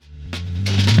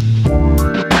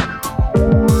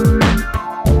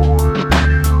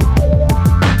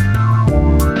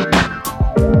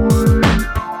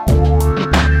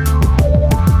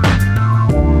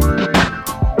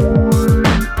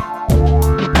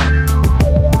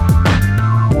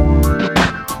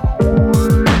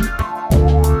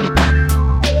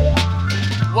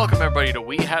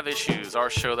Have Issues, our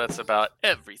show that's about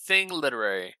everything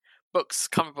literary. Books,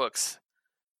 comic books,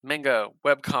 manga,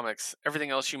 webcomics, everything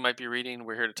else you might be reading,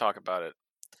 we're here to talk about it.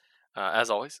 As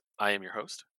always, I am your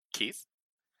host, Keith.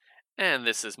 And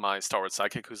this is my Star Wars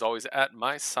sidekick who's always at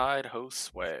my side,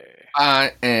 Josue.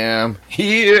 I am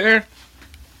here.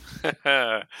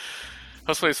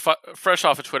 Josue's fresh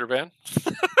off a Twitter ban.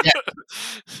 Yeah.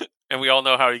 And we all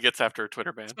know how he gets after a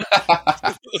Twitter ban.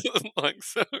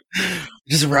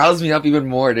 Just rouse me up even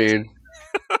more, dude.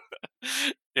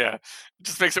 Yeah, it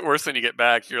just makes it worse when you get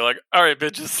back. You're like, all right,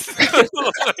 bitches.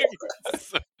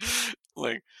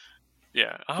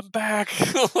 Yeah, I'm back.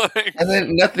 And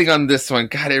then nothing on this one.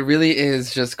 God, it really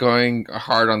is just going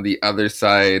hard on the other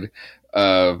side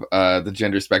of the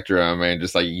gender spectrum, and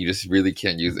just like you just really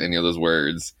can't use any of those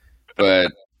words.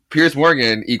 But Piers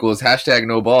Morgan equals hashtag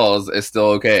no balls is still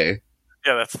okay.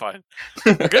 Yeah, that's fine.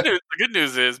 The good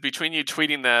news is between you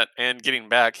tweeting that and getting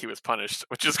back, he was punished,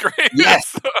 which is great.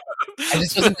 Yes. I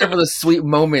just wasn't there for the sweet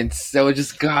moments. So it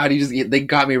just they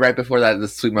got me right before the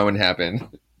sweet moment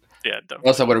happened. Yeah, definitely.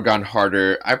 Else I would have gone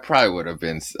harder. I probably would have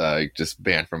been just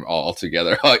banned from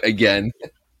altogether again.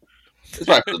 It's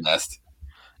probably for the best.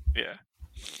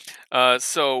 Yeah.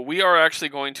 So we are actually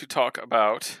going to talk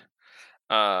about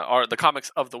the comics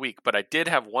of the week, but I did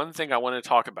have one thing I wanted to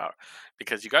talk about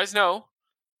because you guys know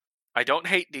I don't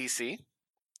hate DC,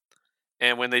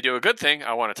 and when they do a good thing,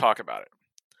 I want to talk about it.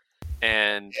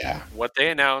 And what they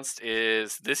announced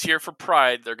is this year for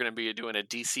Pride, they're going to be doing a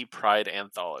DC Pride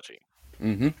anthology.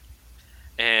 Mm-hmm.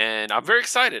 And I'm very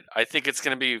excited. I think it's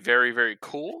going to be very, very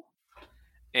cool.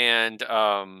 And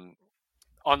on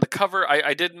the cover,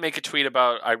 I did make a tweet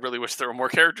about I really wish there were more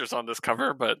characters on this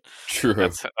cover, but true.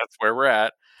 That's where we're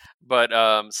at.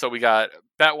 But so we got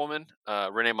Batwoman,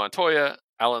 Renee Montoya,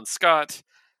 Alan Scott,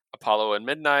 Apollo and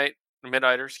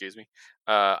Midnighter, excuse me.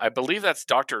 I believe that's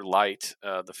Dr. Light,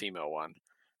 the female one.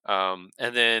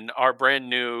 And then our brand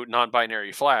new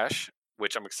non-binary Flash,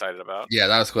 which I'm excited about. Yeah,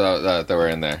 that was cool that we're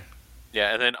in there.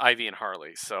 Yeah, and then Ivy and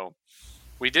Harley. So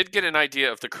we did get an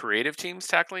idea of the creative teams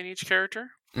tackling each character.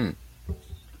 Mm.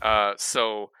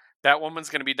 So Batwoman's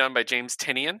going to be done by James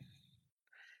Tynion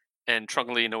and Trung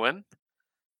Le Nguyen.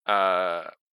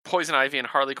 Poison Ivy and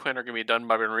Harley Quinn are going to be done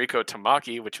by Enrico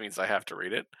Tamaki, which means I have to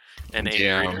read it. And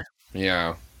Amy Reeder.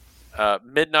 Yeah.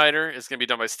 Midnighter is going to be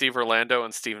done by Steve Orlando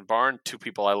and Stephen Barn, two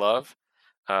people I love.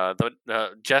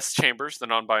 Jess Chambers, the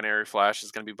non-binary Flash,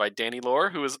 is going to be by Danny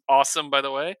Lore, who is awesome, by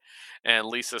the way, and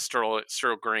Lisa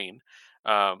Sturl Green,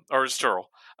 or Sturl.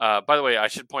 By the way, I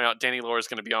should point out Danny Lore is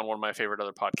going to be on one of my favorite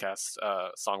other podcasts,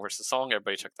 Song vs. Song.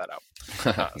 Everybody check that out.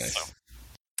 Nice.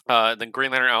 Then Green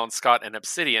Lantern Alan Scott and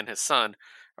Obsidian, his son,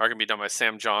 are going to be done by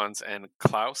Sam Johns and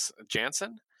Klaus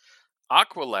Janson.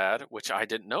 Aqualad, which I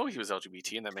didn't know he was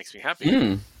LGBT, and that makes me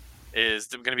happy, is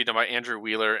going to be done by Andrew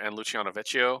Wheeler and Luciano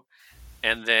Vecchio.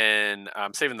 And then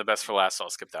I'm saving the best for last, so I'll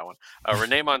skip that one.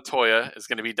 Renee Montoya is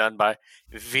going to be done by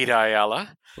Vida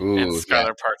Ayala and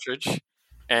Skylar Partridge.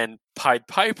 And Pied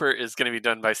Piper is going to be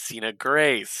done by Sina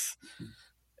Grace.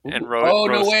 And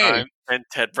Rose Time and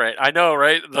Ted Brandt. I know,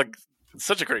 right? Like,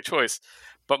 such a great choice.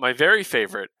 But my very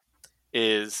favorite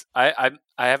is, I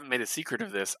haven't made a secret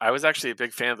of this. I was actually a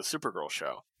big fan of the Supergirl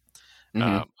show. Mm-hmm.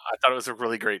 I thought it was a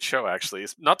really great show, actually.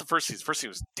 It's not the first season. First season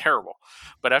was terrible.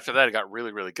 But after that, it got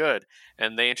really, really good.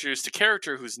 And they introduced a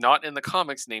character who's not in the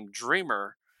comics named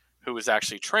Dreamer, who is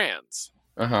actually trans.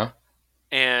 Uh-huh.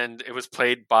 And it was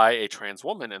played by a trans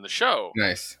woman in the show.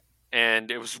 Nice.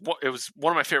 And it was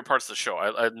one of my favorite parts of the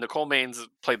show. Nicole Maines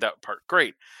played that part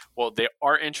great. Well, they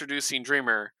are introducing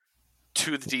Dreamer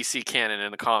to the DC canon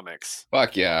in the comics.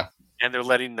 Fuck yeah. And they're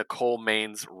letting Nicole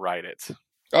Maines write it.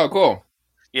 Oh, cool.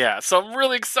 Yeah, so I'm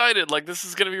really excited. Like, this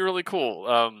is going to be really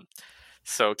cool.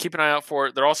 So keep an eye out for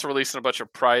it. They're also releasing a bunch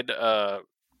of Pride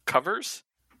covers.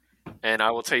 And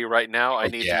I will tell you right now, I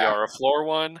need the Yara Flor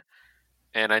one,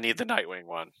 and I need the Nightwing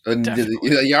one.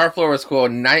 The Yara Flor was cool.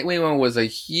 Nightwing one was a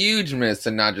huge miss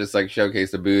to not just, like,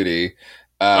 showcase the booty.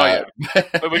 But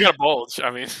we got a bulge.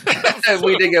 I mean,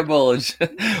 we did get bulge.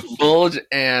 Bulge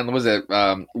and, was it,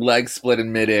 leg split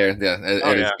in midair. Yeah,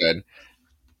 it is good.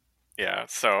 Yeah,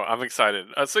 so I'm excited.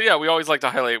 So yeah, we always like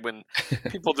to highlight when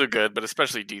people do good, but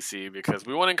especially DC, because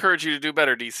we want to encourage you to do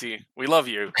better, DC. We love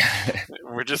you.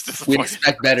 We're just disappointed. We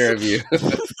expect better of you.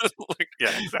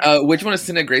 Yeah, exactly. Which one is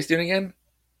Sina Grace doing again?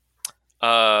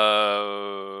 Oh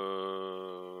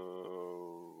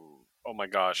my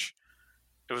gosh.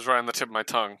 It was right on the tip of my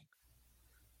tongue.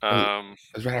 It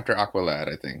was right after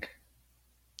Aqualad, I think.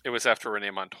 It was after Renee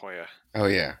Montoya. Oh,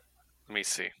 yeah. Let me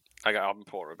see. I'll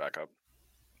pull it back up.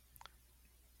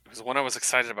 It was one I was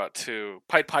excited about too.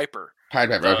 Pied Piper. Okay,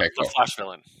 cool. The Flash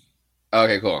villain.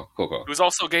 Okay, cool. Who's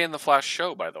also gay in the Flash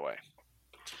show, by the way.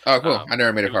 Oh, cool. I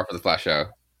never made it far for the Flash show.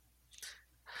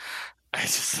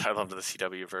 I love the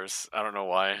CW verse. I don't know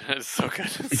why. It's so good.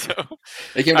 So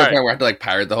it came to a point where I had to like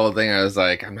pirate the whole thing. I was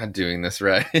like, I'm not doing this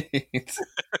right.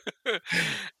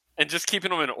 And just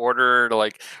keeping them in order to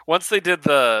like once they did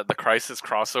the Crisis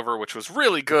crossover, which was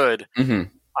really good,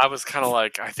 I was kind of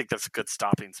like, I think that's a good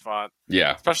stopping spot.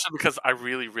 Yeah. Especially because I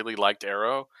really, really liked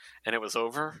Arrow and it was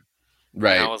over.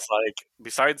 Right. And I was like,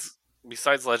 besides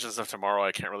Legends of Tomorrow,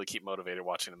 I can't really keep motivated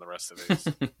watching the rest of these.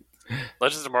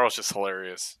 Legends of Tomorrow is just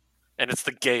hilarious. And it's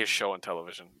the gayest show on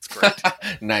television. It's great.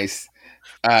 Nice.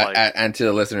 And to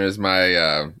the listeners,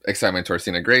 my excitement towards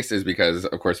Cena Grace is because,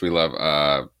 of course, we love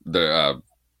the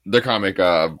comic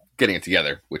Getting It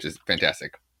Together, which is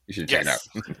fantastic. You should check it out.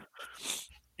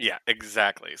 Yeah,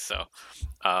 exactly. So,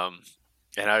 and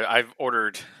I've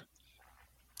ordered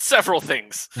several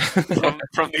things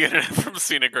from the internet from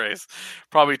Cena Grace.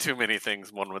 Probably too many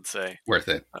things, one would say. Worth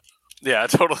it. Yeah,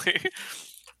 totally.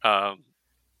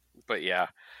 But yeah.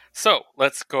 So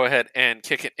let's go ahead and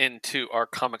kick it into our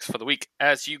comics for the week.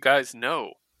 As you guys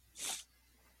know,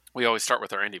 we always start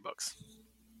with our indie books.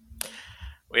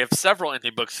 We have several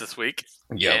indie books this week.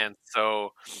 Yep. And so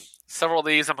several of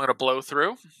these I'm going to blow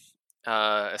through,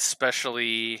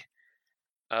 especially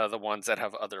the ones that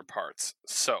have other parts.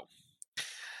 So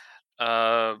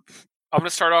I'm going to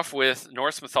start off with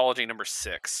Norse Mythology number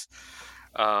 6,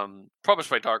 published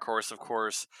by Dark Horse, of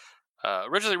course.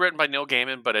 Originally written by Neil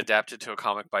Gaiman, but adapted to a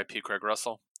comic by P. Craig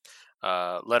Russell.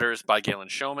 Letters by Galen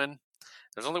Showman.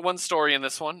 There's only one story in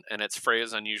this one, and it's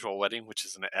Freya's Unusual Wedding, which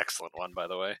is an excellent one, by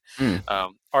the way.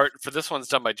 Art for this one's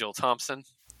done by Jill Thompson.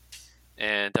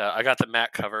 And I got the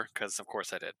matte cover, because of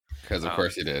course I did. Because of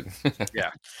course you did.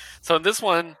 Yeah. So in this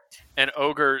one, an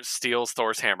ogre steals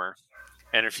Thor's hammer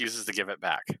and refuses to give it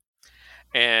back.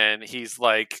 And he's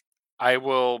like, I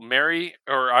will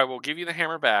give you the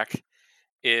hammer back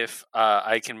if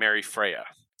I can marry Freya.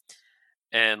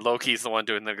 And Loki's the one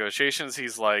doing the negotiations.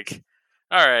 He's like,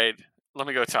 all right, let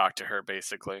me go talk to her,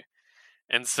 basically.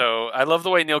 And so I love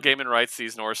the way Neil Gaiman writes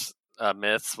these Norse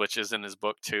myths, which is in his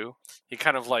book too. He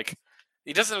kind of like,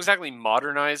 he doesn't exactly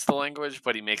modernize the language,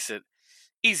 but he makes it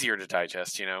easier to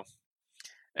digest, you know?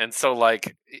 And so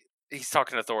like, he's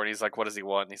talking to Thor and he's like, what does he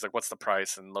want? And he's like, what's the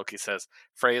price? And Loki says,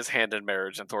 Freya's hand in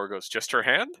marriage. And Thor goes, just her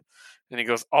hand? And he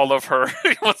goes, all of her.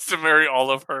 He wants to marry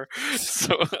all of her.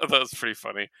 So that was pretty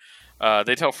funny.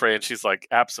 They tell Freya and she's like,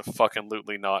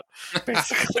 abso-fucking-lutely not,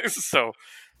 basically. So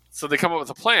they come up with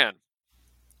a plan,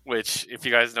 which, if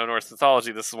you guys know Norse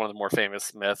mythology, this is one of the more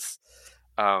famous myths.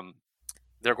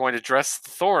 They're going to dress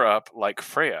Thor up like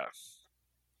Freya.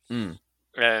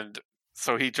 And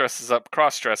so he dresses up,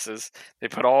 cross-dresses. They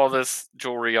put all this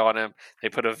jewelry on him. They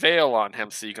put a veil on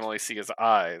him so you can only see his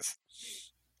eyes.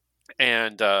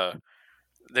 And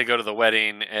they go to the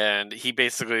wedding, and he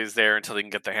basically is there until they can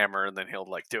get the hammer, and then he'll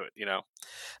like do it, you know?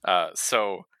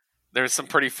 So there's some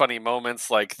pretty funny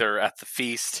moments, like they're at the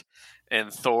feast,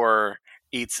 and Thor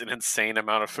eats an insane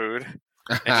amount of food,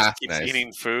 and just keeps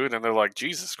eating food, and they're like,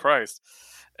 Jesus Christ.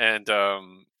 And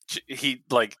he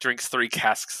like drinks 3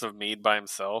 casks of mead by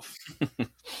himself.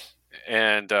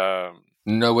 And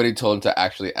nobody told him to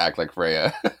actually act like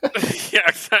Freya. Yeah,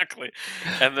 exactly.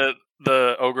 And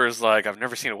the ogre is like, I've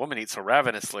never seen a woman eat so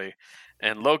ravenously.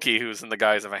 And Loki, who's in the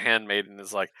guise of a handmaiden,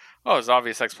 is like, oh, there's an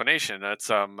obvious explanation.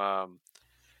 It's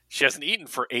she hasn't eaten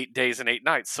for 8 days and 8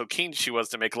 nights. So keen she was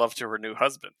to make love to her new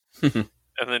husband.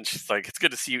 And then she's like, it's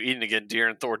good to see you eating again, dear.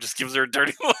 And Thor just gives her a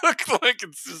dirty look. Like,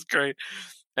 it's just great.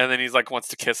 And then he's like, wants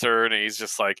to kiss her. And he's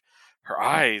just like, her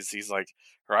eyes. He's like,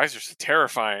 her eyes are so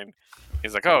terrifying.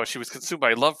 He's like, oh, she was consumed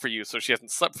by love for you. So she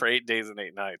hasn't slept for 8 days and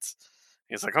 8 nights.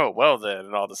 He's like, oh, well then,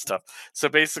 and all this stuff. So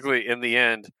basically, in the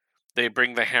end, they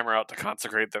bring the hammer out to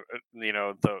consecrate the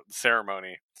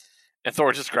ceremony. And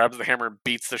Thor just grabs the hammer and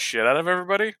beats the shit out of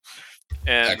everybody.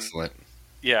 And excellent.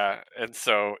 Yeah, and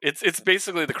so it's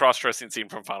basically the cross-dressing scene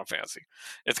from Final Fantasy.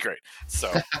 It's great.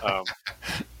 So,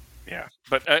 yeah.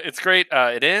 But it's great.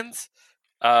 It ends.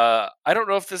 I don't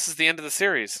know if this is the end of the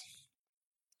series.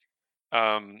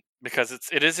 Because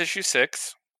it is issue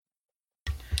 6.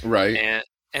 Right.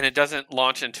 And it doesn't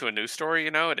launch into a new story, you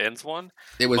know? It ends one.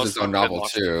 It was its own novel,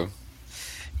 too.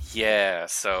 Yeah,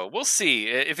 so we'll see.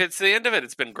 If it's the end of it,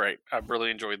 it's been great. I've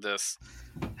really enjoyed this.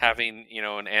 Having, you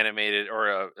know, an animated or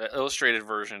a illustrated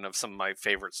version of some of my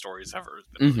favorite stories ever has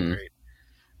been really great.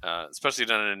 Especially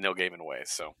done in a Neil Gaiman way.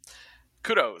 So,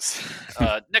 kudos.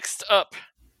 Next up,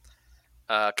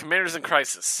 Commanders in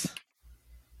Crisis,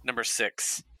 number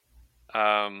 6.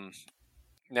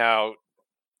 Now,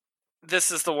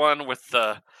 this is the one with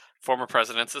the former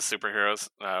presidents as superheroes.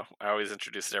 I always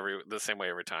introduce it the same way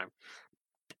every time.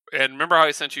 And remember how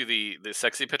I sent you the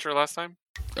sexy picture last time?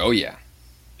 Oh yeah.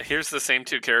 Here's the same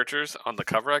two characters on the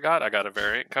cover I got. I got a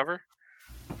variant cover.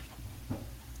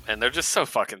 And they're just so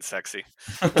fucking sexy.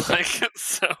 Like,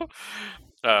 so,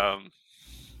 oh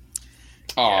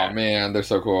man, they're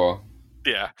so cool.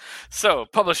 Yeah. So,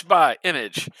 published by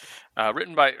Image,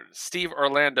 written by Steve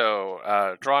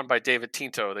Orlando, drawn by David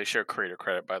Tinto. They share creator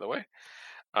credit, by the way.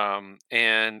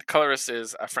 And colorist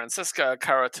is Francesca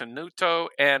Caratenuto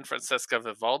and Francesca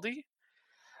Vivaldi.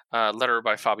 Letter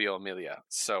by Fabio Emilia.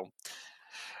 So,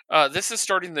 this is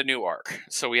starting the new arc.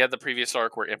 So we had the previous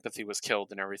arc where Empathy was killed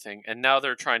and everything, and now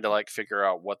they're trying to like figure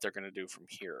out what they're going to do from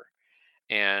here.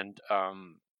 And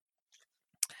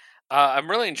I'm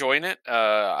really enjoying it.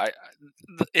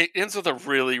 It ends with a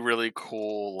really really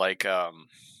cool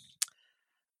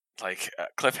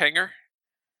cliffhanger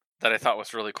that I thought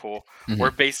was really cool,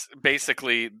 where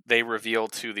basically they reveal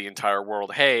to the entire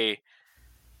world, hey,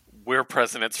 we're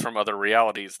presidents from other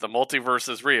realities. The multiverse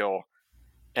is real,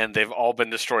 and they've all been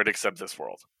destroyed except this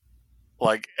world.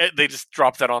 Like, they just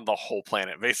dropped that on the whole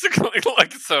planet, basically.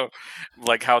 Like, so,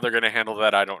 like, how they're going to handle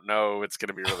that, I don't know. It's going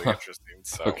to be really interesting.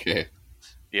 So, okay.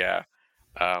 Yeah.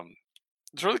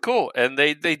 It's really cool. And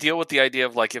they deal with the idea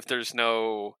of, like, if there's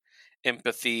no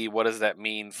empathy, what does that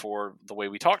mean for the way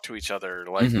we talk to each other?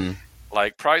 Like,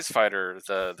 like Prizefighter,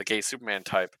 the gay Superman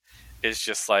type, is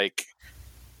just like,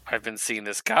 I've been seeing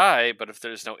this guy, but if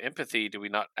there's no empathy, do we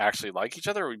not actually like each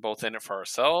other? Are we both in it for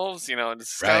ourselves? You know, and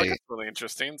it's kind of really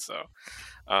interesting. So,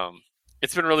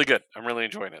 it's been really good. I'm really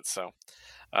enjoying it. So,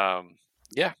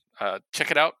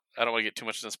 check it out. I don't want to get too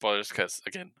much into spoilers because,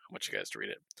 again, I want you guys to read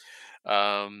it.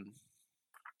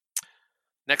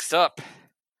 Next up,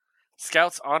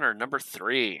 Scout's Honor number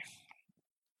 3,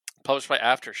 published by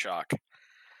Aftershock,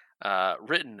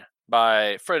 written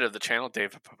by friend of the channel,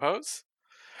 David Popose.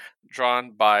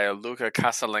 Drawn by Luca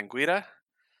Casalanguida,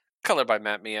 color by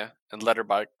Matt Mia, and letter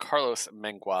by Carlos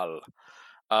Mengual.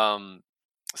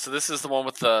 So this is the one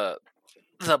with the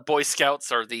Boy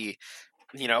Scouts are the,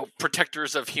 you know,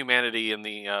 protectors of humanity in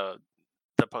the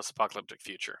post-apocalyptic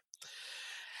future.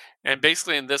 And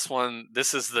basically in this one,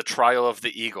 this is the trial of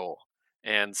the eagle.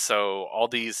 And so all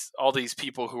these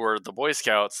people who are the Boy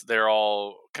Scouts, they're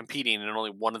all competing, and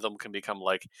only one of them can become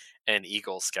like an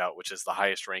Eagle Scout, which is the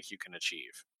highest rank you can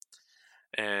achieve.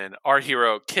 And our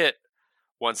hero, Kit,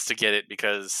 wants to get it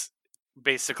because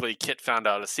basically Kit found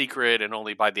out a secret, and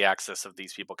only by the access of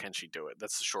these people can she do it.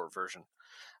 That's the short version.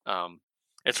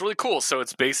 It's really cool. So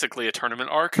it's basically a tournament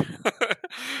arc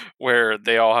where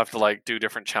they all have to like do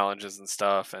different challenges and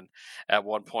stuff. And at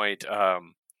one point,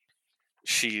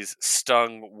 she's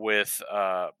stung with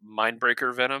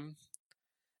Mindbreaker venom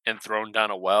and thrown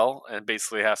down a well, and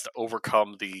basically has to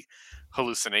overcome the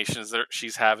hallucinations that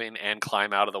she's having and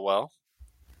climb out of the well.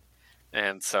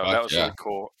 And so that was really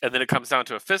cool. And then it comes down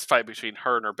to a fist fight between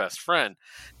her and her best friend.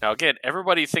 Now, again,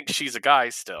 everybody thinks she's a guy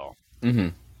still. Mm-hmm.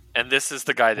 And this is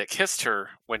the guy that kissed her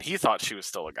when he thought she was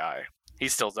still a guy. He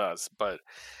still does. But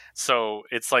so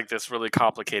it's like this really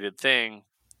complicated thing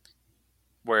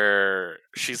where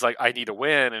she's like, I need to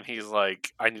win. And he's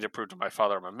like, I need to prove to my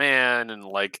father I'm a man. And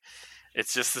like,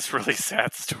 it's just this really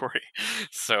sad story.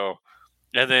 So,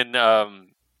 and then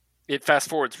it fast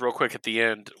forwards real quick at the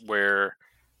end where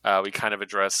we kind of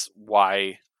address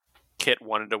why Kit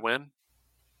wanted to win.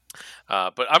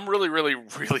 But I'm really, really,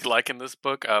 really liking this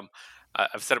book.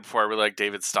 I've said it before, I really like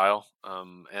David's style.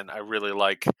 And I really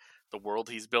like the world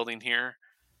he's building here.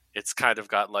 It's kind of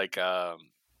got like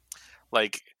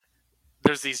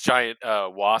there's these giant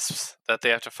wasps that they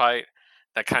have to fight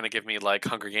that kind of give me like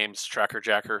Hunger Games Tracker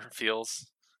Jacker feels,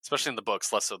 especially in the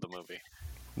books, less so the movie.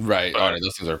 Right. But,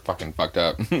 those things are fucking fucked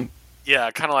up.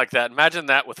 Yeah, kind of like that. Imagine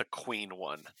that with a queen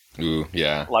one. Ooh,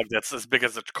 yeah. Like that's as big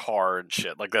as a car and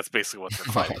shit. Like that's basically what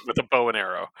they're fighting with a bow and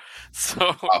arrow.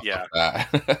 So yeah,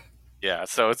 yeah.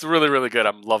 So it's really, really good.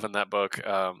 I'm loving that book.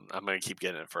 I'm gonna keep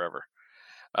getting it forever.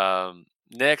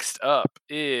 Next up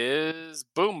is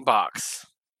Boombox,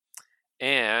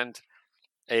 and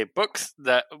a book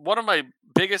that one of my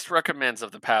biggest recommends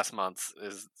of the past months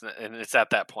is, and it's at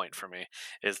that point for me,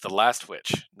 is The Last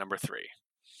Witch, number 3.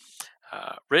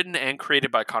 Written and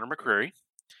created by Connor McCreary,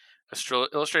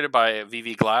 illustrated by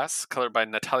V.V. Glass, colored by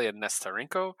Natalia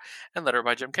Nestarenko, and lettered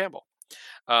by Jim Campbell.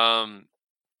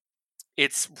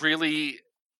 It's really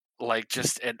like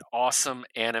just an awesome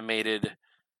animated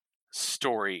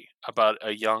story about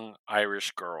a young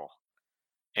Irish girl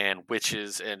and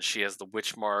witches, and she has the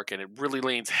witch mark, and it really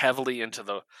leans heavily into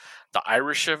the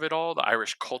Irish of it all, the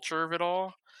Irish culture of it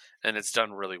all, and it's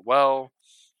done really well.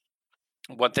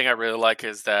 One thing I really like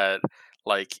is that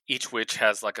like each witch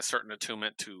has like a certain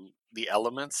attunement to the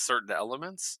elements, certain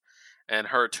elements, and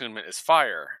her attunement is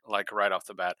fire, like right off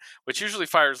the bat, which usually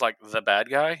fire is like the bad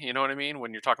guy. You know what I mean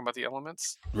when you're talking about the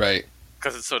elements, Right.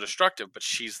 because it's so destructive. But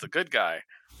she's the good guy,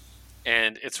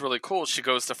 and it's really cool. She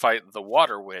goes to fight the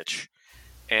water witch,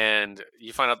 and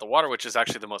you find out the water witch is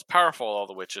actually the most powerful of all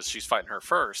the witches. She's fighting her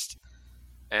first,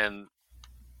 and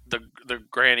the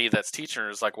granny that's teaching her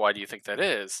is like, "Why do you think that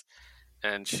is?"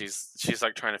 And she's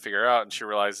like trying to figure out, and she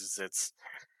realizes it's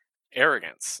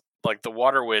arrogance. Like the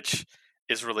water witch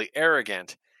is really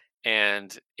arrogant,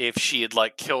 and if she had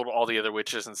like killed all the other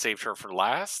witches and saved her for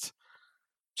last,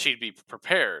 she'd be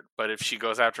prepared. But if she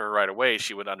goes after her right away,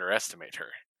 she would underestimate her,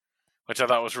 which I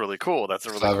thought was really cool. That's a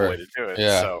really cool way to do it.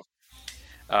 Yeah.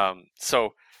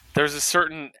 So there's a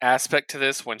certain aspect to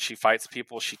this. When she fights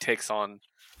people, she takes on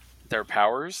their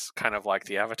powers, kind of like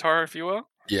the Avatar, if you will.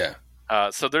 Yeah.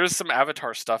 So there's some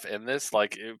Avatar stuff in this.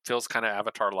 Like it feels kind of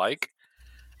Avatar-like.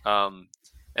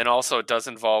 And also it does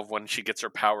involve when she gets her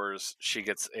powers, she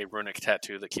gets a runic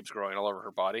tattoo that keeps growing all over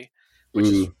her body, which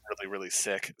is really, really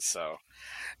sick. So,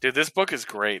 dude, this book is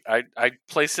great. I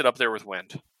placed it up there with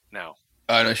Wind now.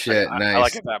 Oh, no shit. Nice. I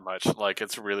like it that much. Like,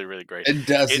 it's really, really great. It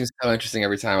does seem so interesting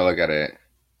every time I look at it.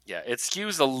 Yeah, it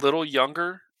skews a little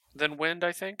younger than Wind,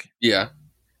 I think. Yeah.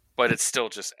 But it's still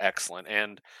just excellent.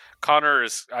 And Connor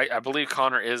is, I believe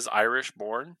Connor is Irish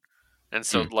born. And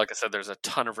so, like I said, there's a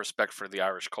ton of respect for the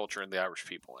Irish culture and the Irish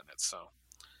people in it. So,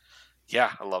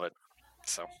 yeah, I love it.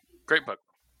 So, great book.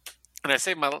 And I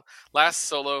saved my last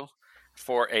solo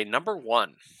for a number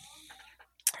 1.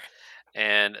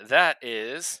 And that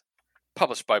is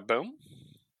published by Boom.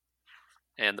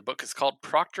 And the book is called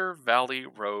Proctor Valley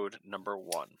Road Number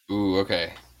 1. Ooh,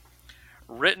 okay.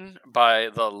 Written by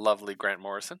the lovely Grant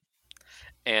Morrison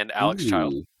and Alex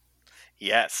Child.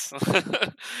 Yes.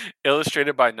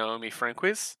 Illustrated by Naomi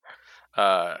Franquist.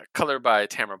 Colored by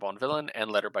Tamara Bonvillain and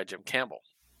lettered by Jim Campbell.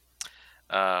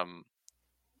 There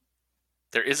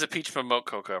is a Peach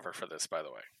Momoko cover for this, by the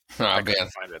way. I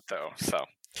couldn't find it though.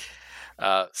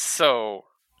 So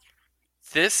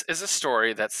this is a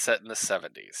story that's set in the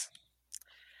 70s.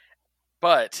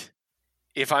 But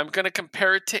if I'm going to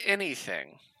compare it to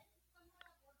anything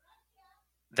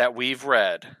that we've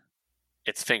read,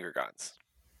 it's Finger Guns.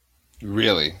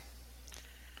 Really?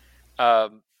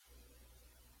 Not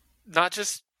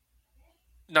just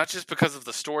because of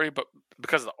the story, but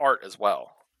because of the art as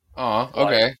well. Oh,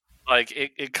 okay. Like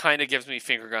it kind of gives me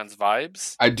Finger Guns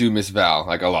vibes. I do miss Val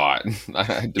like a lot.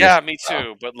 Yeah, me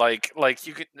too. But like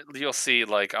you'll see.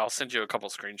 Like I'll send you a couple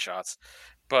screenshots.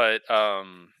 But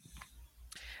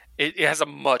it has a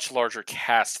much larger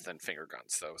cast than Finger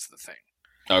Guns, though. Is the thing.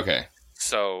 Okay.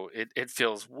 So it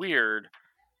feels weird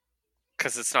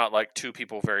because it's not like two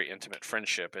people very intimate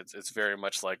friendship. It's very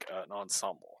much like an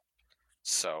ensemble.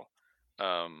 So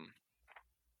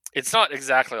it's not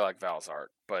exactly like Val's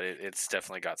art, but it's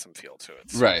definitely got some feel to it.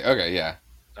 So, right. Okay. Yeah.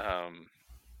 I'm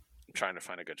trying to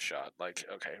find a good shot. Like,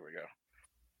 okay, here we go.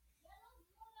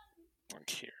 Like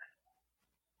here.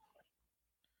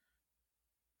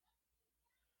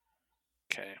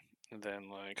 Okay, and then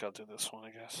like I'll do this one, I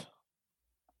guess.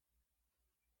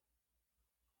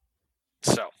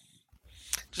 So,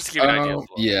 just to give you an idea.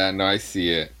 Yeah, no, I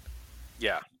see it.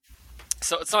 Yeah.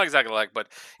 So it's not exactly like, but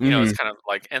you know, it's kind of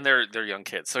like, and they're young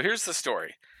kids. So here's the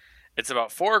story. It's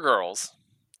about 4 girls,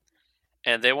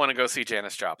 and they want to go see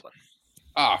Janis Joplin.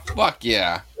 Oh, fuck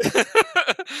yeah.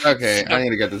 Okay, I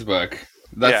need to get this book.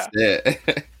 That's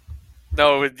it.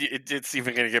 No, it's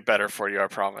even going to get better for you, I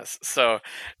promise. So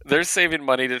they're saving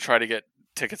money to try to get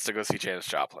tickets to go see Janis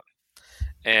Joplin.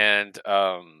 And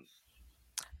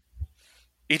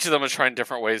each of them is trying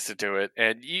different ways to do it.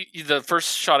 And the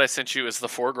first shot I sent you is the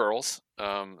 4 girls.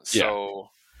 So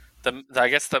I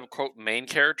guess the quote main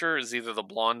character is either the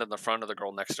blonde in the front or the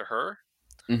girl next to her.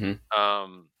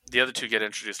 Mm-hmm. The other 2 get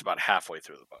introduced about halfway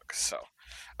through the book. So,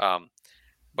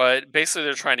 but basically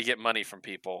they're trying to get money from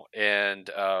people, and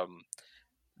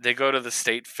they go to the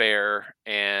state fair,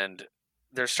 and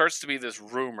there starts to be this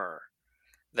rumor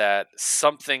that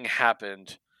something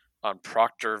happened on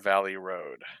Proctor Valley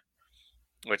Road,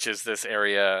 which is this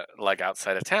area like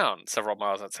outside of town, several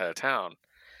miles outside of town.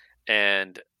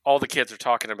 And all the kids are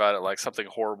talking about it like something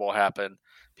horrible happened.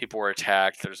 People were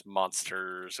attacked. There's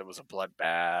monsters. It was a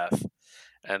bloodbath.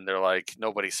 And they're like,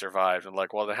 nobody survived. And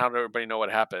like, well, then how did everybody know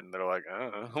what happened? And they're like,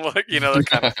 like, you know, that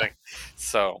kind of thing.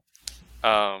 So,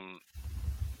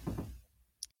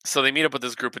 so they meet up with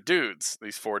this group of dudes,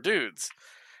 these 4 dudes,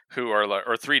 who are like,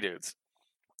 or 3 dudes,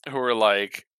 who are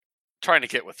like trying to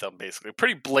get with them, basically,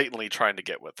 pretty blatantly trying to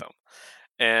get with them.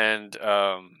 And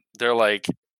they're like,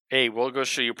 hey, we'll go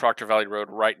show you Proctor Valley Road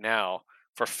right now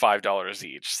for $5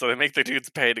 each. So they make the dudes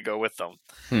pay to go with them.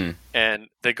 And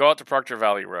they go out to Proctor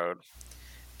Valley Road,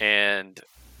 and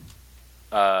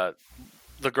the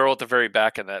girl at the very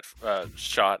back in that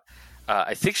shot,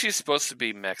 I think she's supposed to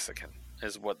be Mexican,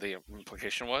 is what the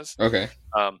implication was. Okay.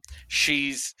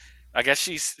 I guess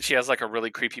she has like a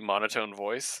really creepy monotone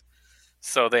voice.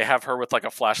 So they have her with like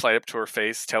a flashlight up to her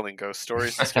face telling ghost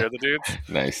stories to scare the dudes.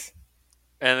 Nice.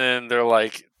 And then they're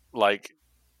like,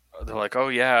 oh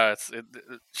yeah,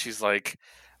 she's like,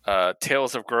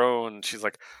 tales have grown. She's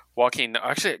like walking.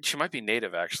 Actually, she might be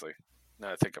native. Actually, now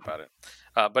that I think about it.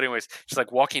 But anyways, she's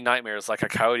like walking nightmares, like a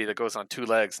coyote that goes on 2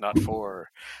 legs, not 4.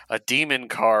 A demon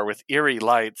car with eerie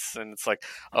lights, and it's like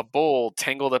a bull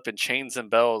tangled up in chains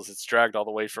and bells. It's dragged all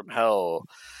the way from hell.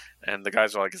 And the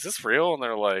guys are like, "Is this real?" And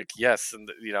they're like, "Yes." And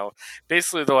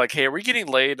basically they're like, "Hey, are we getting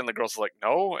laid?" And the girls are like,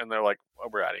 "No." And they're like, "Oh,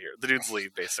 we're out of here." The dudes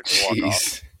leave, basically, walk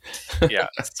off. Yeah.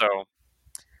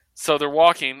 So they're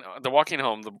walking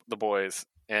home, the boys,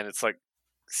 and it's like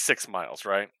 6 miles,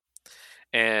 right?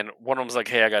 And one of them's like,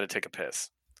 "Hey, I got to take a piss,"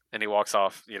 and he walks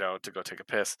off, to go take a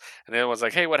piss. And the other one's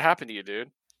like, "Hey, what happened to you, dude?"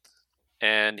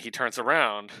 And he turns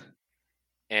around,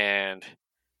 and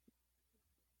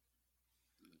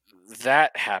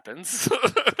that happens.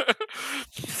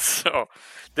 So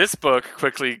this book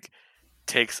quickly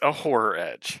takes a horror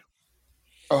edge.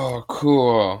 Oh,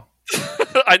 cool.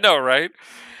 I know, right?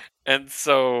 And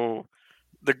so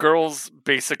the girls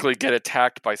basically get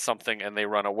attacked by something and they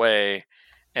run away,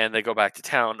 and they go back to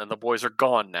town, and the boys are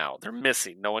gone now. They're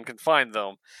missing. No one can find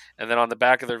them. And then on the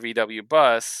back of their VW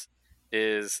bus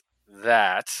is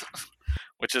that,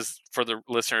 which is, for the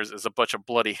listeners, is a bunch of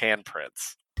bloody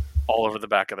handprints all over the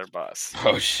back of their bus.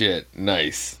 Oh shit!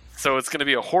 Nice. So it's going to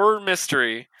be a horror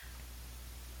mystery.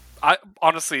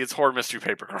 Honestly, it's horror mystery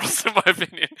Paper Girls, in my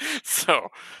opinion. So,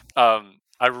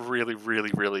 I really,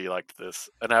 really, really liked this,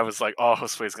 and I was like, "Oh,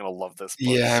 Josue's going to love this book."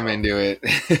 Yeah, I'm into it.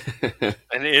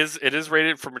 And it is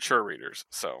rated for mature readers.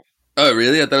 So. Oh,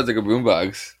 really? I thought it was like a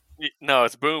boombox. No,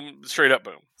 it's boom, straight up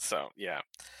boom. So yeah.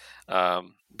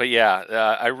 But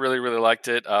yeah, I really, really liked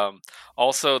it.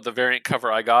 Also, the variant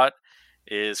cover I got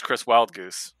is Chris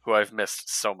Wildgoose, who I've missed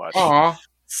so much. Aww.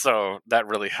 So that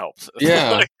really helped.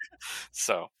 Yeah.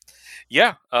 So,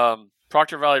 yeah.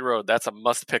 Proctor Valley Road. That's a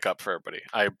must pick up for everybody.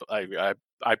 I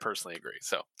personally agree.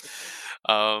 So,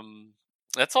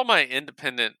 that's all my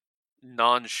independent,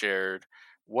 non-shared.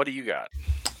 What do you got?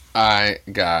 I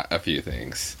got a few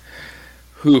things.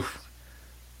 Whew.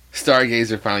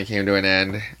 Stargazer finally came to an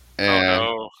end. And oh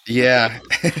no. Yeah.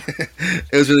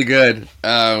 It was really good.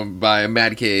 By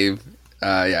Mad Cave.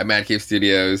 Mad Cave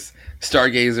Studios.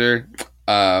 Stargazer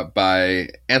by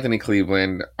Anthony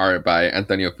Cleveland. Art by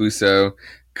Antonio Fuso.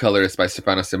 Colorist by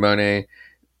Stefano Simone.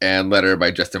 And letter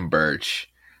by Justin Birch.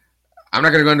 I'm not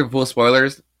going to go into full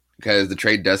spoilers because the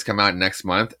trade does come out next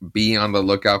month. Be on the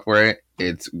lookout for it.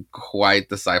 It's quite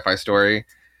the sci-fi story.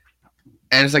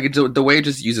 And it's like the way it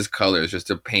just uses colors just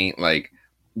to paint like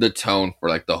the tone for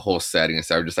like the whole setting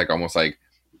instead of just like almost like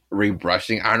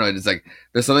rebrushing. I don't know. It's like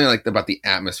there's something like about the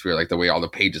atmosphere, like the way all the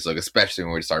pages look, especially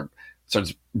when we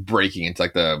starts breaking into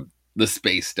like the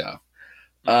space stuff.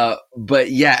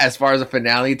 But yeah, as far as a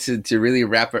finale to really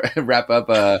wrap up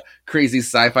a crazy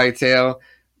sci-fi tale,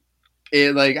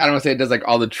 it like I don't want to say it does like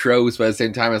all the tropes, but at the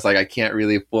same time, it's like I can't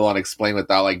really full on explain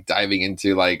without like diving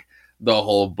into like the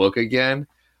whole book again.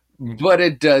 But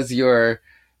it does your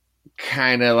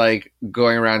kind of like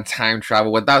going around time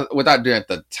travel without doing it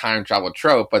the time travel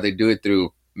trope, but they do it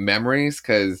through memories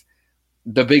because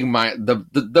the big mind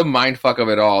the mind fuck of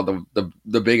it all,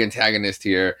 the big antagonist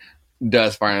here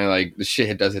does finally like the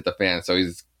shit does hit the fan, so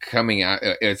he's coming out.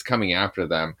 It's coming after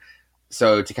them.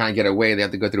 So to kind of get away, they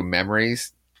have to go through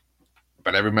memories.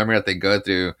 But every memory that they go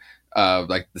through,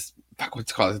 like this, fuck,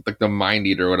 what's it called? It's like the mind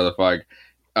eater or whatever the fuck,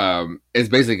 is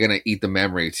basically gonna eat the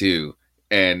memory too,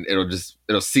 and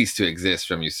it'll cease to exist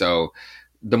from you. So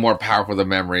the more powerful the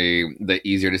memory, the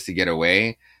easier it is to get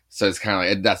away. So it's kind of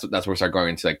like that's where we start going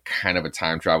into like kind of a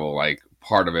time travel like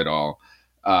part of it all,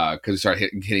 because we start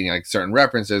hitting like certain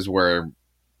references where,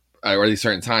 or these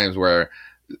certain times where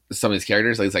some of these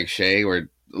characters, like it's like Shay, where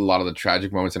a lot of the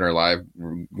tragic moments in her life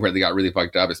where they got really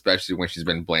fucked up, especially when she's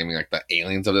been blaming like the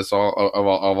aliens of this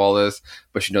all this,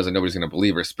 but she knows that nobody's gonna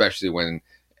believe her, especially when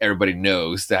everybody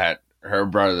knows that her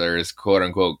brother is quote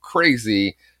unquote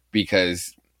crazy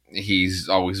because he's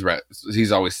always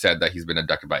said that he's been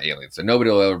abducted by aliens, so nobody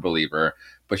will ever believe her,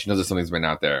 but she knows that something's been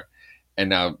out there. And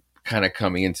now kind of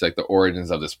coming into like the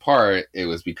origins of this part, it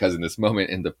was because in this moment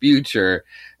in the future,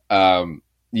 our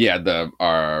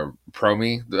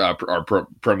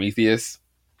Prometheus,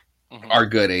 our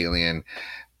good alien,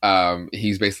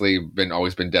 he's basically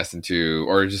always been destined to,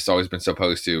 or just always been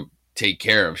supposed to take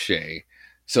care of Shay.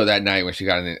 So that night when she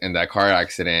got in that car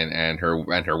accident and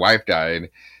her wife died,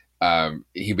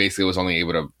 he basically was only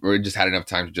able to, or just had enough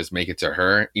time to just make it to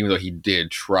her, even though he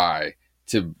did try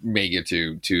to make it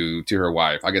to her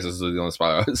wife. I guess this is the only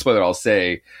spoiler I'll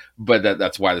say, but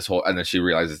that's why this whole, and then she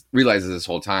realizes this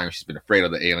whole time she's been afraid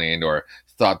of the alien, or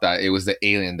thought that it was the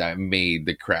alien that made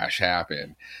the crash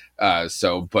happen.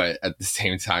 But at the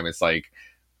same time, it's like,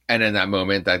 and in that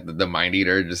moment, that the mind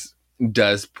eater just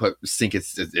does sink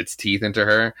its teeth into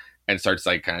her and starts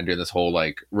like kind of doing this whole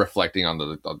like reflecting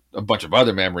on a bunch of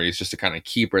other memories just to kind of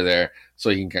keep her there, so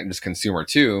he can just consume her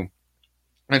too.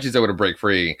 And she's able to break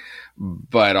free,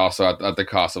 but also at the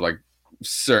cost of like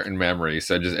certain memories.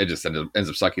 So it just ends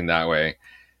up sucking that way.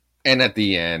 And at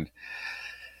the end,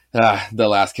 the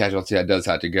last casualty that does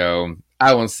have to go.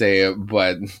 I won't say it,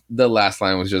 but the last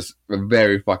line was just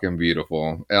very fucking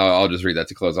beautiful. I'll just read that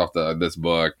to close off this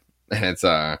book. And it's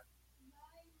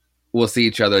we'll see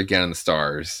each other again in the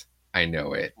stars. I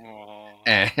know it.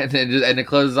 And it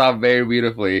closes off very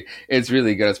beautifully. It's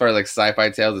really good as far as like sci-fi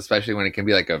tales, especially when it can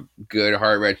be like a good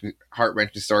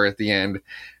heart-wrenching story at the end.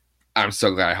 I'm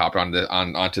so glad I hopped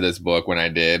onto this book when I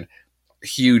did.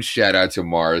 Huge shout out to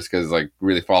Mars, because like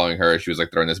really following her, she was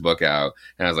like throwing this book out,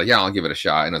 and I was like, yeah, I'll give it a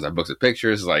shot. And as I books with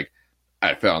pictures, like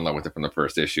I fell in love with it from the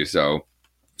first issue. So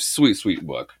sweet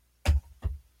book.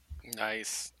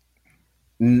 Nice.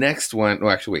 Next one. Oh,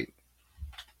 actually, wait.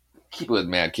 Keep it with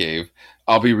Mad Cave.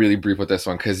 I'll be really brief with this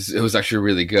one because it was actually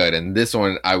really good. And this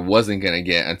one I wasn't gonna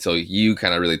get until you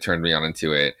kind of really turned me on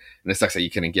into it. And it sucks that you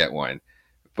couldn't get one.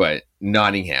 But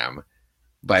Nottingham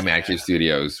by Mad Cave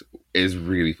Studios was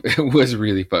really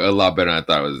fun. A lot better than I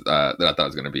thought it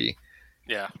was going to be.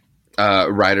 Yeah.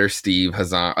 Writer David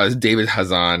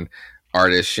Hazan,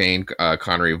 artist Shane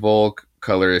Connery Volk,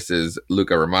 colorist is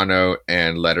Luca Romano,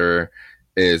 and letter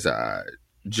is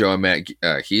Joamet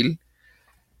Gil.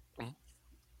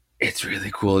 It's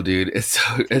really cool, dude. It's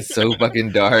so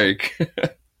fucking dark.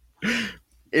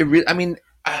 It really, I mean,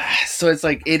 so it's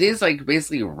like, it is like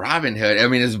basically Robin Hood. I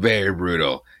mean, it's very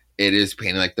brutal. It is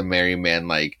painting like the merry men,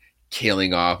 like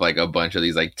killing off like a bunch of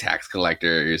these like tax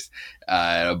collectors,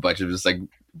 a bunch of just like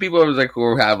people like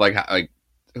who have like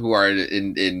who are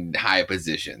in high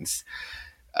positions.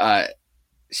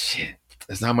 Shit,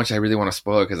 there's not much I really want to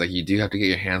spoil because like you do have to get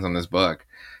your hands on this book.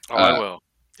 Oh, I will.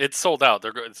 It's sold out.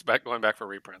 It's going back for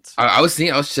reprints. I was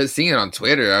just seeing it on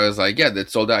Twitter. I was like, yeah,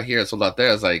 it's sold out here, it's sold out there.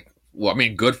 I was like, well, I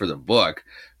mean, good for the book,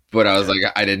 but I was like,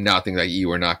 I did not think that you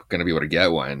were not going to be able to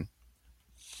get one.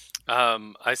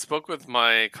 I spoke with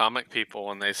my comic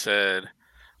people, and they said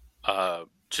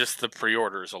just the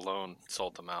pre-orders alone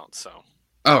sold them out. So.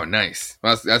 Oh, nice.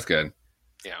 Well, that's good.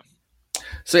 Yeah.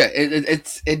 So yeah,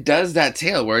 it does that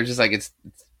tale where it's just like it's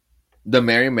the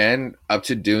merry men up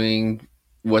to doing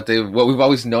what we've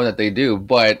always known that they do,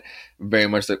 but very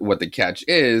much like what the catch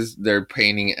is, they're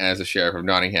painting as a sheriff of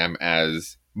Nottingham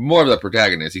as more of the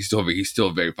protagonist. He's still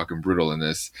very fucking brutal in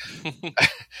this.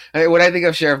 I mean, when I think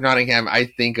of Sheriff Nottingham, I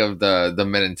think of the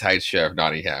Men in Tights Sheriff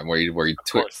Nottingham, where he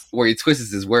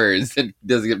twists his words and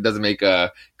doesn't make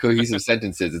cohesive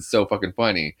sentences. It's so fucking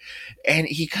funny, and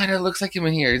he kind of looks like him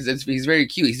in here. He's very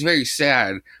cute. He's very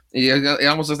sad. It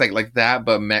almost looks like that,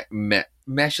 but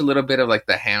mesh a little bit of like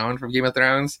the Hound from Game of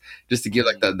Thrones, just to give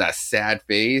like that sad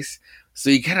face. So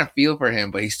you kind of feel for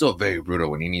him, but he's still very brutal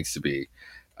when he needs to be.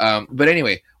 But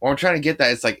anyway, what I'm trying to get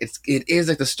that, it's like it is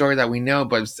like the story that we know,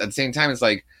 but at the same time, it's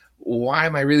like, why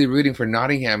am I really rooting for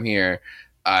Nottingham here?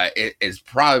 It's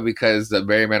probably because the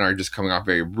merry men are just coming off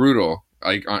very brutal,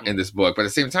 like in this book. But at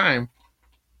the same time,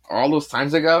 all those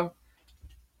times ago,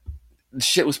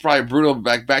 shit was probably brutal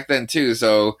back then too.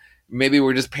 So maybe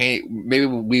we've just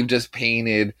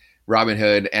painted Robin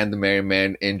Hood and the merry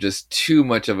men in just too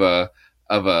much of a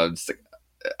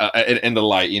in the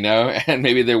light, you know, and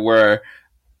maybe there were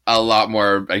a lot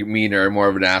more like meaner, more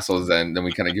of an assholes than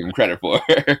we kind of give them credit for.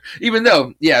 Even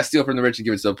though, yeah, steal from the rich and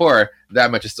give it to the poor,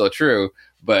 that much is still true.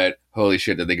 But holy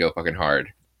shit, did they go fucking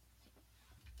hard?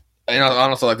 And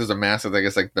also, like, there's a mask that I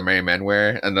guess like the merry men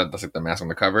wear, and that's like the mask on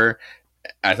the cover.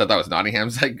 I thought that was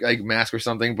Nottingham's like mask or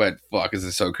something, but fuck, this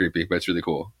is so creepy. But it's really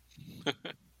cool.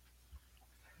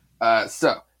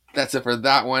 So that's it for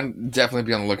that one. Definitely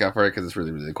be on the lookout for it because it's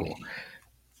really, really cool.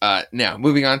 Now,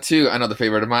 moving on to another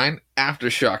favorite of mine,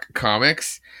 Aftershock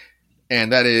Comics,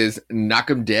 and that is Knock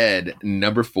 'em Dead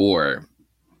 #4.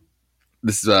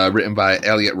 This is written by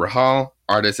Elliot Rahal.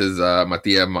 Artist is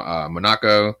Mattia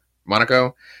Monaco,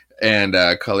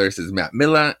 and colorist is Matt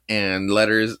Milla, and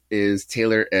letters is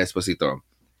Taylor Esposito.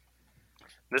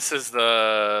 This is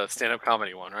the stand-up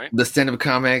comedy one, right? The stand-up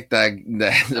comic that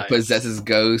Nice. possesses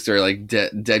ghosts or like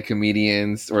dead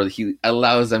comedians, or he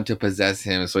allows them to possess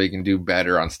him so he can do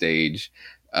better on stage,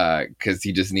 because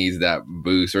he just needs that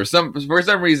boost, or for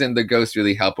some reason the ghosts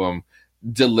really help him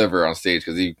deliver on stage,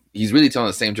 because he's really telling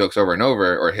the same jokes over and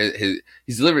over, or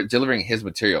he's delivering his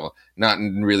material, not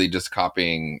really just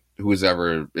copying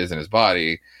whoever is in his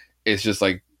body. It's just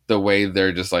like the way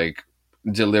they're just like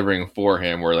delivering for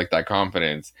him, where like that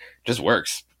confidence just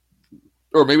works.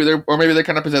 Or maybe they're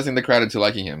kind of possessing the crowd into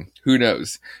liking him. Who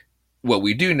knows? What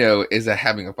we do know is that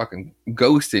having a fucking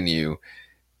ghost in you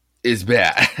is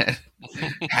bad.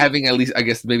 Having at least, I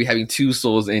guess, maybe having two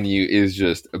souls in you is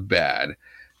just bad.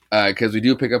 Because we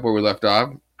do pick up where we left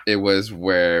off. It was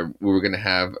where we were gonna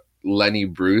have Lenny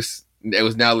Bruce. It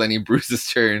was now Lenny Bruce's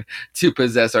turn to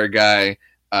possess our guy,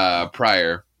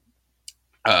 Pryor.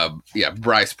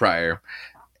 Bryce Pryor,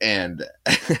 and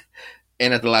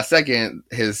and at the last second,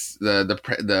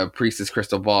 the priest's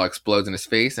crystal ball explodes in his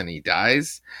face and he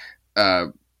dies.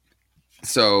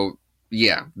 So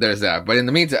yeah, there's that. But in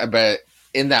the meantime,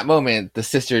 in that moment, the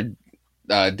sister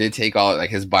did take all like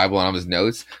his Bible and all his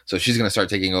notes, so she's gonna start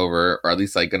taking over, or at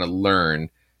least like gonna learn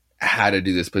how to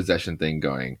do this possession thing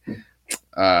going.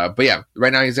 But yeah,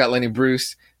 right now he's got Lenny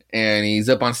Bruce, and he's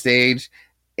up on stage,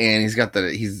 and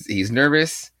he's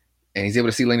nervous, and he's able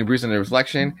to see Lenny Bruce in the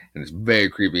reflection, and it's very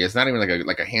creepy. It's not even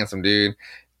like a handsome dude.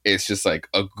 It's just like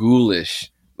a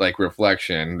ghoulish like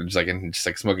reflection, just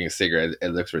like smoking a cigarette. It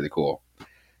looks really cool.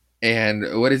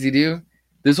 And what does he do?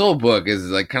 This whole book is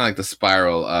like kind of like the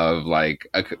spiral of like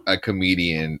a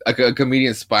comedian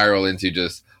spiral into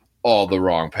just all the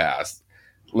wrong paths.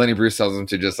 Lenny Bruce tells him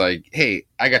to just like, hey,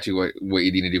 I got you what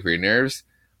you need to do for your nerves.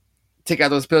 Take out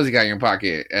those pills you got in your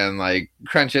pocket and like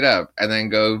crunch it up, and then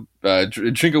go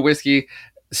drink a whiskey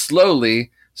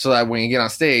slowly, so that when you get on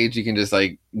stage, you can just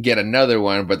like get another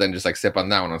one, but then just like sip on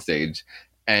that one on stage.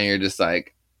 And you're just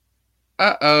like,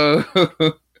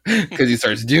 uh-oh, because he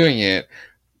starts doing it.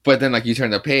 But then like you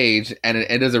turn the page, and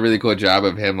it does a really cool job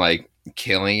of him like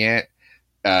killing it.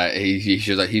 He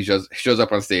shows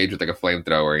up on stage with like a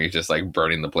flamethrower, and he's just like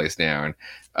burning the place down.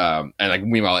 And like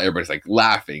meanwhile everybody's like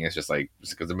laughing. It's just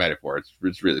because of metaphor.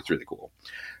 It's really cool.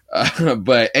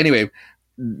 But anyway,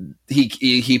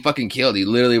 he fucking killed. He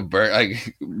literally burned,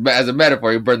 like as a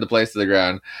metaphor, he burned the place to the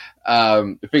ground.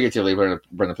 Figuratively burned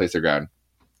the place to the ground.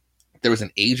 There was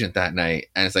an agent that night,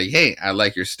 and it's like, hey, I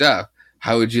like your stuff.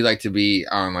 How would you like to be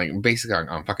on like basically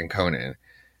on fucking Conan?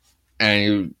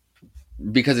 And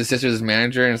because his sister's his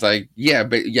manager, and it's like, yeah,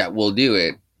 we'll do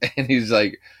it. And he's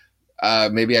like,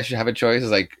 maybe I should have a choice.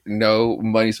 It's like, no,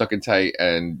 money's fucking tight,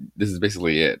 and this is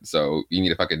basically it. So you need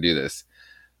to fucking do this.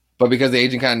 But because the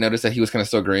agent kind of noticed that he was kind of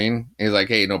still green, he's like,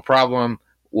 hey, no problem.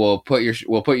 We'll put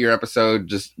your episode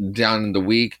just down in the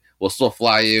week. We'll still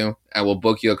fly you, and we'll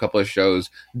book you a couple of shows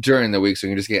during the week, so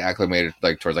you can just get acclimated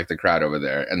like towards like the crowd over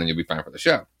there, and then you'll be fine for the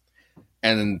show.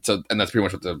 And that's pretty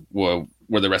much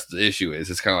where the rest of the issue is.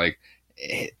 It's kind of like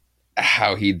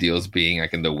how he deals being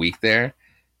like in the week there,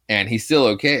 and he's still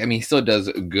okay. I mean, he still does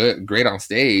great on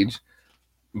stage,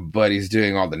 but he's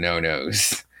doing all the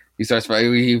no-nos. He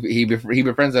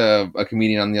befriends a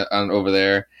comedian on over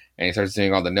there, and he starts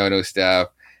doing all the no-no stuff.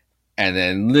 And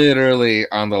then literally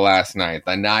on the last night,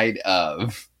 the night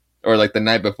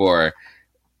before,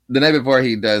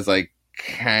 he does like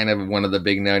kind of one of the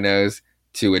big no-nos,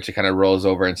 to which it kind of rolls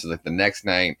over into like the next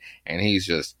night, and he's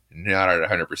just not at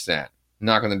 100%.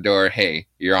 Knock on the door, hey,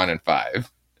 you're on in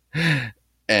 5.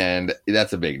 And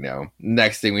that's a big no.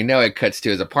 Next thing we know, it cuts to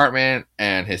his apartment,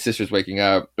 and his sister's waking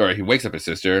up, or he wakes up his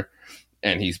sister,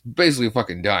 and he's basically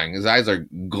fucking dying. His eyes are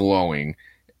glowing,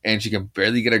 and she can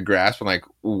barely get a grasp on like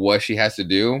what she has to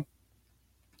do.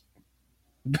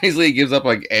 Basically, he gives up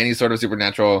like any sort of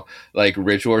supernatural like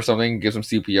ritual or something, gives him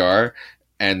CPR,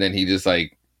 and then he just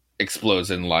like explodes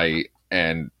in light,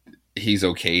 and he's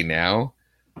okay now.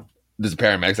 There's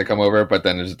paramedics that come over, but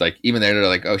then it's like, even there, they're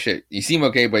like, oh shit, you seem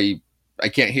okay, but I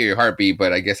can't hear your heartbeat,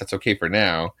 but I guess that's okay for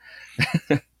now.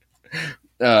 But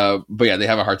yeah, they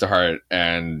have a heart to heart,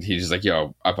 and he's just like,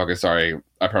 yo, I'm fucking sorry.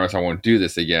 I promise I won't do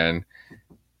this again.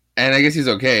 And I guess he's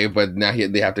okay, but now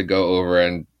they have to go over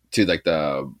and to like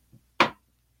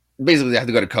basically they have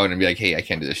to go to Conan and be like, hey, I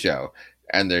can't do the show.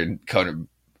 And they're Conan.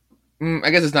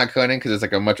 I guess it's not Conan because it's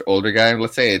like a much older guy.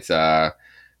 Let's say it's Shmei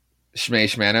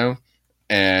Shmano.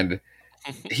 And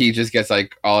he just gets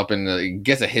like all up in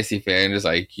gets a hissy fit, and just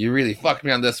like, you really fucked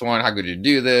me on this one. How could you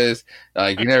do this?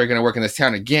 Like, you're never going to work in this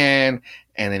town again.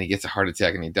 And then he gets a heart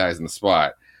attack and he dies in the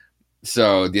spot.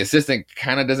 So the assistant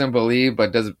kind of doesn't believe,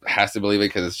 but has to believe it,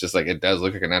 because it's just like, it does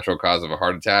look like a natural cause of a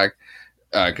heart attack,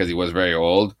 because he was very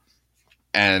old.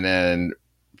 And then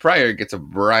Pryor gets a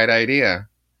bright idea.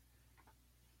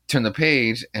 Turn the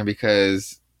page, and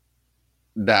because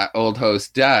that old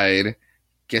host died,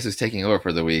 guess who's taking over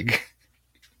for the week?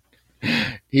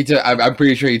 He took. I'm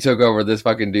pretty sure he took over this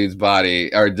fucking dude's body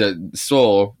or the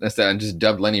soul instead, and just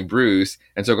dubbed Lenny Bruce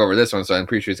and took over this one. So I'm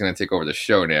pretty sure he's gonna take over the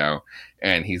show now,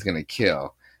 and he's gonna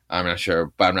kill. I'm not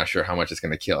sure, but I'm not sure how much it's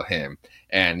gonna kill him.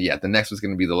 And yeah, the next one's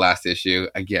gonna be the last issue.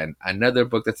 Again, another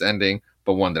book that's ending,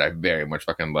 but one that I very much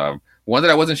fucking love. One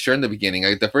that I wasn't sure in the beginning.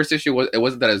 Like the first issue was, it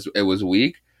wasn't that it was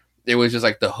weak. It was just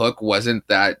like the hook wasn't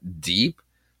that deep,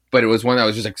 but it was one that I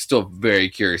was just like still very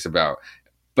curious about.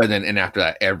 But then, and after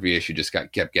that, every issue just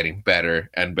kept getting better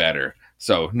and better.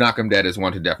 So, Knock 'em Dead is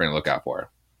one to definitely look out for.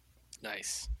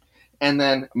 Nice. And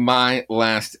then my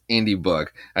last indie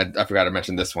book, I forgot to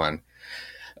mention this one.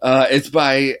 It's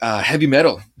by Heavy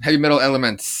Metal. Heavy Metal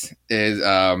Elements is,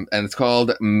 and it's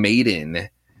called Maiden.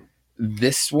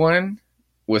 This one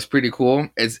was pretty cool.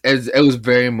 It was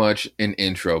very much an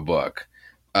intro book.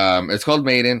 It's called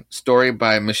Maiden. Story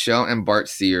by Michelle and Bart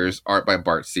Sears. Art by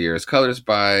Bart Sears. Colors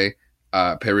by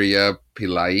Peria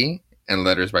Pillai, and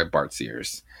letters by Bart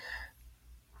Sears.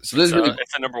 So this is really,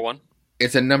 it's a number one.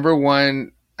 It's a number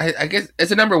one. I guess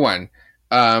it's a number one,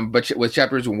 but with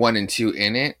chapters 1 and 2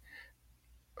 in it.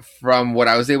 From what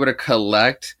I was able to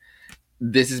collect,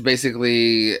 this is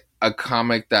basically a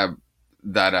comic that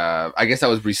I guess that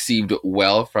was received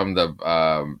well from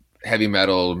the Heavy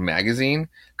Metal magazine,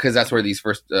 because that's where these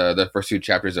the first 2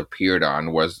 chapters appeared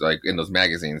on, was like in those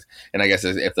magazines. And I guess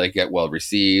if they get well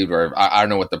received, or I don't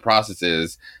know what the process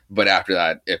is, but after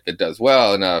that, if it does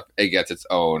well enough, it gets its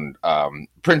own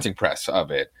printing press of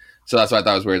it. So that's why I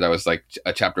thought it was weird. That was like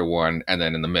a chapter 1, and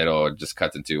then in the middle it just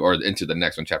cuts into the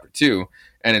next one, chapter 2,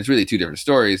 and it's really 2 different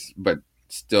stories, but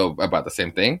still about the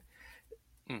same thing.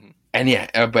 Mm-hmm. And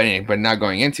yeah, but not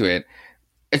going into it,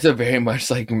 it's a very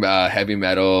much like heavy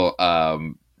metal,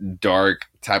 dark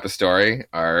type of story.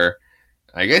 Our,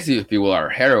 I guess if you will, our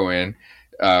heroine.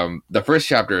 The first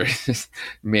chapter is,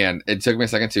 man, it took me a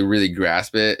second to really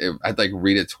grasp it. I'd like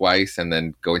read it twice and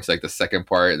then go into like the second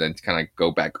part and then kind of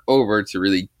go back over to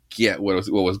really get what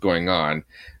was going on.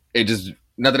 It just,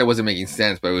 not that it wasn't making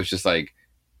sense, but it was just like,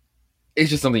 it's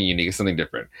just something unique, it's something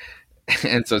different.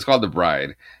 And so it's called The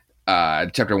Bride.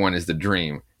 Chapter 1 is The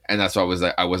Dream. And that's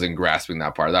why I wasn't grasping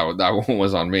that part. That one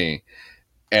was on me,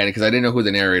 and because I didn't know who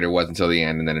the narrator was until the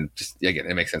end, and then it just, again,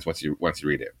 it makes sense once you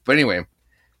read it. But anyway,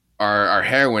 our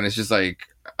heroine is just like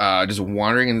just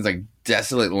wandering in these like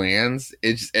desolate lands.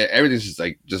 Everything's just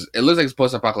it looks like it's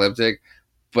post-apocalyptic,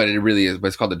 but it really is. But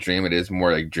it's called The Dream. It is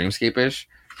more like dreamscape-ish.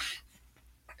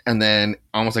 And then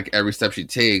almost like every step she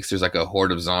takes, there's like a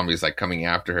horde of zombies like coming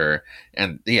after her,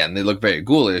 and yeah, and they look very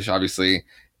ghoulish, obviously.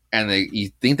 And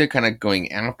you think they're kind of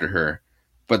going after her,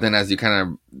 but then as you're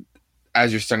starting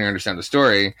to understand the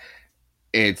story,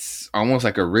 it's almost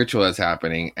like a ritual that's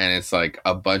happening, and it's like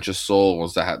a bunch of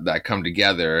souls that come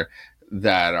together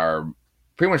that are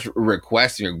pretty much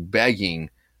requesting or begging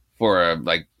for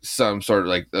like some sort of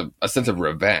like a sense of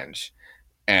revenge,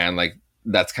 and like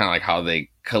that's kind of like how they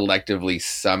collectively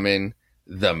summon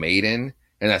the maiden,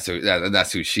 and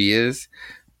that's who she is.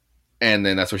 And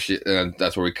then that's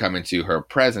where we come into her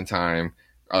present time,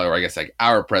 or I guess like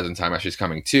our present time as she's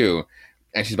coming to,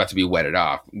 and she's about to be wedded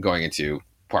off, going into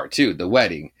part 2, the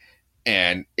wedding.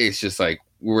 And it's just like,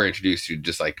 we're introduced to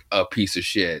just like a piece of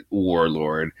shit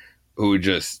warlord who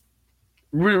just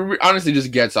honestly just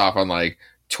gets off on like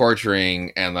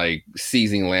torturing and like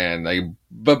seizing land, like,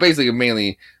 but basically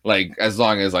mainly like, as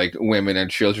long as like women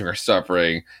and children are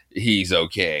suffering, he's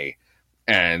okay.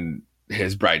 And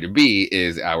his bride to be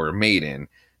is our maiden,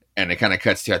 and it kind of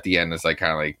cuts to at the end. It's like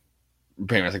kind of like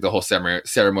pretty much like the whole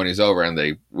ceremony is over,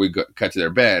 and cut to their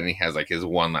bed, and he has like his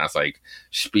one last like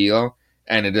spiel,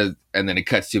 and then it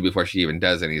cuts to before she even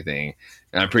does anything.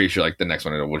 And I'm pretty sure like the next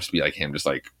one, it will just be like him just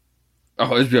like,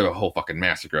 oh, it's a whole fucking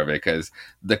massacre of it, because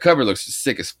the cover looks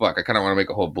sick as fuck. I kind of want to make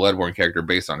a whole Bloodborne character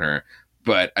based on her,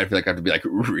 but I feel like I have to be like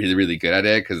really, really good at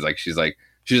it, because like she's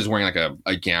just wearing like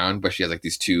a gown, but she has like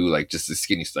these 2 like just the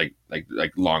skinny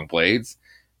like long blades,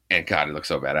 and God, it looks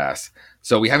so badass.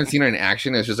 So we haven't seen her in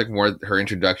action. It's just like more her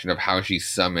introduction of how she's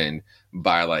summoned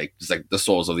by like just like the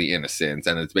souls of the innocents,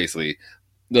 and it's basically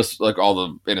this like all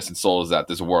the innocent souls that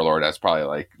this warlord has probably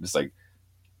like just like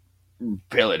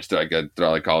pillaged throughout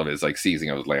like all of his like seizing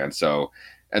of his land. So,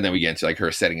 and then we get into like her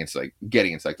getting into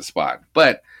like the spot,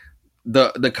 but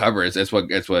the cover is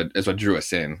what drew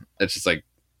us in. It's just like,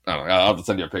 I don't know, I'll have to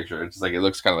send you a picture. It's just like, it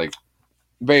looks kind of like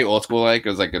very old school, like it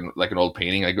was like an old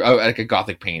painting, like a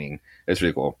gothic painting. It's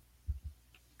really cool.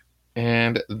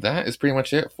 And that is pretty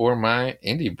much it for my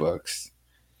indie books,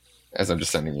 as I'm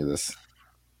just sending you this.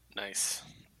 Nice.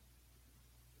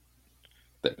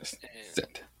 That is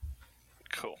sent.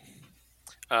 Cool.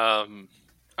 All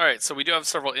right, so we do have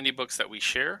several indie books that we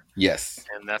share. Yes.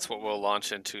 And that's what we'll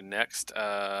launch into next.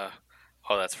 Oh,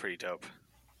 that's pretty dope.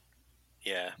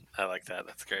 Yeah, I like that.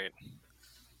 That's great.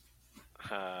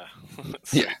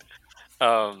 Sweet.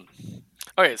 Yeah.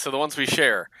 Okay, so the ones we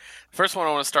share. First one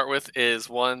I want to start with is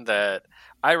one that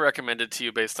I recommended to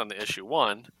you based on the issue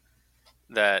 1.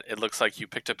 That it looks like you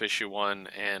picked up issue 1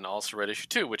 and also read issue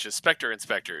 2, which is Specter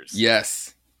Inspectors.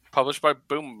 Yes. Published by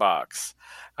Boombox.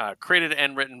 Created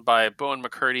and written by Bowen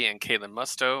McCurdy and Caitlin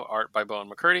Musto. Art by Bowen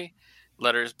McCurdy.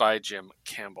 Letters by Jim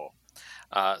Campbell.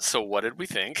 So what did we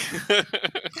think?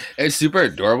 It's super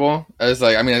adorable. It's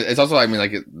like, I mean, it's also, I mean,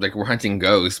 like we're hunting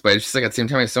ghosts, but it's just like at the same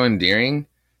time, it's so endearing.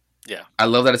 Yeah. I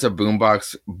love that it's a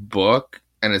Boombox book,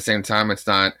 and at the same time, it's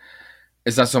not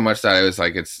so much that it was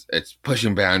like it's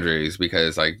pushing boundaries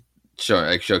because like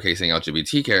showcasing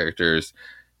LGBT characters.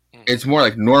 Mm-hmm. It's more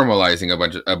like normalizing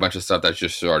a bunch of stuff that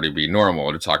should already be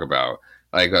normal to talk about,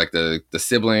 like the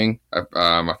sibling.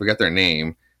 I forget their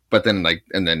name, but then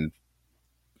and then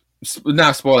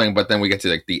not spoiling, but then we get to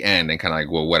like the end and kind of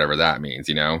like, well, whatever that means,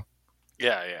 you know?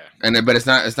 Yeah, yeah. And but it's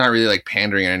not really like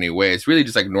pandering in any way. It's really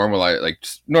just like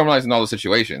normalizing all the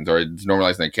situations, or it's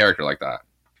normalizing a character like that.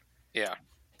 Yeah.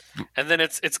 And then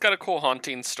it's got a cool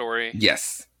haunting story.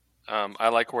 Yes. I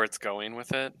like where it's going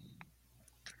with it.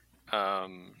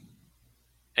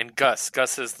 And Gus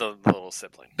is the little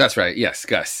sibling. That's right. Yes,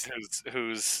 Gus.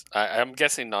 Who's I'm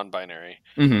guessing non-binary,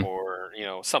 mm-hmm. or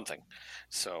something.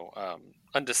 So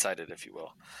undecided, if you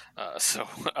will.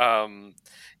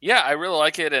 Yeah, I really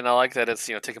like it, and I like that it's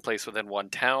taking place within one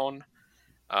town.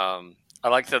 I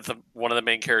like that one of the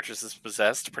main characters is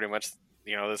possessed pretty much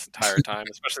this entire time,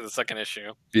 especially the second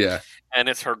issue. Yeah, and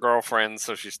it's her girlfriend,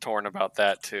 so she's torn about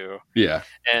that too. Yeah,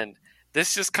 and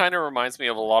this just kind of reminds me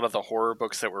of a lot of the horror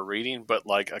books that we're reading, but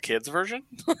like a kid's version,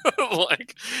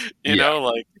 like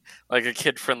like a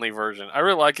kid-friendly version. I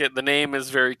really like it. The name is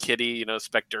very kiddie,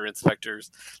 Specter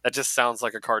Inspectors. That just sounds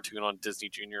like a cartoon on Disney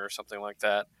Junior or something like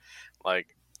that.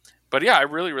 But yeah, I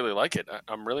really, really like it.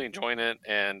 I'm really enjoying it,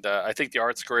 and I think the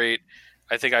art's great.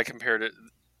 I think I compared it.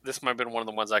 This might have been one of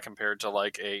the ones I compared to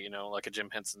like a Jim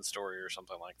Henson story or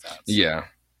something like that. So, yeah.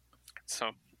 So.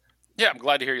 Yeah, I'm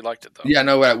glad to hear you liked it, though. Yeah,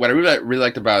 no, what I really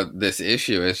liked about this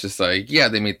issue is just like, yeah,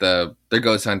 they meet the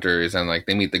ghost hunters and like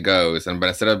they meet the ghosts, but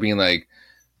instead of being like,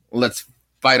 let's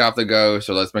fight off the ghost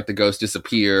or let's make the ghost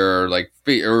disappear or like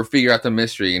figure out the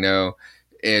mystery,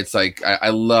 it's like I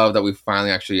love that we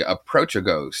finally actually approach a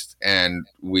ghost and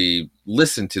we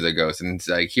listen to the ghost and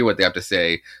like hear what they have to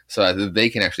say so that they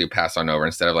can actually pass on over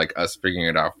instead of like us figuring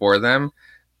it out for them.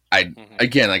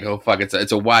 Again, like, oh fuck, it's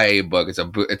a YA book, it's a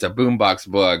Boombox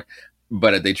book,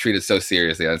 but they treat it so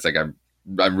seriously. It's like I'm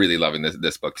really loving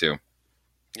this book too.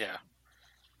 Yeah,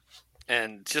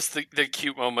 and just the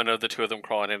cute moment of the two of them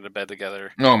crawling into bed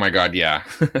together. Oh my god, yeah.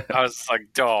 I was like,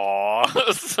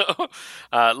 "Aw!" So,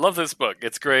 love this book.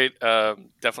 It's great.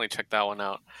 Definitely check that one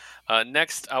out.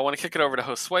 Next, I want to kick it over to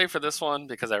Josue for this one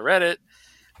because I read it,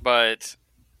 but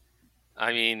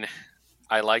I mean,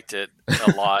 I liked it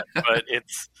a lot, but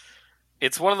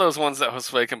it's one of those ones that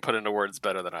Josue can put into words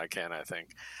better than I can, I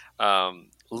think.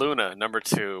 Luna,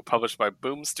 #2, published by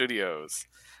Boom Studios.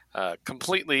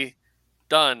 Completely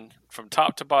done from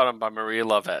top to bottom by Maria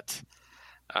Lovett.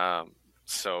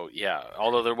 So, yeah,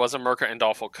 although there was a Mirka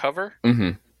Andolfo cover,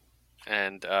 mm-hmm.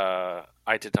 and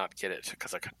I did not get it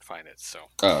because I couldn't find it. So.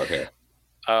 Oh, okay.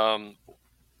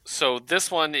 So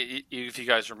this one, if you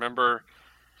guys remember,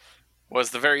 was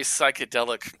the very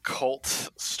psychedelic cult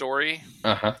story.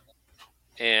 Uh-huh.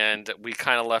 And we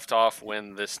kind of left off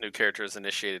when this new character is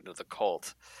initiated into the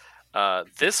cult.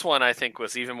 This one, I think,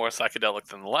 was even more psychedelic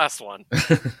than the last one.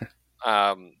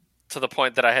 To the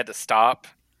point that I had to stop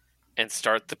and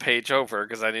start the page over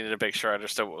because I needed to make sure I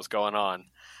understood what was going on.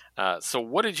 So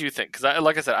what did you think? Because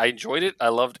like I said, I enjoyed it. I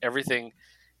loved everything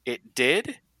it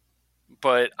did.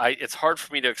 But it's hard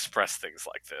for me to express things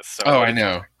like this. So I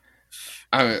know.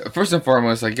 First and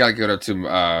foremost, I gotta go to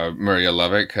Maria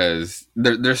Lovett because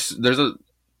there's a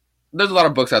lot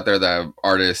of books out there that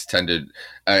artists tend to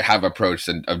have approach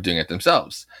of doing it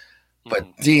themselves. But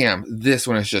damn, this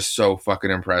one is just so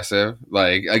fucking impressive.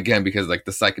 Like, again, because like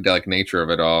the psychedelic nature of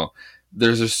it all,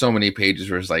 there's just so many pages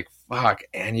where it's like, fuck,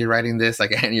 and you're writing this,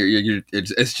 like, and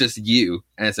it's just you,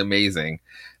 and it's amazing.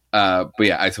 But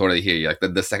yeah, I totally hear you. Like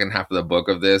the second half of the book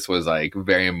of this was like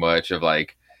very much of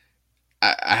like,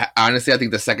 I honestly, I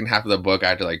think the second half of the book I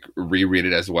had to like reread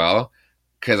it as well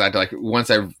because I had to like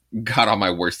once I got all my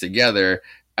words together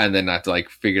and then I had to like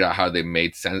figure out how they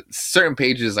made sense. Certain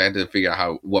pages I had to figure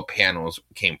out what panels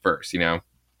came first,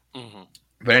 Hmm.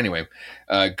 But anyway,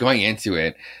 going into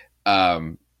it,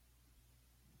 um,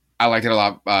 I liked it a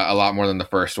lot more than the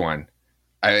first one.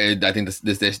 I think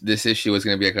this issue was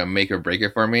going to be like a make or break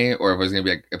it for me, or if it was going to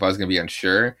be like, if I was going to be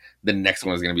unsure, the next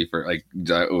one was going to be for like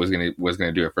it was going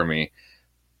to do it for me.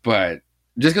 But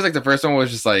just because like the first one was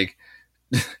just like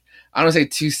I don't want to say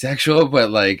too sexual, but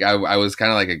like I was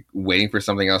kind of like waiting for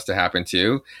something else to happen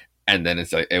too, and then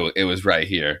it's like it was right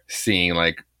here, seeing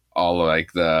like all of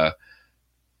like the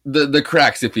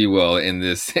cracks, if you will, in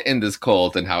this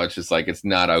cult, and how it's just like it's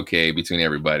not okay between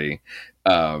everybody.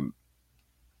 Um,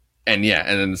 and yeah,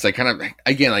 and then it's like kind of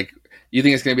again like you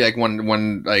think it's gonna be like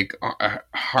one like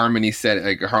harmony set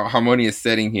like harmonious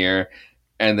setting here,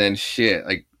 and then shit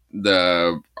like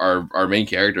the our main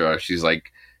character she's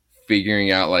like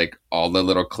figuring out like all the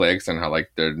little cliques and how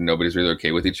like they're nobody's really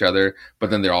okay with each other, but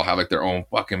then they all have like their own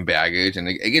fucking baggage, and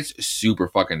it gets super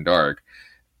fucking dark.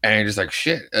 And you're just like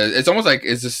shit. It's almost like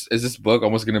is this book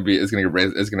almost gonna be is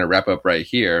gonna wrap up right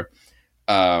here?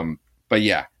 But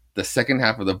yeah, the second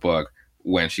half of the book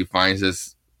when she finds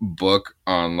this book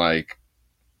on like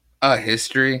a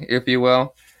history, if you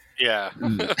will. Yeah.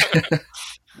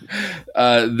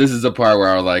 This is a part where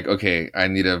I was like, okay, I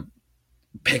need to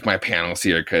pick my panels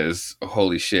here because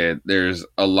holy shit, there's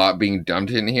a lot being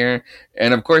dumped in here,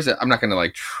 and of course, I'm not gonna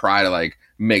like try to like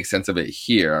make sense of it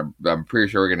here. I'm pretty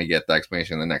sure we're gonna get the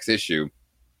explanation in the next issue,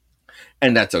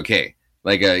 and that's okay.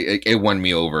 Like it won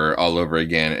me over all over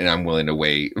again, and I'm willing to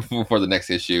wait for the next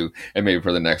issue and maybe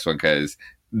for the next one because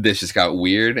this just got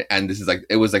weird, and this is like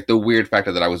it was like the weird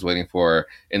factor that I was waiting for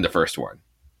in the first one.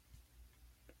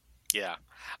 Yeah.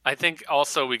 I think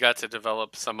also we got to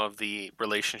develop some of the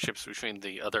relationships between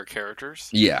the other characters,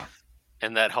 Yeah.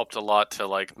 and that helped a lot to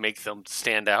like make them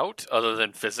stand out other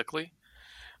than physically.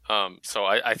 So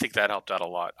I think that helped out a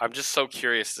lot. I'm just so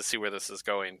curious to see where this is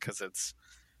going because it's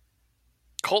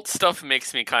cult stuff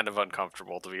makes me kind of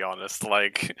uncomfortable, to be honest.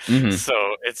 Like, Mm-hmm. so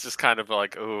it's just kind of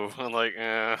like, ooh, like,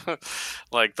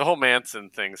 like the whole Manson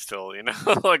thing still,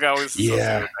 like I always associate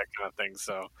Yeah. with that kind of thing.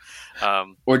 So,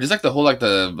 um, Or just like the whole like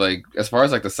the like as far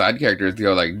as like the side characters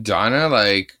go, like Donna,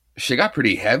 like she got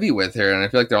pretty heavy with her, and I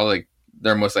feel like they're all like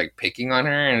they're almost like picking on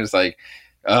her, and it's like,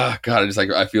 oh god, I just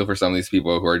like I feel for some of these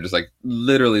people who are just like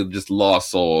literally just lost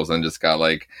souls and just got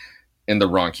like in the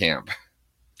wrong camp.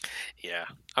 yeah,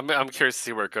 I'm curious to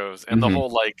see where it goes, and the Mm-hmm. whole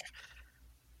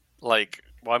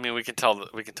well, I mean, we can tell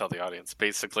the audience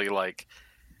basically like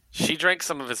she drank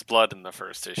some of his blood in the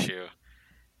first issue,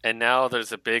 and now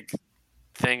there's a big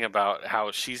thing about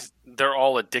how they're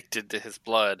all addicted to his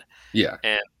blood, Yeah.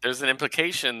 and there's an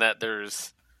implication that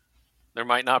there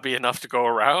might not be enough to go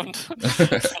around,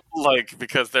 like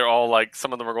because they're all like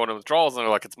some of them are going to withdrawals and they're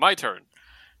like it's my turn,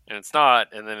 and it's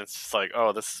not, and then it's just like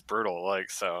oh this is brutal, like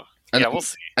so and yeah we'll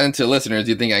see. and to listeners,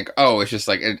 you think like, oh, it's just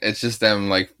like it's just them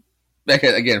like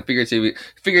again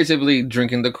figuratively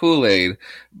drinking the Kool Aid,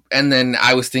 and then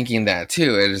I was thinking that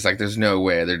too. It's like there's no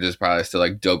way they're just probably still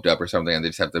like doped up or something, and they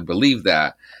just have to believe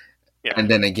that. Yeah, And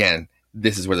then again,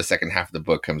 this is where the second half of the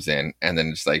book comes in, and then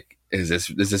it's like, is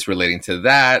this relating to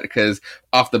that? Because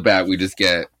off the bat, we just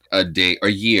get a date, a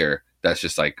year that's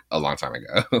just like a long time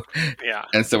ago, yeah,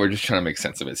 and so we're just trying to make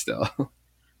sense of it still.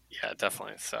 yeah,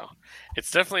 definitely. So it's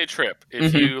definitely a trip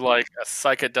if Hmm. you like a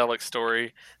psychedelic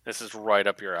story. This is right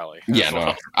up your alley Yeah, as well.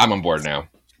 no, I'm on board now.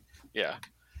 Yeah.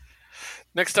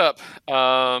 Next up,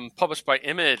 published by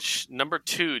Image, number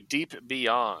 2, Deep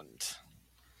Beyond.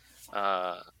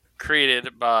 Uh,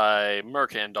 Created by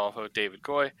Mirka Andolfo, David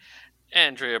Goy,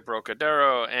 Andrea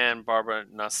Brocadero, and Barbara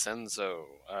Nascenzo.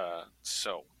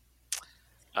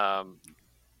 Um,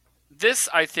 this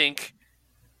uh,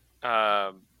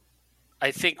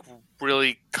 I think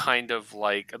really kind of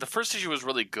like the first issue was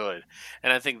really good,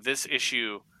 and I think this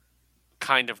issue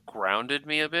kind of grounded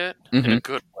me a bit in a Hmm.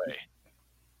 good way.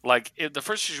 Like the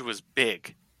first issue was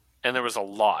big, and there was a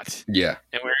lot, Yeah,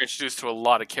 and we were introduced to a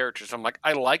lot of characters. I'm like,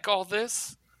 I like all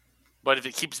this, but if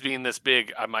it keeps being this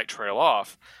big, I might trail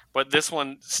off. But this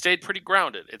one stayed pretty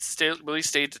grounded. It really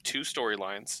stayed to 2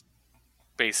 storylines, it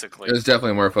basically. was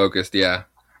definitely more focused. Yeah.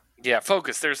 Yeah,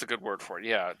 focused. There's a good word for it.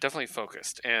 Yeah, definitely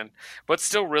focused, and but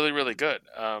still really, really good.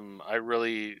 I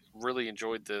really, really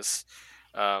enjoyed this.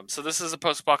 So this is a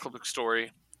post-apocalyptic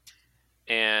story,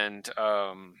 and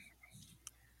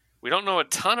we don't know a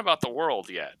ton about the world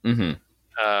yet, Hmm.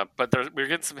 but we're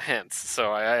getting some hints.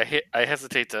 So I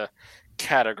hesitate to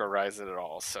categorize it at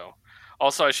all. So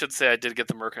also I should say I did get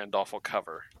the Mirka and Dolphin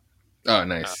cover. Oh, Uh,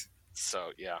 nice.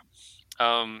 so yeah,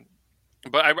 um,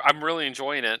 but I'm really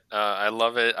enjoying it. I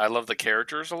love it. I love the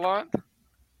characters a lot.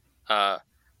 Uh,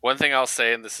 One thing I'll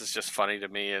say, and this is just funny to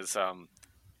me, is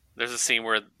There's a scene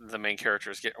where the main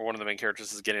character one of the main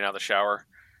characters is getting out of the shower,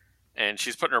 and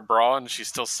she's putting her bra on, and she's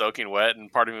still soaking wet.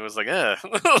 And part of me was like, eh.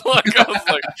 Like I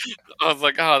was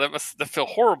like, oh, that feel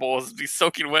horrible. Is be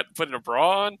soaking wet, and putting a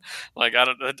bra on. Like I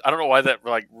don't know why that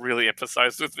like really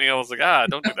emphasized with me. I was like,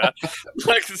 don't do that.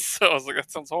 Like so, I was like,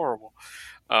 that sounds horrible.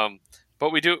 Um,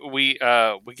 but we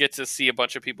get to see a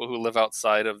bunch of people who live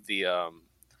outside of the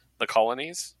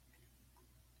colonies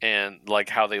and like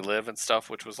how they live and stuff,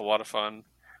 which was a lot of fun.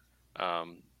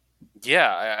 Um,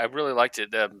 yeah, I really liked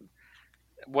it.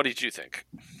 What did you think?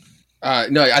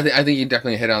 No, I think you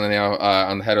definitely hit on the nail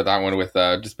on the head with that one with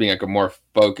just being like a more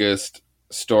focused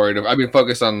story. I've been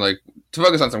focused on like to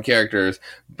focus on some characters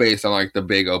based on like the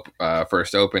big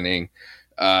first opening.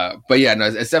 But yeah, no,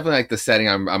 it's definitely like the setting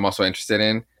I'm also interested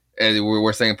in. And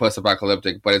we're saying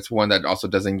post-apocalyptic, but it's one that also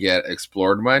doesn't get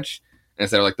explored much.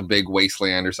 Instead of like the big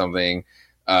wasteland or something,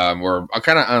 or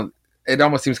kind of it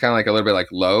almost seems kind of like a little bit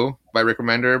like Low by Rick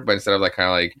Remender, but instead of like kind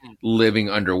of like living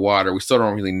underwater, we still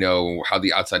don't really know how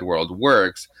the outside world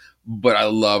works. But I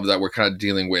love that we're kind of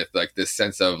dealing with like this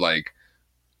sense of like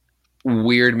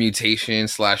weird mutation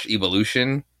slash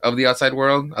evolution of the outside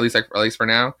world, at least for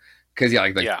now. Because yeah,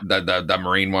 like Yeah, the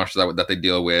marine monsters that they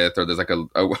deal with, or there's like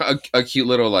a cute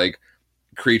little like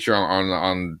creature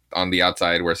on the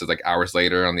outside where it says like hours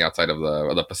later on the outside of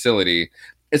the facility.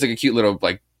 It's like a cute little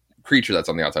like creature that's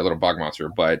on the outside, little bog monster.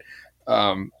 But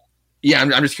yeah, I'm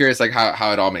just curious like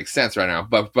how it all makes sense right now.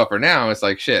 But for now, it's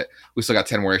like shit. We still got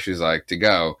 10 more issues like to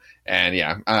go, and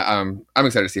yeah, I'm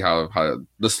excited to see how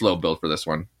the slow build for this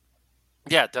one.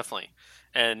 yeah, definitely.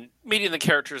 And meeting the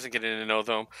characters and getting to know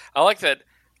them. I like that.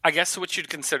 I guess what you'd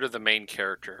consider the main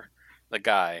character, the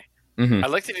guy. Mm-hmm. I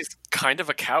like that he's kind of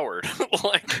a coward.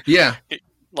 like, Yeah,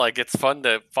 like it's fun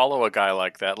to follow a guy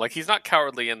like that. Like he's not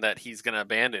cowardly in that he's going to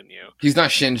abandon you, he's not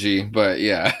Shinji, but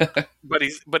yeah. but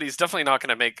he's definitely not going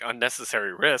to make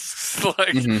unnecessary risks.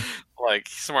 Mm-hmm. Like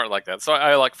he's smart like that. So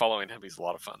I like following him. He's a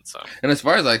lot of fun. So And as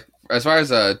far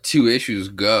as two issues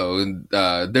go,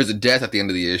 there's a death at the end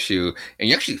of the issue, and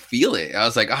you actually feel it. I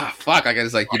was like, oh fuck! Like I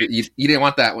guess like you didn't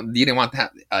want that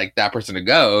like that person to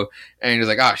go, and you're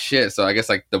just like, oh shit. So I guess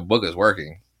like the book is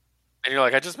working. and you're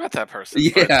like, I just met that person,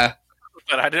 Yeah.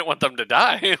 but I didn't want them to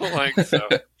die. Like so.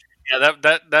 Yeah,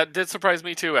 that did surprise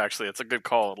me too. Actually, it's a good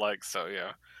call. Like so,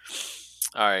 yeah.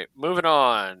 All right, moving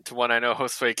on to one I know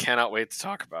Josue cannot wait to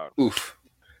talk about. Oof.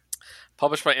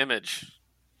 Published by Image,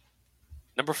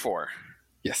 number 4,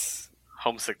 Yes.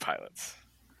 Homesick Pilots.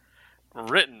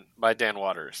 Written by Dan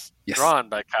Waters. Yes. Drawn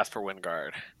by Casper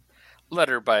Wingard.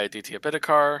 Letter by Aditya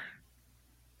Bidikar.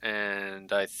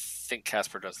 And I think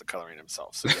Casper does the coloring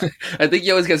himself. So yeah. I think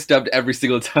you always get stubbed every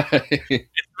single time. It's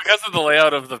because of the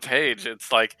layout of the page. It's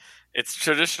like it's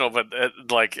traditional, but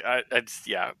it's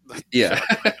yeah. Yeah.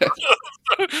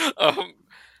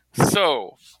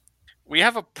 So we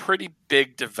have a pretty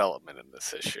big development in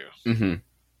this issue. Mm-hmm.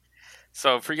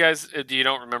 So for you guys, you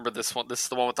don't remember this one? This is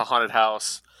the one with the haunted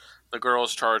house. The girl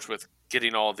is charged with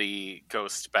getting all the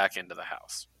ghosts back into the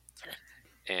house,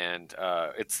 and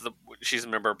she's a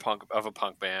member of a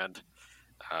punk band.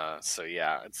 So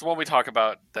yeah, it's the one we talk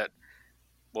about that.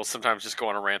 We'll sometimes just go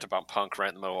on a rant about punk right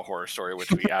in the middle of a horror story,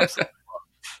 which we absolutely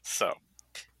love.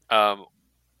 So,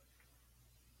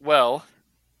 well,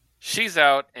 she's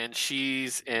out and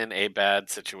she's in a bad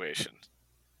situation,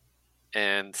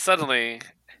 and suddenly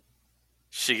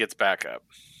she gets back up,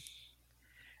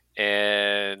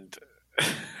 and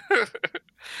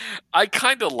I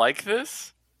kind of like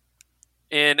this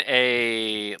in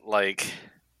a like,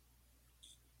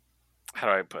 how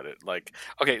do I put it? Like,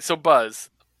 okay, so Buzz,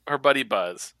 her buddy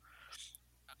Buzz,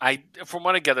 from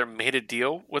what I gather, made a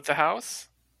deal with the house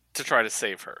to try to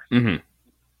save her, Mm-hmm.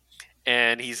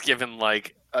 and he's given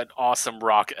like an awesome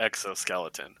rock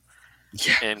exoskeleton.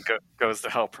 Yeah. And goes to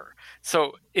help her.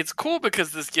 So it's cool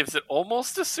because this gives it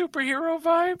almost a superhero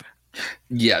vibe.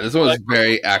 Yeah, this one was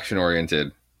very action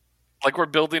oriented. Like we're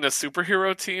building a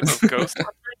superhero team of ghost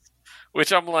hunters,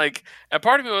 which I'm like, and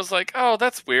part of me was like, oh,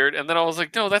 that's weird, and then I was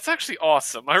like, no, that's actually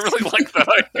awesome. I really like that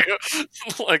idea.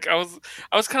 Like I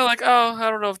was kind of like, oh, I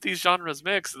don't know if these genres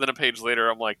mix, and then a page later,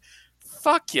 I'm like,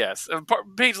 fuck yes. And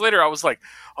a page later, I was like,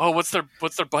 oh, what's their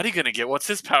buddy gonna get? What's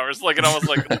his powers? Like, and I was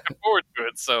like looking forward to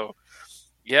it. So.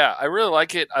 Yeah, I really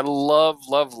like it. I love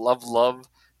the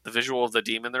visual of the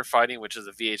demon they're fighting, which is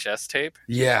a VHS tape.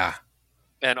 Yeah.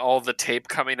 And all the tape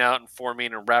coming out and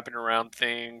forming and wrapping around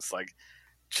things. Like,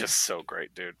 just so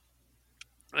great, dude.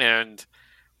 And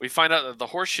we find out that the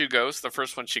horseshoe ghost, the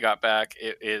first one she got back,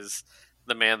 it is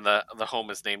the man the home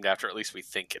is named after. At least we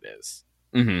think it is.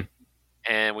 Mm-hmm.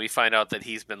 And we find out that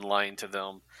he's been lying to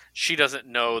them. She doesn't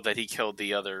know that he killed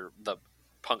the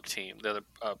punk team, the other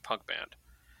punk band.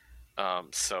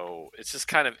 So it's just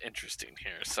kind of interesting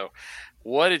here. So,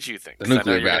 what did you think? The 'Cause I know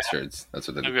Nuclear you're gonna Bastards. That's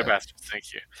what they're have Nuclear called. Bastards.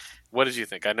 Thank you. What did you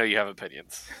think? I know you have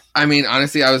opinions. I mean,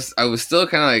 honestly, I was still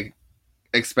kind of like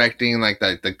expecting like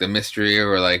that, like the mystery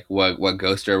or like what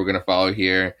ghost story we're gonna follow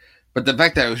here, but the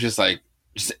fact that it was just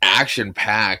action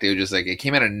packed, it was just like it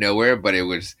came out of nowhere, but it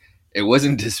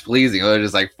wasn't displeasing. It was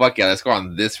just like fuck yeah, let's go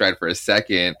on this ride for a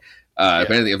second. If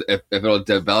Yeah. anything, if it'll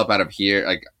develop out of here,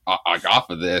 like off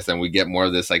of this, and we get more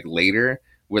of this like later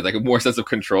with like a more sense of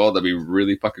control, that'd be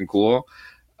really fucking cool.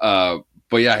 Uh,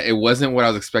 but yeah, it wasn't what I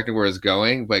was expecting where it's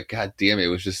going, but god damn it, it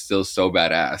was just still so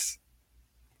badass.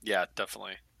 Yeah,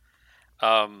 definitely.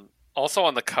 Also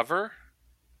on the cover,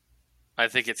 I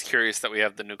think it's curious that we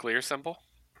have the nuclear symbol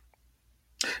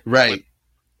Right,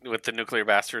 with the nuclear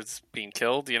bastards being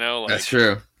killed. that's Like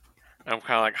true. I'm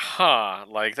kind of like, huh,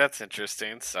 like that's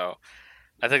interesting. So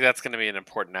I think that's going to be an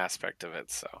important aspect of it.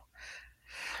 So,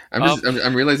 um,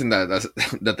 I'm realizing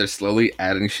that they're slowly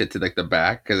adding shit to like the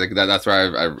back because like that's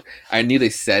where I knew they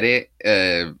said it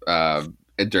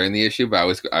during the issue, but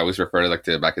I always refer to like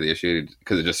to the back of the issue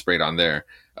because it just sprayed on there,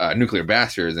 nuclear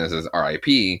bastards, and it says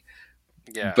R.I.P.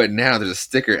 yeah, But now there's a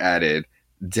sticker added,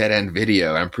 dead end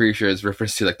video. I'm pretty sure it's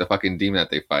reference to like the fucking demon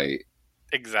that they fight.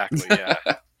 exactly. Yeah,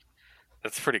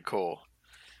 that's pretty cool.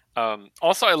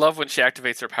 Also, I love when she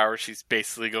activates her power. She's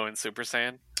basically going Super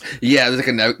Saiyan. Yeah, there's like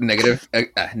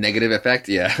a negative effect.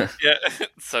 Yeah. Yeah,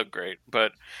 it's so great.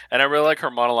 And I really like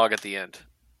her monologue at the end.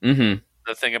 Mm-hmm.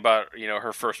 The thing about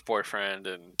her first boyfriend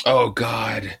and Oh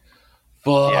God.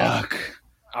 yeah, Fuck.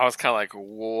 I was kind of like,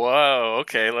 whoa,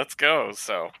 okay, let's go.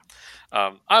 So,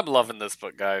 I'm loving this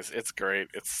book, guys. It's great.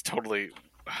 It's totally,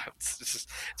 it's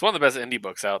one of the best indie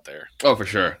books out there. Oh, for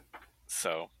sure.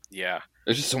 So yeah,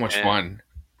 It's just so much and fun.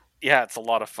 yeah, it's a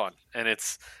lot of fun, and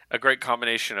it's a great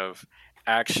combination of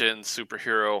action,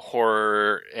 superhero,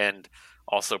 horror, and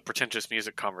also pretentious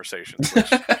music conversations,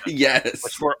 which Yes.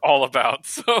 we're all about.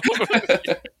 So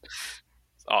it's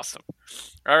awesome.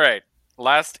 All right,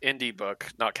 last indie book,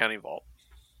 not counting Vault.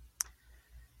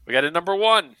 We got a number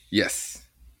 1, Yes.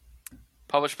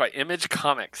 published by Image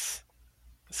Comics.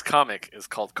 This comic is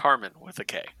called Carmen with a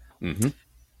K. Mm-hmm.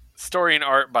 Story and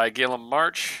art by Galen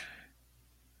March,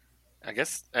 I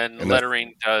guess, and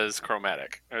lettering is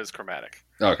chromatic.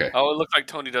 Okay. Oh, it looks like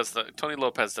Tony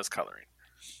Lopez does coloring.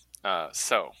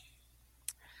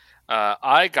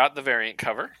 I got the variant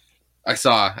cover. I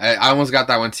saw. I almost got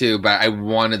that one too, but I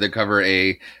wanted the cover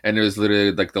A, and it was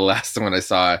literally like the last one I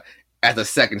saw at the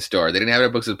second store. They didn't have their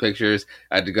books with pictures.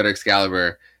 I had to go to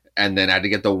Excalibur, and then I had to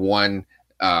get the one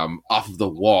off of the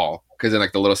wall because then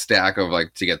like the little stack of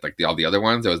like to get like all the other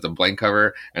ones. It was the blank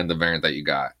cover and the variant that you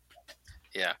got.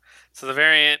 Yeah. So the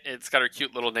variant, it's got her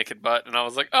cute little naked butt, and I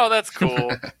was like, oh, that's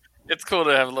cool. It's cool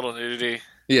to have a little nudity.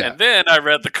 Yeah. And then I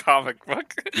read the comic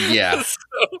book. Yeah.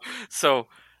 So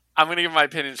I'm going to give my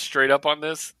opinion straight up on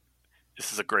this.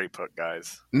 This is a great book,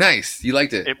 guys. Nice. You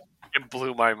liked it. It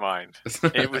blew my mind.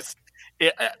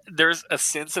 There's a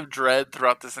sense of dread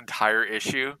throughout this entire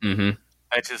issue. Mm-hmm.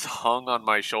 that just hung on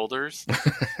my shoulders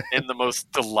in the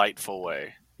most delightful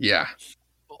way. Yeah.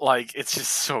 Like, it's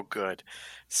just so good.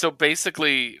 So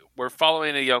basically, we're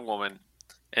following a young woman,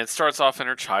 and it starts off in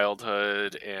her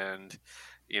childhood, and,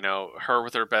 her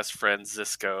with her best friend,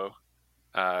 Zisco,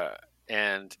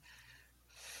 and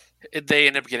they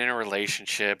end up getting a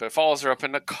relationship. It follows her up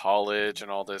into college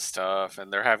and all this stuff,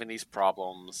 and they're having these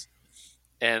problems.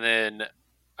 And then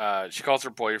she calls her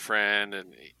boyfriend,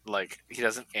 and he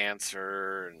doesn't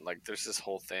answer, and there's this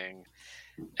whole thing.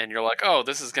 And you're like, oh,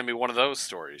 this is gonna be one of those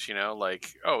stories,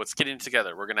 oh, it's getting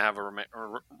together. We're gonna have a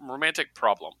romantic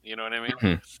problem. You know what I mean?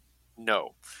 Mm-hmm.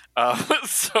 No.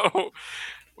 So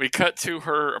we cut to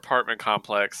her apartment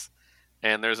complex,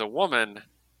 and there's a woman.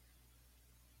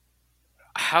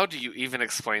 How do you even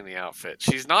explain the outfit?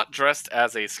 She's not dressed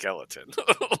as a skeleton.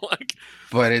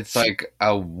 But it's like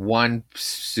a one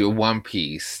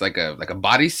piece, like a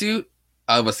bodysuit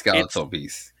of a skeletal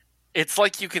piece. It's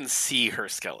like you can see her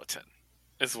skeleton,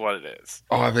 is what it is.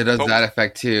 Oh, if it does that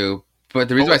effect too. But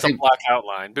the reason why I say a black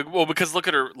outline, because look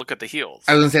at the heels.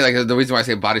 I was gonna say the reason why I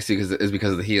say bodysuit is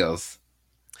because of the heels.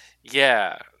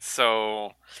 Yeah.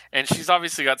 So, and she's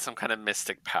obviously got some kind of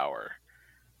mystic power.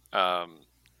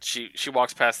 She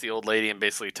walks past the old lady and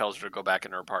basically tells her to go back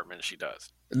in her apartment, and she does.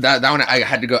 That one I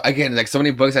had to go again. So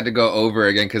many books I had to go over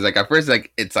again because at first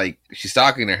it's she's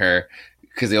talking to her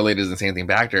because the old lady doesn't say anything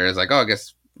back to her. It's I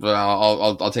guess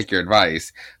I'll take your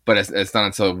advice, but it's not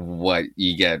until what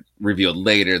you get revealed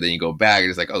later then you go back and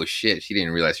it's oh shit, she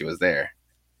didn't realize she was there.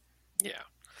 Yeah.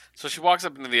 So she walks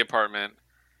up into the apartment,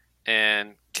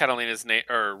 and Catalina's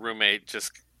roommate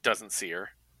just doesn't see her.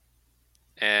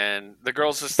 And the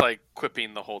girl's just like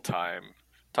quipping the whole time,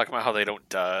 talking about how they don't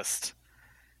dust.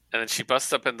 And then she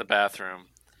busts up in the bathroom,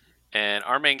 and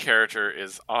our main character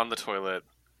is on the toilet,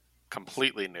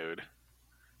 completely nude,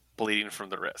 bleeding from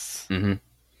the wrists. Mm-hmm.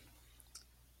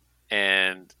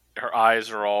 And her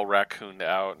eyes are all raccooned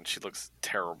out, and she looks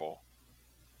terrible.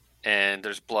 And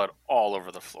there's blood all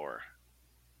over the floor.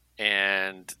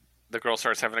 And the girl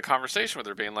starts having a conversation with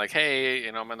her, being like, "Hey,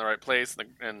 I'm in the right place."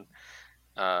 And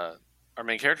our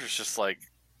main character is just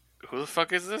like, "Who the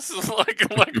fuck is this? like,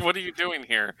 what are you doing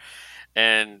here?"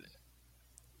 And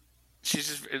she's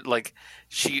just like,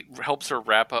 she helps her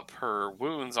wrap up her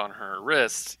wounds on her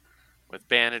wrist with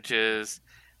bandages,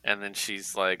 and then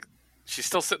she's like, she's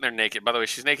still sitting there naked. By the way,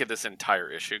 she's naked this entire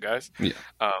issue, guys. Yeah.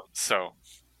 So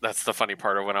that's the funny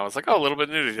part of when I was like, "Oh, a little bit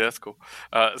of nudity, that's cool."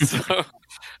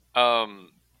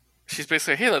 She's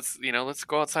basically, "Hey, let's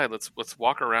go outside. Let's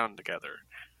walk around together."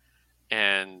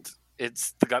 And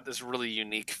it's got this really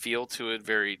unique feel to it,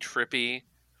 very trippy.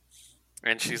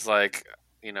 And she's like,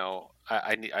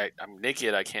 I'm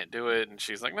naked, I can't do it. And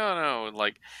she's like, no,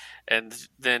 and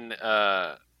then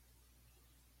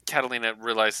Catalina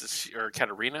realizes,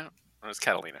 Katarina, it's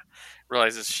Catalina,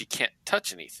 realizes she can't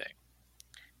touch anything.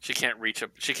 She can't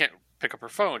she can't pick up her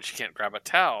phone. She can't grab a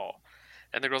towel.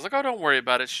 And the girl's like, "Oh, don't worry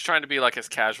about it." She's trying to be like as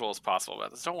casual as possible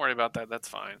about this. "Don't worry about that. That's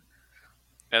fine."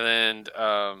 And then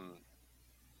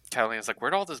Catalina's like,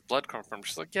 "Where'd all this blood come from?"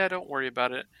 She's like, "Yeah, don't worry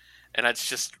about it." And it's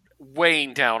just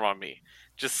weighing down on me,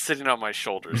 just sitting on my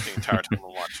shoulders the entire time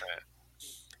I'm watching it.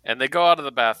 And they go out of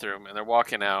the bathroom and they're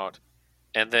walking out.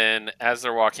 And then as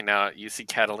they're walking out, you see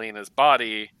Catalina's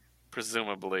body,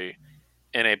 presumably,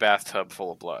 in a bathtub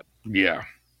full of blood. Yeah.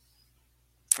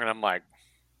 And I'm like,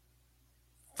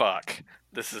 fuck,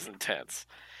 this is intense.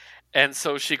 And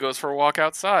so she goes for a walk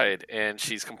outside, and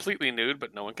she's completely nude,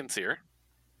 but no one can see her.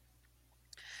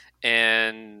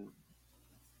 And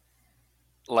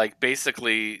like,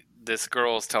 basically, this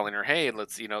girl is telling her, "Hey,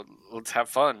 let's have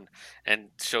fun," and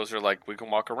shows her like, we can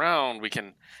walk around, we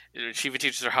can. She even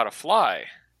teaches her how to fly,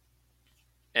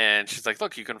 and she's like,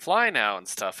 "Look, you can fly now," and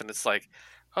stuff. And it's like,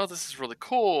 oh, this is really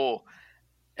cool.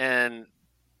 And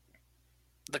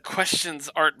the questions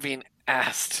aren't being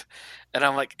asked, and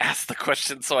I'm like, ask the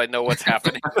question so I know what's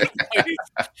happening.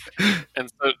 And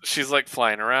so she's like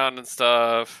flying around and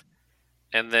stuff,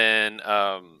 and then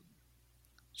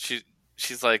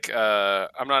she's like,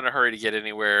 "I'm not in a hurry to get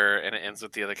anywhere," and it ends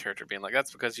with the other character being like,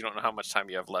 "That's because you don't know how much time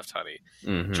you have left, honey.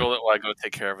 Mm-hmm. Joel, while I go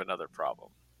take care of another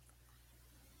problem."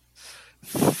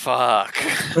 Fuck.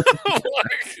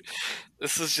 Like,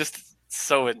 this is just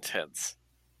so intense.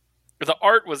 The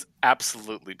art was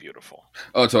absolutely beautiful.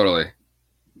 Oh, totally.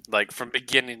 Like, from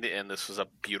beginning to end, this was a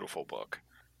beautiful book.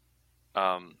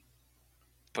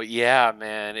 But yeah,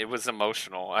 man, it was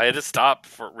emotional. I had to stop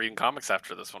for reading comics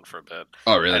after this one for a bit.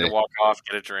 Oh, really? I had to walk off,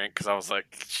 get a drink, because I was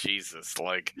like, Jesus,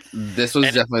 like... This was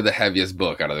definitely the heaviest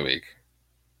book out of the week.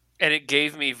 And it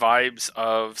gave me vibes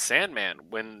of Sandman,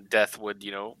 when Death would,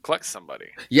 collect somebody.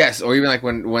 Yes, or even like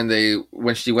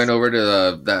when she went over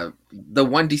to the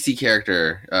one DC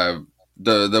character,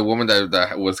 the woman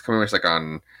that was coming like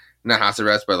on, not house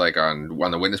arrest, but like on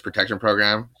the witness protection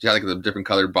program. She had like the different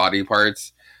colored body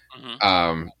parts.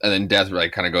 Mm-hmm. And then Death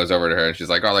like kind of goes over to her and she's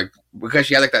like, "Oh, like," because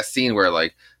she had like that scene where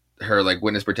like her like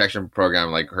witness protection program,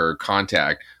 like her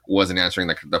contact wasn't answering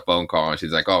the phone call, and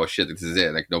she's like, "Oh shit, this is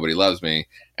it. Like, nobody loves me."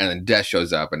 And then Death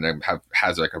shows up and then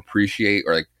has like appreciate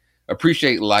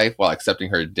life while accepting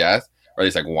her death, or at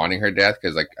least like wanting her death,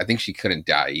 because like I think she couldn't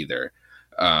die either.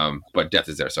 But Death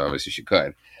is there, so obviously she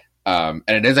could. And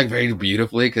it is like very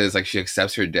beautifully, because like she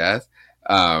accepts her death.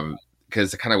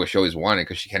 Because kind of what she always wanted,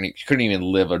 because she couldn't even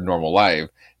live a normal life,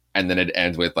 and then it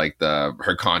ends with like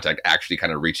her contact actually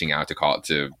kind of reaching out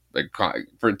to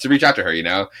reach out to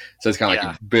her, So it's kind of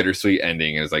like a bittersweet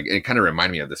ending. It's like, it kind of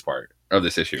reminded me of this part of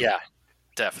this issue. Yeah,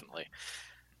 definitely.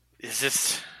 It's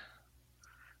just,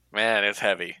 man, it's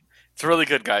heavy. It's really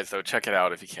good, guys. Though, check it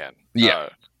out if you can. Yeah,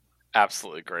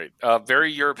 absolutely great.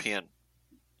 Very European.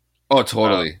 Oh,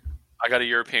 totally. I got a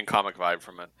European comic vibe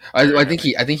from it. I think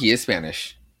he is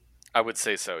Spanish. I would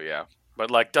say so, yeah. But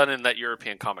like done in that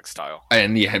European comic style.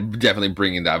 And yeah, definitely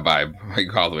bringing that vibe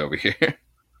like all the way over here.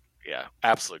 Yeah,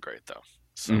 absolutely great though.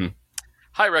 So,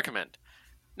 high recommend.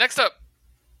 Next up,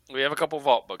 we have a couple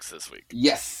Vault books this week.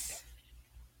 Yes.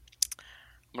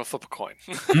 I'm gonna flip a coin.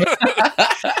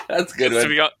 That's good.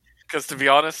 Because to be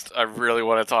honest, I really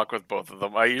want to talk with both of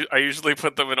them. I usually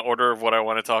put them in order of what I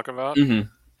want to talk about.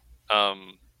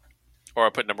 Mm-hmm. Or I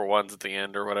put number ones at the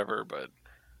end or whatever, but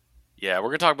yeah, we're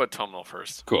going to talk about Autumnal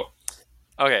first. Cool.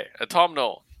 Okay,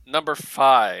 Autumnal, number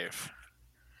 5.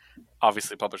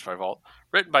 obviously published by Vault,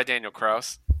 written by Daniel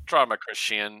Kraus, drawn by Chris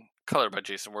Sheehan, colored by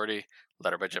Jason Wordy,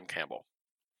 letter by Jim Campbell.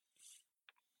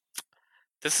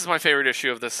 This is my favorite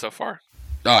issue of this so far.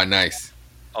 Oh, nice.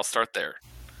 I'll start there.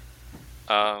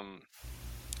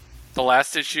 The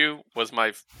last issue was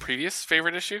my previous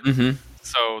favorite issue. Mm-hmm.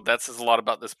 So that says a lot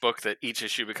about this book that each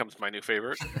issue becomes my new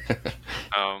favorite.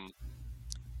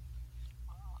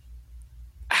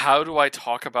 How do I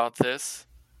talk about this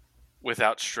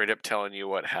without straight up telling you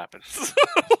what happens?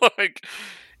 Like,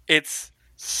 it's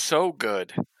so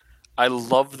good. I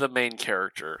love the main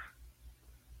character.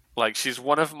 Like, she's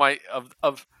one of my of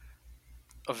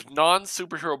non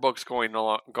superhero books going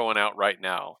out right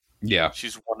now. Yeah,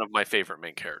 she's one of my favorite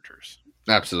main characters.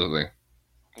 Absolutely.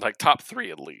 Like top 3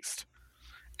 at least.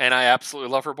 And I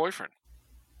absolutely love her boyfriend.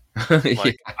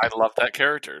 Like, I love that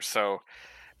character. So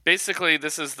basically,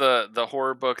 this is the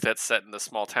horror book that's set in the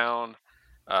small town,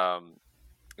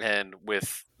 and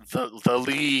with the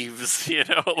leaves,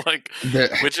 like,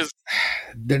 which is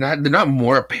they're not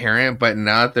more apparent, but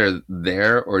now that they're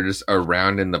there or just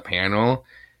around in the panel,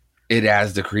 it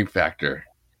adds the creep factor.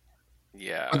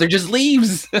 Yeah, but they're just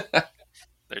leaves.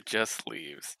 They're just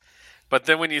leaves. But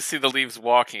then when you see the leaves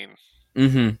walking,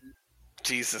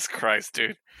 Jesus Christ,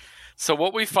 dude. So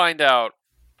what we find out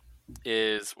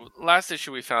is, last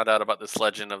issue we found out about this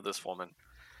legend of this woman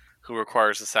who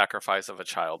requires the sacrifice of a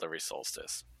child every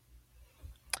solstice.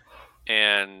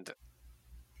 And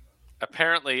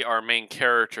apparently our main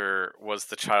character was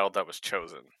the child that was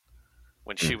chosen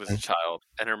when she was a child.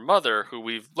 And her mother, who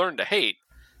we've learned to hate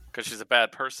because she's a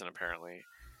bad person apparently,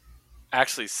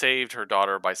 actually saved her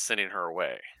daughter by sending her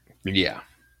away. Yeah.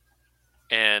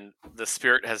 And the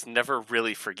spirit has never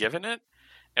really forgiven it.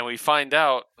 And we find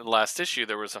out in the last issue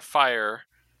there was a fire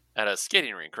at a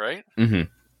skating rink, right?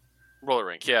 Roller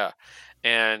rink, yeah.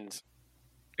 And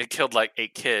it killed like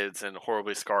 8 kids and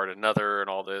horribly scarred another and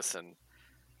all this. And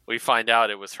we find out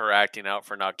it was her acting out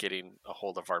for not getting a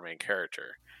hold of our main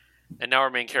character. And now our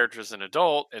main character is an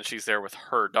adult and she's there with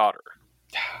her daughter.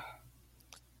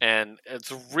 And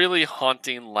it's a really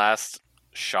haunting last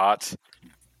shot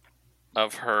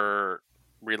of her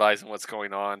realizing what's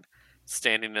going on,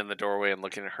 standing in the doorway and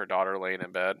looking at her daughter laying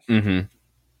in bed. And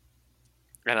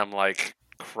I'm like,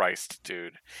 Christ,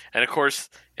 dude. And of course,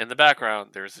 in the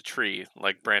background, there's a tree,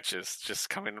 like branches just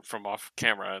coming from off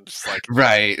camera, and just like,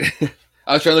 right.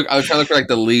 I was trying to look for like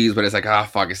the leaves, but it's like,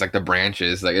 fuck, it's like the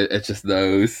branches. Like it's just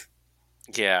those.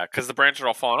 Yeah, because the branches are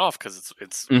all falling off because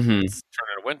it's turning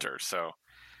to winter. So,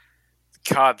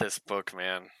 God, this book,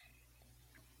 man,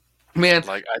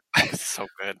 like it's so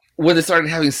good. When they started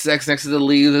having sex next to the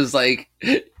leaves, it was like,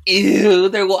 ew,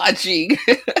 they're watching.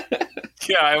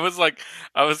 Yeah, I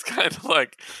was kind of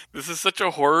like, this is such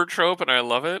a horror trope, and I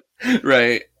love it.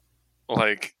 Right.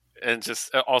 Like, and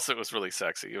just also, it was really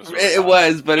sexy. It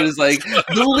was, but it was like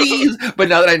the leaves. But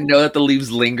now that I know that the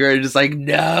leaves linger, it's just like,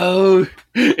 no,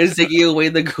 it's taking away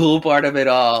the cool part of it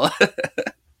all.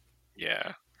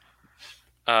 Yeah.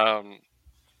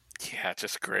 Yeah,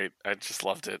 just great. I just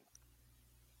loved it.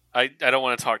 I don't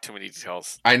want to talk too many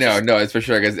details. I know, no, it's for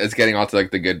sure. It's getting all to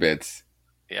like the good bits.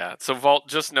 Yeah, so Vault,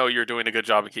 just know you're doing a good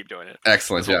job and keep doing it.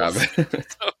 Excellent job.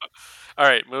 All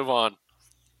right, move on.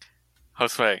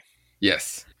 Josue.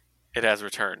 Yes. It has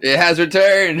returned. It has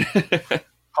returned.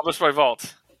 Published by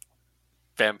Vault.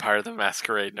 Vampire the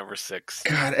Masquerade #6.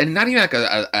 God, and not even like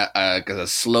a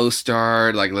slow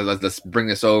start. Like let's bring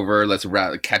this over. Let's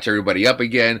catch everybody up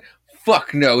again.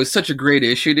 Fuck no! It's such a great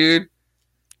issue, dude.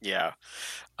 Yeah.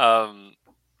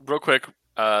 Real quick,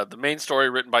 the main story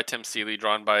written by Tim Seeley,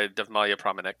 drawn by Devmalia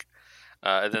Promanik.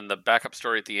 And then the backup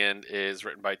story at the end is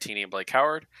written by Teeny and Blake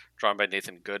Howard, drawn by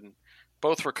Nathan Gooden.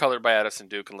 Both were colored by Addison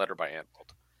Duke and lettered by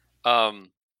Anvold.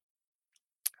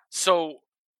 So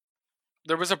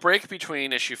there was a break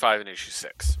between issue 5 and issue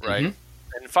 6, right?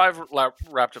 And 5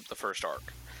 wrapped up the first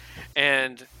arc.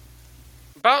 And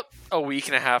about a week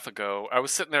and a half ago, I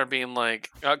was sitting there being like,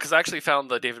 because I actually found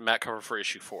the David Mack cover for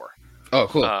issue 4. Oh,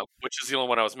 cool. Which is the only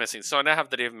one I was missing. So I now have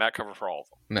the David Mack cover for all of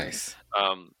them. Nice.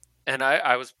 And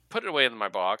I was putting it away in my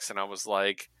box, and I was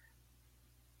like,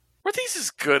 were these as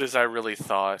good as I really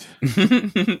thought?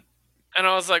 And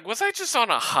I was like, was I just on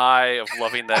a high of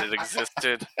loving that it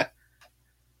existed?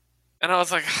 And I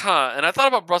was like, huh. And I thought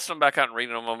about busting them back out and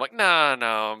reading them. I'm like, no,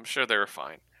 I'm sure they were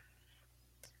fine.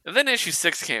 And then issue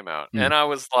 6 came out, and I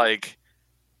was like,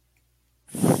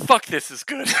 fuck, this is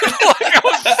good.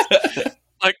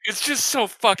 It's just so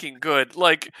fucking good.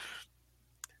 Like,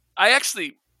 I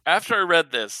actually, after I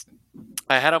read this,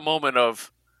 I had a moment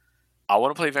of, I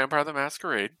want to play Vampire the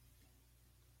Masquerade.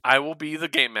 I will be the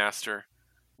game master.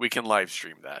 We can live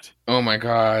stream that. Oh my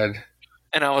god.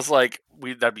 And I was like,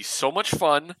 that'd be so much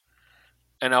fun.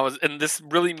 And this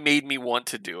really made me want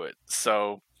to do it.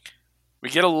 So we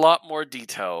get a lot more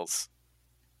details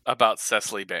about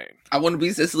Cecily Bane. I want to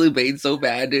be Cecily Bane so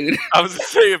bad, dude. I was gonna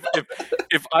say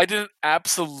if I didn't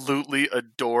absolutely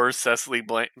adore Cecily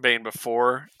Bane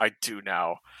before, I do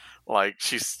now. Like,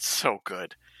 she's so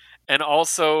good. And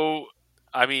also,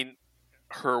 I mean,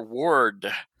 her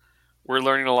ward, we're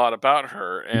learning a lot about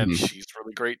her, and she's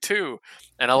really great too.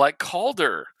 And I like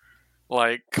Calder.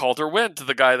 Like, Calder Went,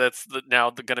 the guy that's now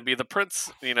going to be the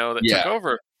prince, that took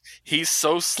over. He's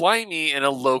so slimy in a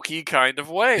Loki kind of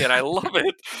way, and I love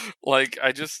it. Like,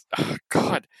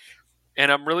 God.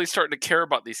 And I'm really starting to care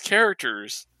about these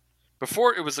characters.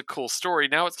 Before, it was a cool story.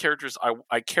 Now it's characters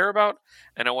I care about,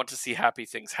 and I want to see happy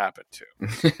things happen to.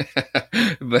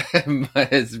 but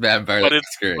it's Vampire the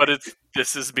Masquerade. But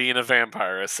this is being a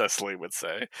vampire, as Cecily would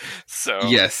say. So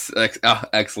yes,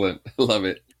 excellent. Love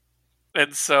it.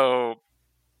 And so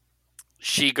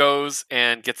she goes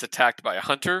and gets attacked by a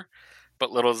hunter,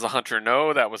 but little does the hunter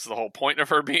know that was the whole point of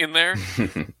her being there.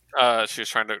 She was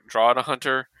trying to draw at a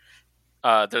hunter.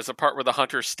 There's a part where the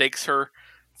hunter stakes her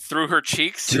through her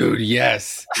cheeks. Dude,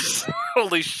 yes.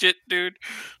 Holy shit, dude.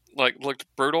 Like, looked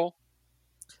brutal.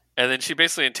 And then she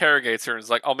basically interrogates her and is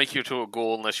like, I'll make you to a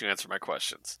ghoul unless you answer my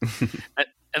questions.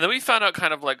 and then we found out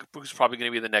kind of like who's probably going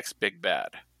to be the next big bad.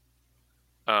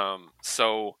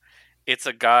 So it's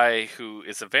a guy who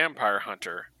is a vampire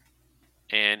hunter,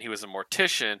 and he was a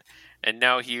mortician, and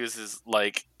now he uses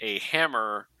like a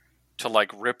hammer to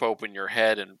like rip open your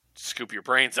head and scoop your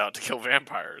brains out to kill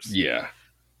vampires. Yeah.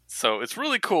 So it's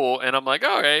really cool, and I'm like,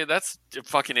 okay, that's a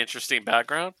fucking interesting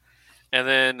background. And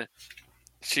then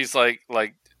she's like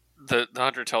the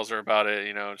hunter tells her about it,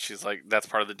 and she's like, that's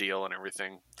part of the deal and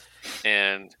everything.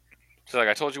 And she's like,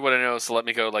 I told you what I know, so let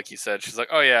me go, like you said. She's like,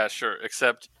 oh yeah, sure,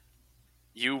 except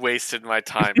you wasted my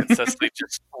time. And Cecily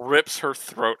just rips her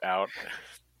throat out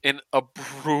in a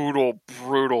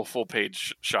brutal full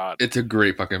page shot. It's a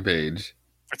great fucking page.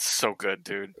 It's so good,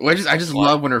 dude. Well, I just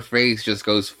love when her face just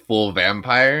goes full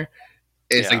vampire.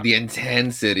 It's like the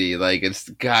intensity, like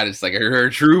it's like her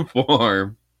true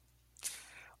form.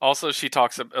 Also, she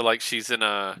talks like she's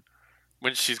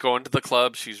when she's going to the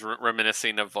club, she's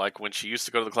reminiscing of like when she used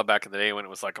to go to the club back in the day when it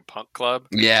was like a punk club.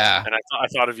 Yeah, and I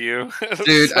thought of you,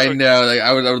 dude. So, I know, like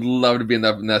I would love to be in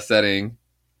that setting.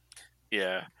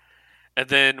 Yeah, and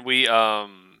then we, as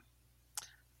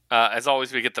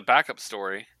always, we get the backup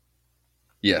story.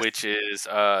 Yes. Which is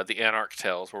the Anarch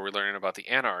Tales, where we're learning about the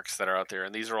Anarchs that are out there,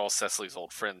 and these are all Cecily's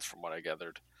old friends, from what I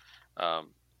gathered.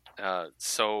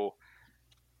 So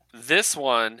this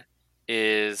one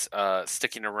is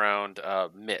sticking around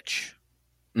Mitch.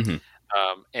 Mm-hmm.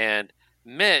 And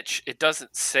Mitch, it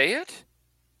doesn't say it,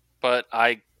 but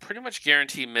I pretty much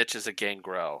guarantee Mitch is a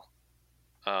gangrel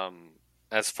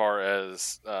as far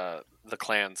as the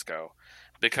clans go.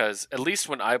 Because at least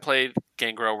when I played,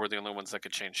 gangrel were the only ones that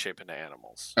could change shape into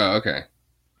animals. Oh, okay.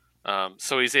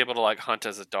 So he's able to like hunt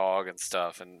as a dog and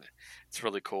stuff, and it's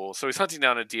really cool. So he's hunting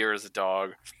down a deer as a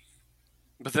dog,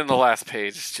 but then the last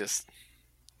page is just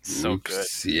so good.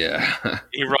 Yeah.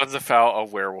 He runs afoul a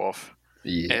werewolf.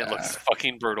 Yeah. And it looks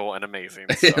fucking brutal and amazing.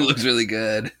 So. It looks really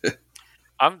good.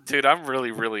 I'm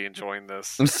really enjoying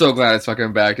this. I'm so glad it's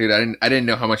fucking back, dude. I didn't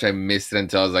know how much I missed it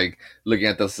until I was like looking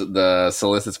at the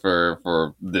solicits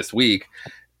for this week,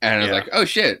 and I was like, oh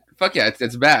shit, fuck yeah,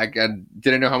 it's back. I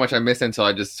didn't know how much I missed until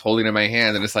I just holding it in my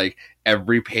hand, and it's like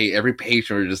every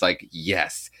page were just like,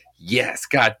 yes,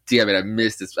 god damn it, I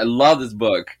missed this. I love this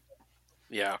book.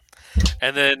 Yeah,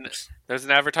 and then there's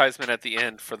an advertisement at the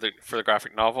end for the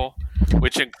graphic novel,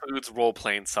 which includes role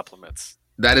playing supplements.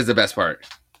 That is the best part.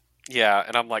 Yeah,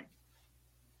 and I'm like,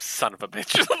 son of a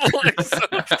bitch.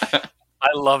 I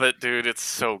love it, dude. It's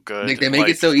so good. They make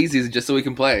it so easy just so we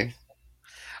can play.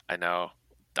 I know.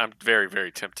 I'm very,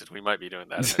 very tempted. We might be doing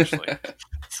that eventually.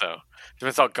 So,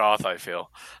 depends how goth I feel.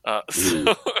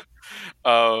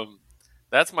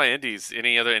 That's my indies.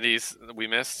 Any other indies that we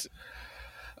missed?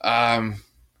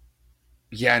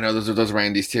 Yeah, no, those are my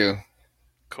indies too.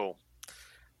 Cool.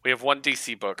 We have one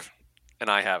DC book,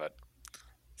 and I have it.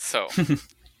 So...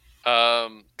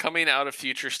 coming out of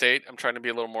Future State, I'm trying to be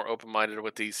a little more open-minded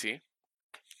with DC.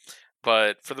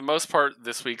 But for the most part,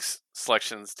 this week's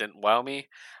selections didn't wow me.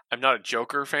 I'm not a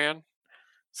Joker fan,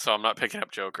 so I'm not picking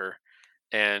up Joker.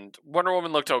 And Wonder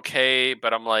Woman looked okay,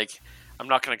 but I'm like, I'm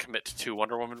not going to commit to 2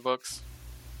 Wonder Woman books.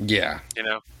 Yeah.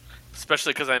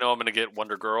 Especially because I know I'm going to get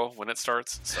Wonder Girl when it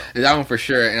starts. So. That one for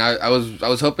sure. And I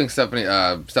was hoping Stephanie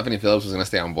Phillips was going to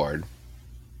stay on board.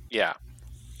 Yeah.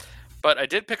 But I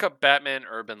did pick up Batman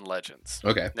Urban Legends.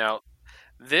 Okay. Now,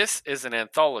 This is an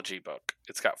anthology book.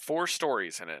 It's got 4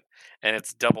 stories in it, and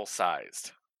it's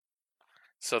double-sized.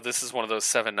 So this is one of those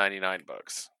 $7.99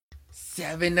 books.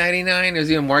 $7.99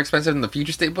 is even more expensive than the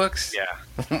Future State books. Yeah,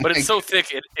 Oh but my it's so thick.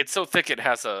 It's so thick. It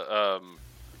has a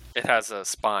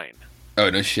spine. Oh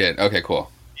no shit. Okay,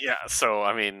 cool. Yeah. So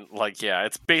I mean, like, yeah,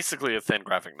 it's basically a thin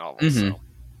graphic novel. Mm-hmm.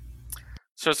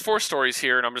 So it's 4 stories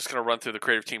here, and I'm just going to run through the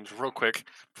creative teams real quick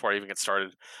before I even get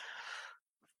started.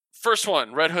 First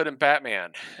one, Red Hood and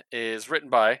Batman, is written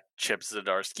by Chip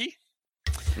Zdarsky.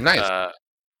 Nice.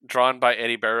 Drawn by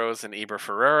Eddie Barrows and Eber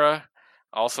Ferreira.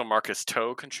 Also, Marcus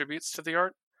Toe contributes to the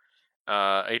art.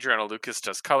 Adriana Lucas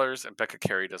does colors, and Becca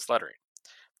Carey does lettering.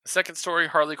 The second story,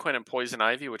 Harley Quinn and Poison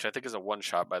Ivy, which I think is a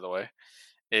one-shot, by the way,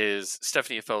 is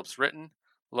Stephanie Phillips written,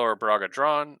 Laura Braga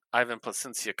drawn, Ivan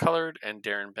Placencia colored, and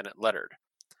Darren Bennett lettered.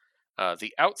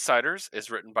 The Outsiders is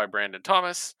written by Brandon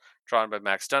Thomas, drawn by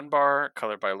Max Dunbar,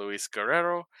 colored by Luis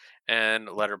Guerrero, and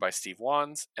lettered by Steve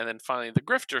Wands. And then finally, the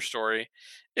Grifter story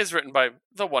is written by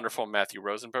the wonderful Matthew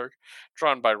Rosenberg,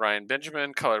 drawn by Ryan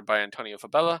Benjamin, colored by Antonio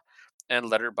Fabella, and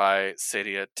lettered by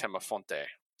Seria Temafonte.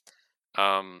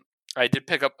 I did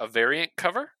pick up a variant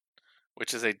cover,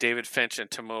 which is a David Finch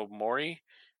and Tomo Mori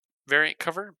variant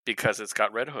cover, because it's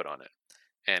got Red Hood on it,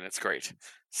 and it's great.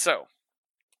 So,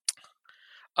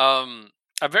 I'm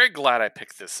very glad I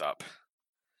picked this up,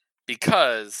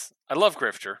 because I love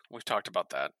Grifter. We've talked about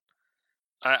that.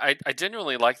 I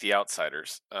genuinely like The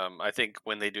Outsiders. I think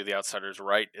when they do The Outsiders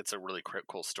right, it's a really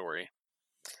cool story.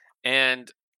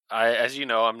 And as you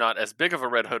know, I'm not as big of a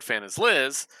Red Hood fan as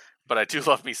Liz, but I do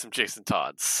love me some Jason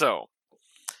Todd. So,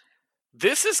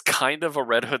 this is kind of a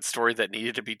Red Hood story that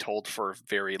needed to be told for a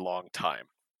very long time.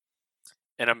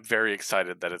 And I'm very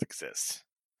excited that it exists.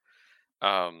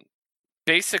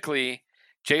 Basically,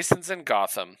 Jason's in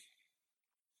Gotham,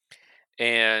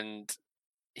 and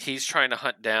he's trying to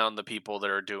hunt down the people that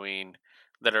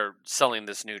are selling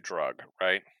this new drug,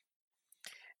 right?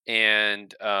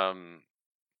 And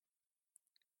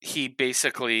he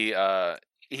basically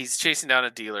he's chasing down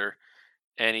a dealer,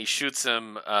 and he shoots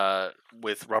him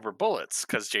with rubber bullets,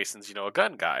 because Jason's a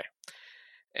gun guy,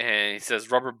 and he says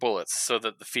rubber bullets so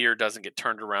that the fear doesn't get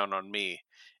turned around on me.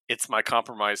 It's my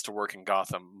compromise to work in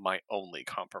Gotham, my only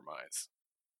compromise.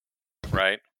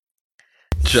 Right?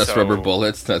 Just rubber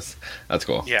bullets. That's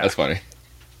cool. Yeah. That's funny.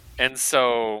 And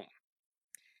so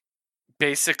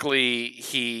basically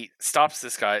he stops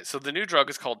this guy. So the new drug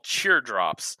is called Cheer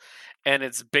Drops, and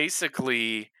it's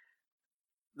basically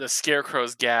the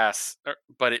Scarecrow's gas,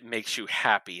 but it makes you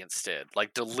happy instead,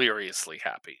 like deliriously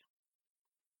happy.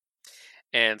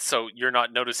 And so you're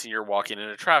not noticing you're walking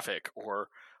into traffic or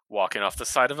walking off the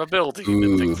side of a building. Ooh,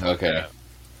 and things like okay. That.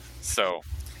 So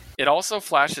it also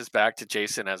flashes back to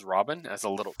Jason as Robin, as a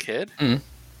little kid,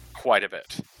 quite a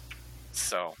bit.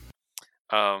 So,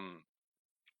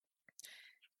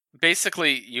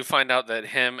 basically, you find out that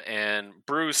him and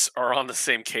Bruce are on the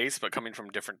same case, but coming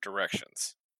from different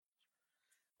directions.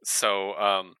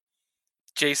 So,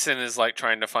 Jason is like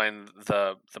trying to find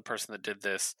the person that did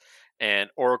this, and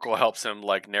Oracle helps him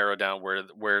like narrow down where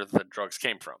the drugs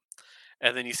came from.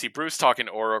 And then you see Bruce talking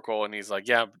to Oracle, and he's like,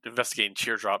 "Yeah, I'm investigating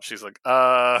Cheer Drops." She's like,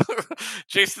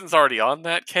 Jason's already on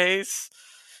that case."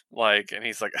 Like, and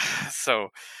he's like, so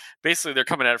basically they're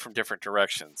coming at it from different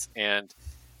directions. And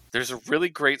there's a really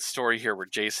great story here where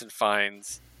Jason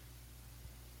finds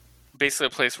basically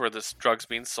a place where this drug's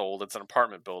being sold. It's an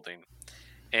apartment building.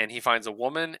 And he finds a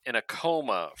woman in a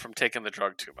coma from taking the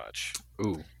drug too much.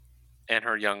 Ooh. And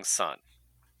her young son.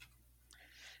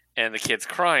 And the kid's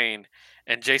crying.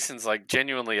 And Jason's like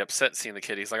genuinely upset seeing the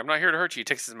kid. He's like, "I'm not here to hurt you." He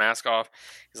takes his mask off.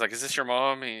 He's like, "Is this your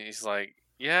mom?" And he's like,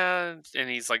 "Yeah." And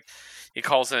he's like, he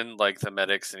calls in like the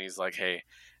medics, and he's like, "Hey."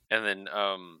 And then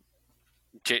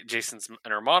Jason's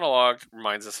inner monologue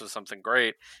reminds us of something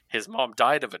great. His mom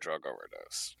died of a drug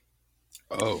overdose.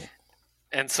 Oh.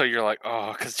 And so you're like,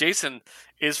 oh, because Jason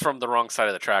is from the wrong side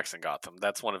of the tracks in Gotham.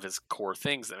 That's one of his core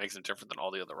things that makes him different than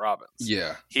all the other Robins.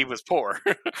 Yeah. He was poor.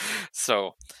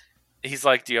 So he's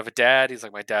like, "Do you have a dad?" He's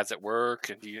like, "My dad's at work."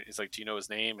 And he's like, "Do you know his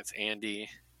name?" It's Andy.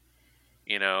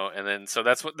 And then so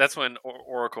that's when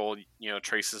Oracle,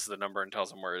 traces the number and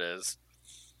tells him where it is.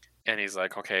 And he's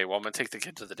like, "Okay, well, I'm going to take the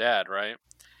kid to the dad, right?"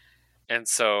 And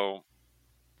so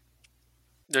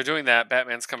they're doing that.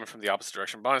 Batman's coming from the opposite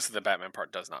direction. But honestly, the Batman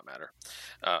part does not matter.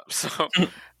 So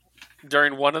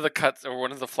during one of the cuts or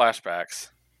one of the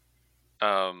flashbacks,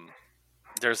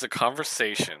 there's a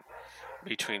conversation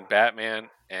between Batman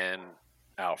and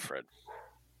Alfred.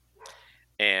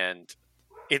 And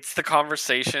it's the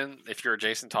conversation, if you're a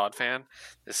Jason Todd fan,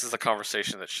 this is the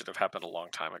conversation that should have happened a long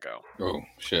time ago. Oh,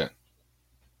 shit.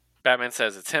 Batman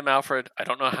says, "It's him, Alfred. I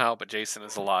don't know how, but Jason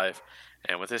is alive.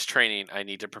 And with his training, I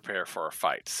need to prepare for a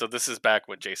fight." So this is back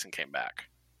when Jason came back.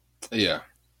 Yeah.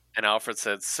 And Alfred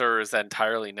said, "Sir, is that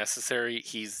entirely necessary?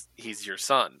 He's your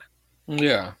son."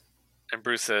 Yeah. And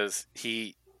Bruce says,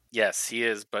 yes, he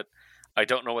is, but I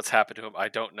don't know what's happened to him. I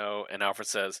don't know. And Alfred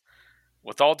says,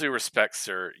 "With all due respect,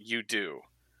 sir, you do.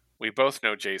 We both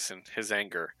know Jason, his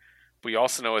anger. We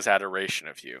also know his adoration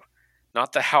of you.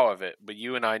 Not the how of it, but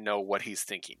you and I know what he's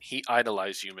thinking. He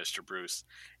idolized you, Mr. Bruce,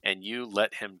 and you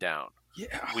let him down.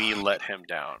 Yeah. We let him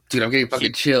down. Dude, I'm getting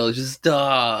fucking chills. Just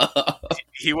stop.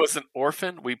 He was an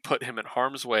orphan. We put him in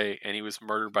harm's way, and he was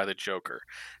murdered by the Joker.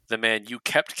 The man you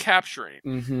kept capturing,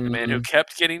 Mm-hmm. the man who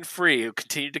kept getting free, who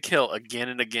continued to kill again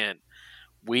and again.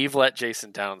 We've let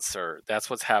Jason down, sir. That's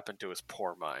what's happened to his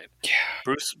poor mind.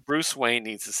 Yeah. Bruce Wayne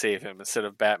needs to save him instead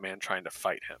of Batman trying to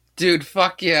fight him." Dude,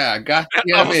 fuck yeah. God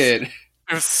damn it. It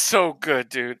was so good,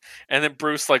 dude. And then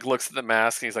Bruce looks at the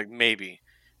mask and he's like, "Maybe,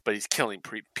 but he's killing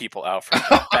people, Alfred.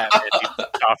 Batman needs to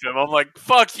stop him." I'm like,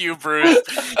 "Fuck you, Bruce."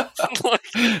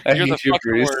 I You're the hate you, fucking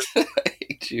Bruce. worst. I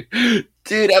hate you.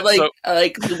 Dude, I'm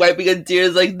like wiping on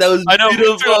tears like that was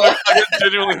beautiful. Too, I get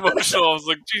genuinely emotional. I was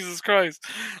like, Jesus Christ.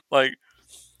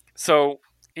 So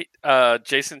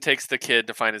Jason takes the kid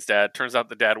to find his dad. Turns out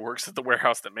the dad works at the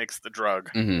warehouse that makes the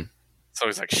drug. Mm-hmm. So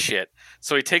he's like, shit.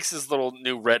 So he takes his little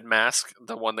new red mask,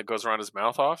 the one that goes around his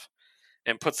mouth off,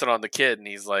 and puts it on the kid. And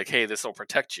he's like, "Hey, this will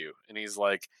protect you." And he's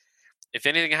like, "If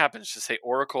anything happens, just say,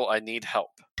 Oracle, I need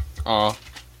help." Aw.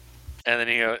 And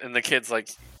then and the kid's like,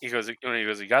 he goes,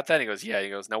 "You got that?" And he goes, "Yeah." He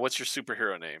goes, "Now what's your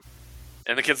superhero name?"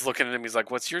 And the kid's looking at him. He's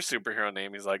like, "What's your superhero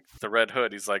name?" He's like, "The Red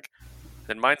Hood." He's like,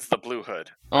 "Then mine's the Blue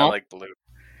Hood. I like blue."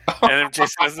 And then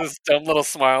Jason has this dumb little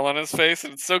smile on his face,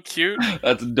 and it's so cute.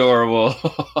 That's adorable.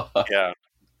 Yeah.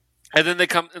 And then they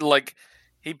come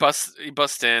he busts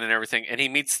in and everything, and he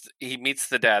meets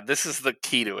the dad. This is the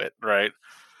key to it, right?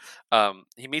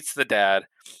 He meets the dad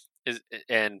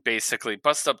and basically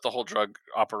busts up the whole drug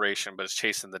operation, but is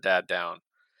chasing the dad down.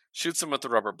 Shoots him with the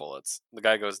rubber bullets. The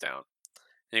guy goes down.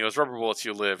 And he goes, "Rubber bullets,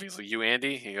 you live." He's like, "You,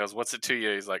 Andy?" He goes, "What's it to you?"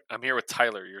 He's like, "I'm here with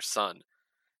Tyler, your son.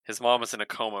 His mom is in a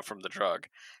coma from the drug.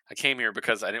 I came here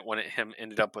because I didn't want him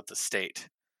ended up with the state.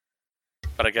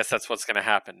 But I guess that's what's going to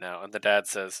happen now." And the dad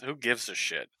says, "Who gives a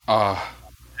shit?"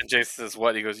 And Jason says,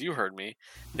 "What?" He goes, "You heard me.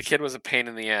 The kid was a pain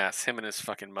in the ass, him and his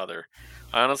fucking mother.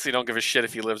 I honestly don't give a shit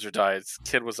if he lives or dies.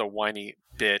 Kid was a whiny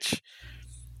bitch.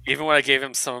 Even when I gave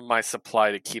him some of my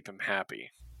supply to keep him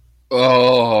happy."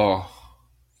 Oh.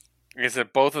 He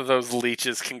said both of those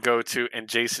leeches can go to, and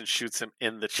Jason shoots him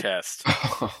in the chest.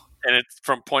 And it's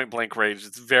from point blank range.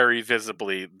 It's very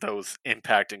visibly those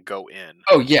impact and go in.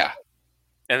 Oh, yeah.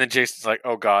 And then Jason's like,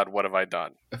 "Oh, God, what have I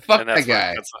done?" Fuck and that's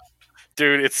that guy.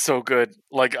 Dude, it's so good.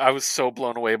 I was so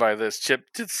blown away by this. Chip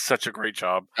did such a great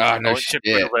job. Oh, no Chip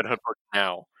shit. Red Hood work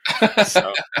now.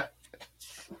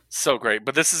 So great.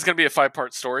 But this is going to be a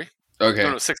 5-part story. Okay.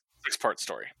 No, 6-part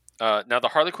story. Now, the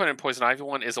Harley Quinn and Poison Ivy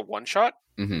one is a one-shot.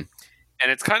 Mm-hmm.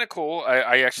 And it's kind of cool.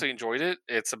 I actually enjoyed it.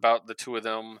 It's about the two of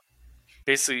them.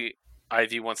 Basically,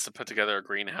 Ivy wants to put together a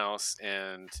greenhouse,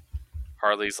 and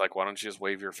Harley's like, "Why don't you just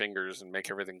wave your fingers and make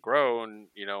everything grow?" And,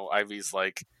 Ivy's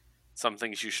like, "Some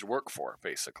things you should work for,"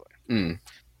 basically. Mm.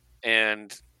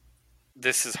 And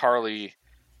this is Harley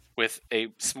with a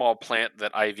small plant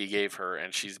that Ivy gave her,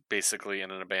 and she's basically in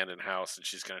an abandoned house, and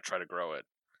she's going to try to grow it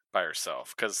by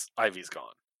herself because Ivy's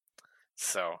gone.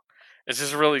 So it's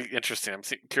just really interesting. I'm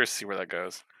curious to see where that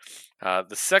goes.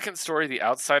 The second story, the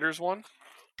Outsiders one,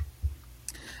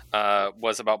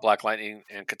 was about Black Lightning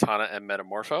and Katana and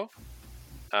Metamorpho.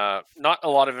 Not a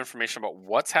lot of information about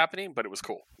what's happening, but it was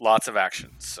cool. Lots of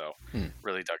action, so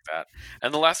really dug that.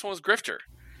 And the last one was Grifter.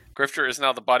 Grifter is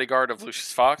now the bodyguard of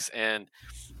Lucius Fox, and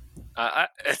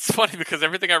it's funny because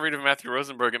everything I read of Matthew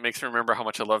Rosenberg, it makes me remember how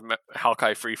much I love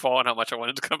Hawkeye Freefall and how much I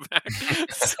wanted to come back.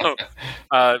 So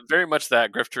very much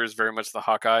that. Grifter is very much the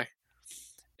Hawkeye,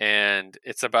 and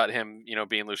it's about him,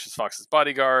 being Lucius Fox's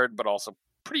bodyguard, but also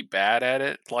pretty bad at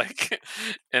it,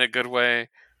 in a good way.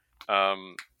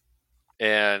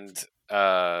 And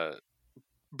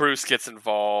Bruce gets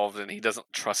involved, and he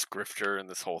doesn't trust Grifter in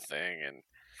this whole thing, and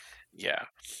yeah.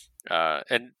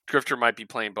 And Grifter might be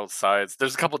playing both sides.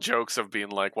 There's a couple jokes of being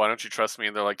like, "Why don't you trust me?"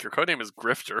 And they're like, "Your codename is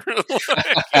Grifter."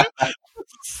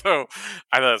 So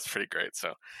I thought that's pretty great.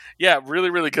 So yeah, really,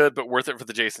 really good, but worth it for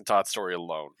the Jason Todd story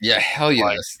alone. Yeah, hell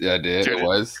yes. Yeah, dude, it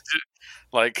was.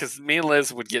 Because me and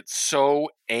Liz would get so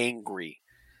angry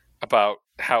about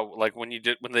how, when they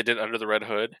did Under the Red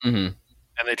Hood, mm-hmm. and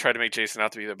they tried to make Jason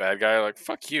out to be the bad guy. Like,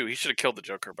 fuck you. He should have killed the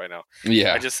Joker by now.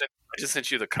 Yeah. I just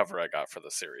sent you the cover I got for the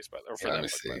series, Let me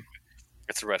see.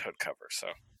 It's a Red Hood cover. So,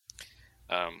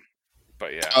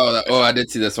 But yeah. I did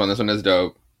see this one. This one is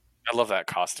dope. I love that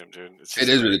costume, dude. It's just It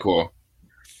is great. really cool.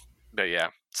 But yeah.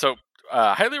 So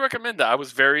highly recommend that. I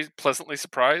was very pleasantly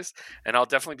surprised, and I'll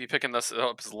definitely be picking this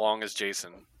up as long as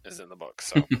Jason is in the book.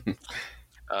 So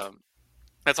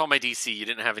that's all my DC. You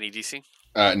didn't have any DC?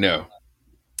 No.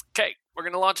 Okay, we're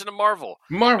gonna launch into Marvel.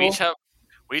 Marvel.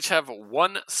 We each have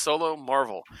one solo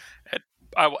Marvel. And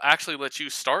I will actually let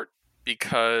you start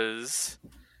because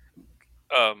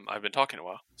I've been talking a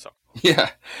while. So yeah,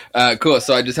 cool.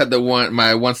 So I just had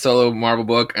my one solo Marvel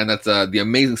book, and that's the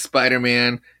Amazing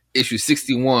Spider-Man issue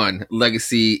 61,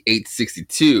 Legacy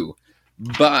 862,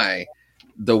 by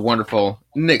the wonderful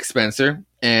Nick Spencer,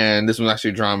 and this was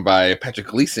actually drawn by Patrick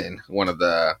Gleason, one of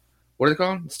the what are they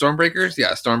called? Stormbreakers?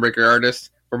 Yeah, Stormbreaker artists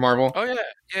for Marvel. Oh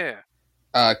yeah.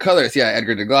 Colors, yeah,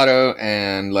 Edgar Deglotto,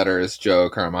 and letters Joe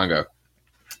Caramango.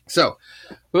 So,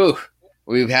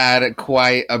 we've had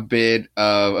quite a bit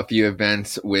of a few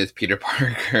events with Peter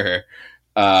Parker,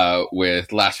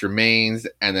 with Last Remains,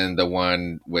 and then the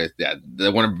one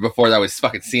before that was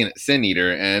fucking Sin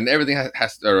Eater, and everything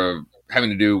having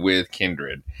to do with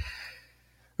Kindred.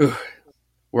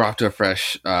 We're off to a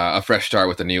fresh start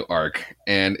with a new arc,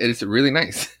 and it's really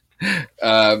nice.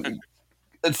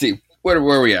 Let's see, where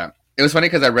are we at? It was funny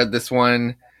because I read this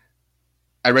one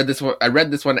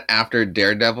after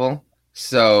Daredevil.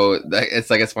 So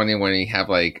it's funny when you have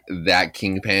like that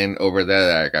Kingpin over there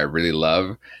that I really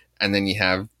love, and then you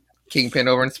have Kingpin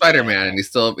over in Spider-Man, and he's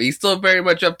still very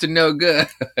much up to no good.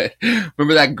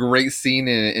 Remember that great scene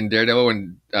in Daredevil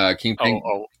when Kingpin?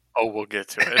 We'll get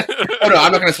to it. Oh no,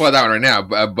 I'm not going to spoil that one right now,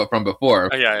 but from before.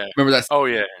 Yeah. Remember that? Oh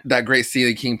yeah. That great scene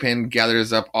that Kingpin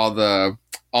gathers up all the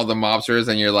mobsters,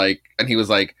 and he was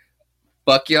like,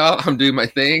 "Fuck y'all, I'm doing my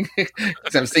thing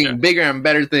because I'm seeing bigger and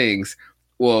better things."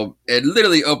 Well, it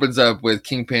literally opens up with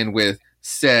Kingpin with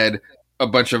a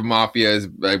bunch of mafias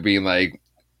being like,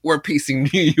 "We're piecing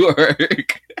New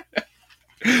York."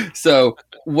 So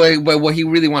what he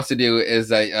really wants to do is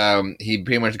that he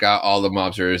pretty much got all the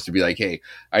mobsters to be like, "Hey,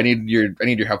 I need your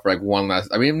help for like one last.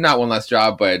 I mean, not one last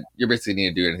job, but you basically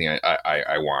need to do anything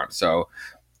I want. So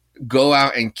go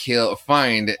out and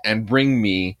find and bring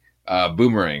me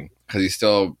Boomerang, because he's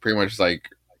still pretty much like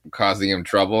causing him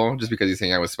trouble just because he's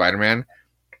hanging out with Spider-Man.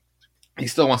 He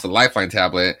still wants a Lifeline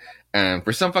tablet, and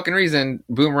for some fucking reason,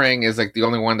 Boomerang is like the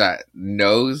only one that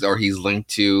knows, or he's linked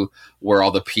to where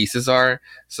all the pieces are.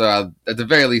 So at the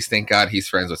very least, thank God he's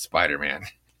friends with Spider-Man.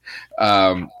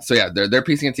 So yeah, they're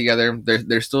piecing it together.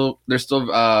 They're still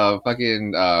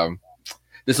fucking.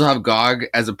 They still have Gog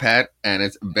as a pet, and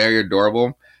it's very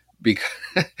adorable because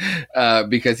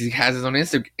he has his own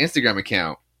Instagram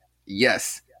account.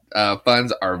 Yes,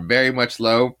 funds are very much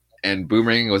low. And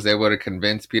Boomerang was able to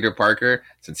convince Peter Parker,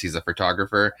 since he's a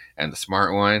photographer and the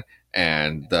smart one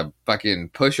and the fucking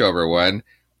pushover one,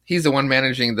 he's the one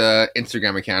managing the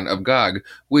Instagram account of Gog,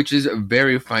 which is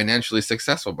very financially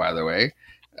successful, by the way.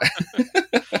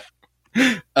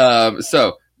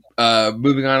 So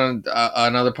moving on,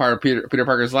 another part of Peter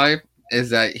Parker's life is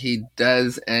that he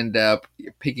does end up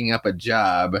picking up a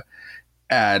job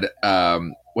at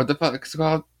what the fuck is it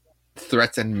called?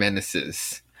 Threats and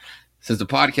Menaces. Since the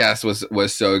podcast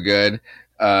was so good,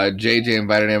 JJ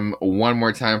invited him one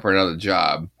more time for another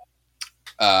job.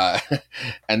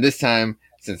 And this time,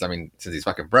 since he's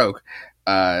fucking broke,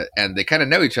 and they kind of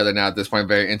know each other now at this point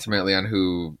very intimately on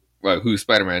who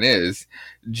Spider-Man is,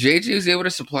 JJ is able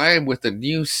to supply him with a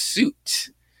new suit.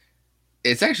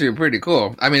 It's actually pretty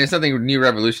cool. I mean, it's nothing new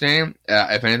revolutionary.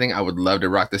 If anything, I would love to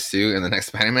rock the suit in the next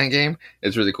Spider-Man game.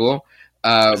 It's really cool.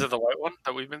 Is it the white one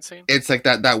that we've been seeing? It's like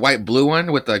that white blue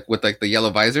one with the yellow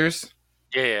visors.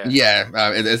 Yeah.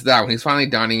 It's that one. He's finally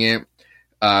donning it.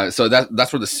 So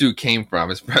that's where the suit came from.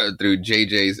 It's through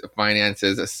JJ's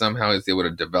finances. Somehow he's able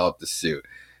to develop the suit.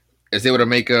 Is able to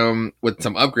make him, with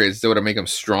some upgrades, is able to make him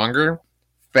stronger,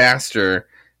 faster,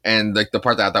 and like the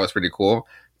part that I thought was pretty cool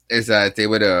is that they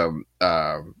would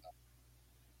not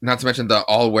to mention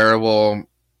all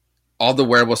the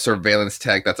wearable surveillance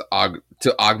tech that's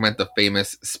to augment the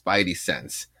famous Spidey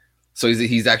sense. So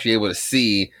he's actually able to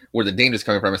see where the danger's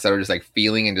coming from instead of just like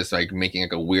feeling and just like making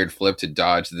like a weird flip to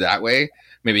dodge that way.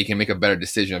 Maybe he can make a better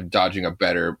decision of dodging a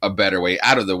better way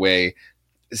out of the way,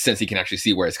 since he can actually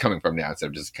see where it's coming from now instead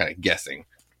of just kind of guessing.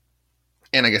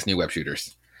 And I guess new web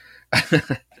shooters.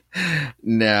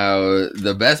 Now,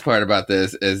 the best part about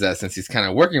this is that since he's kind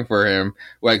of working for him,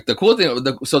 like the cool thing,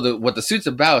 what the suit's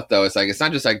about though, is like it's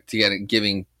not just like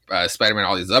giving Spider-Man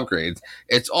all these upgrades.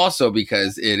 It's also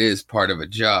because it is part of a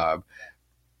job.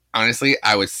 Honestly,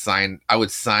 I would sign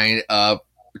up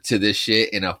to this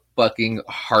shit in a fucking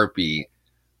heartbeat.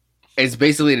 it's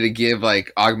basically to give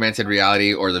like augmented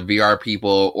reality or the VR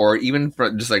people, or even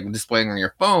for just like displaying on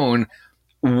your phone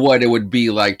what it would be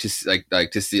like to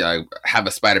to see have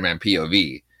a Spider-Man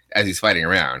POV as he's fighting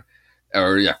around,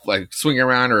 or yeah, like swinging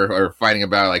around or fighting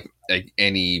about like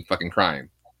any fucking crime.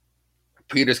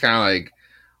 Peter's kind of like,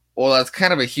 well, that's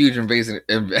kind of a huge invasion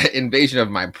of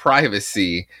my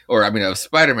privacy, or I mean, of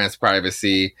Spider-Man's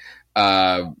privacy,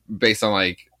 based on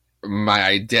like my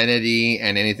identity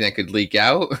and anything that could leak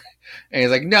out. And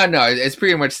he's like, no, it's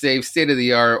pretty much safe, state of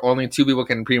the art. Only two people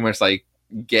can pretty much like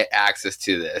get access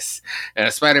to this, and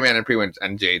a Spider-Man and pretty much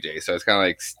and JJ. So it's kind of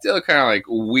like still kind of like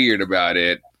weird about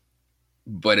it,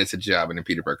 but it's a job, and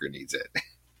Peter Parker needs it.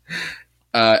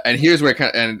 And here's where it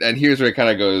kind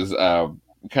of goes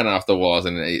kind of off the walls,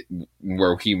 and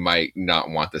where he might not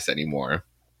want this anymore.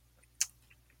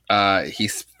 He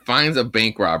finds a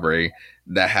bank robbery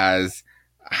that has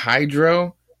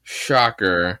Hydro,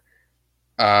 Shocker,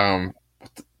 what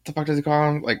the fuck does he call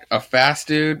him? Like a fast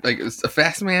dude, like a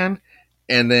fast man,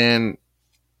 and then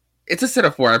it's a set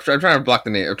of four. I'm trying to block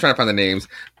the name. I'm trying to find the names,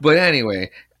 but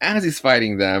anyway, as he's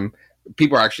fighting them,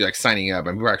 people are actually like signing up,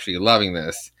 and people are actually loving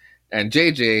this. And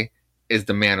JJ is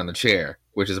the man on the chair,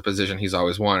 which is a position he's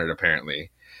always wanted,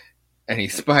 apparently. And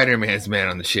he's Spider-Man's man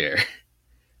on the chair.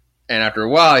 And after a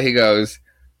while, he goes,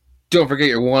 "Don't forget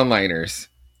your one-liners."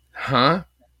 Huh?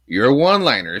 Your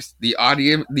one-liners. The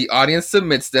audience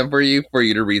submits them for you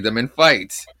to read them in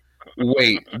fights.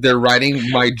 Wait, they're writing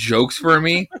my jokes for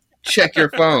me? Check your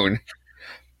phone.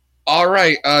 All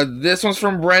right, this one's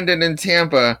from Brendan in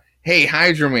Tampa. Hey,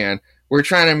 Hydro Man, we're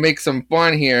trying to make some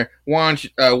fun here.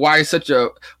 Why such a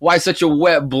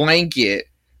wet blanket?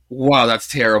 Wow, that's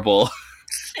terrible.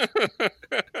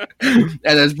 And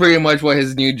that's pretty much what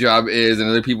his new job is. And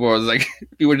other people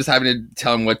are just having to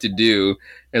tell him what to do.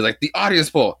 It's like the audience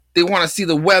poll. They want to see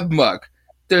the web muck.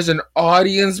 There's an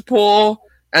audience poll,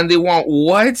 and they want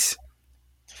what?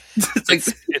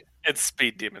 It's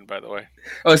Speed Demon, by the way.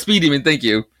 Oh, Speed Demon. Thank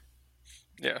you.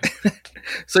 Yeah.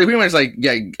 So he pretty much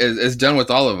is done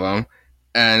with all of them,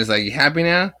 and it's like, you happy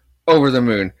now? Over the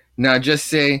moon. Now just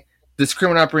say this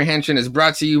criminal apprehension is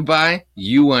brought to you by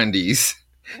UUndies.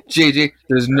 JJ,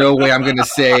 there's no way I'm gonna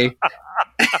say.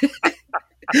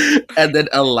 And then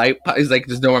a light he's like,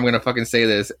 there's no way I'm gonna fucking say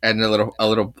this, and a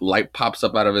little light pops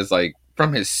up out of his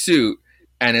from his suit,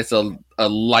 and it's a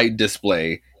light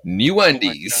display.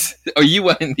 UUndies. Or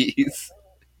UUndies.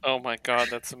 Oh my god,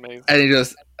 that's amazing. And he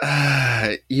goes,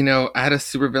 I had a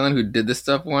supervillain who did this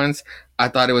stuff once. I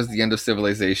thought it was the end of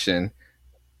civilization.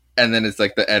 And then it's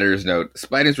like the editor's note.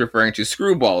 Spidey's referring to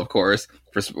Screwball, of course,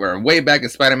 for way back in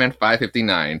Spider-Man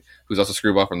 559, who's also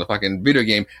Screwball from the fucking video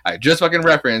game I just fucking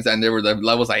referenced, and they were the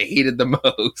levels I hated the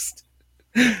most.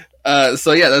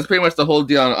 So yeah, that's pretty much the whole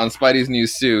deal on Spidey's new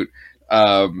suit.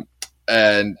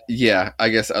 And yeah, I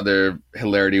guess other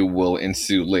hilarity will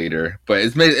ensue later. But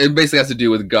it basically has to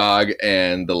do with GOG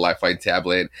and the Lifeline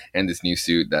tablet and this new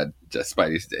suit that just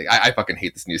Spidey's doing. I fucking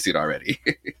hate this new suit already.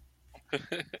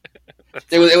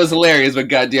 It was hilarious, but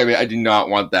goddamn it, I do not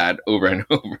want that over and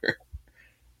over.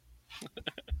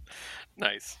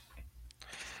 Nice.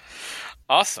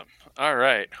 Awesome. All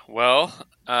right. Well,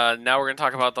 now we're going to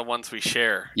talk about the ones we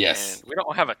share. Yes. And we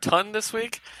don't have a ton this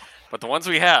week, but the ones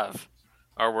we have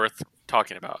are worth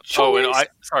talking about. Choice. Oh,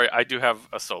 and I do have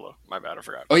a solo. My bad, I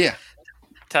forgot. Oh, yeah.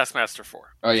 Taskmaster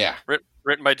 4. Oh, yeah.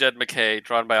 Written by Jed McKay,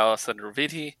 drawn by Alessandro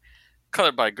Vitti,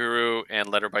 colored by Guru, and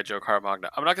lettered by Joe Caramagna.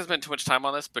 I'm not going to spend too much time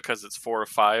on this because it's 4 of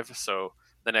 5, so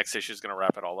the next issue is going to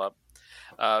wrap it all up.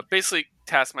 Basically,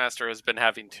 Taskmaster has been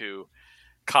having to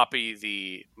copy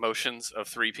the motions of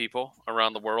 3 people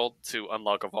around the world to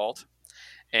unlock a vault.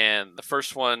 And the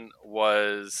first one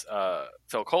was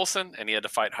Phil Coulson, and he had to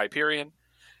fight Hyperion.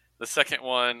 The second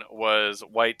one was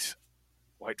White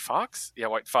Fox? Yeah,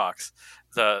 White Fox,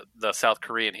 the South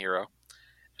Korean hero.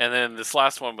 And then this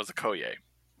last one was Okoye.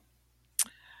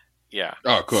 Yeah.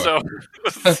 Oh, cool. So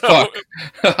Fuck.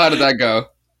 How did that go?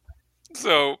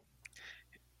 So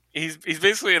he's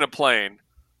basically in a plane,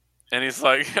 and he's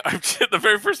like, the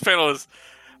very first panel is,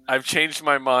 I've changed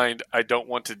my mind. I don't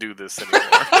want to do this anymore.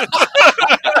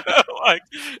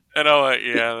 And I'm like,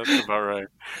 yeah, that's about right.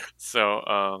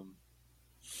 So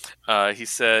he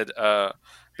said,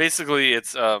 basically,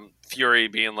 it's Fury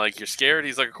being like, you're scared?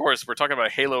 He's like, of course, we're talking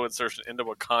about Halo insertion into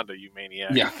Wakanda, you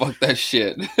maniac. Yeah, fuck that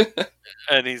shit.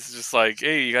 And he's just like,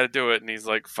 hey, you got to do it. And he's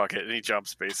like, fuck it. And he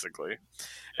jumps, basically.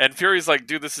 And Fury's like,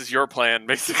 dude, this is your plan,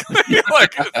 basically.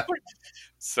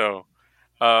 So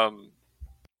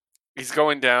he's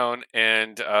going down,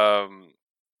 and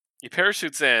he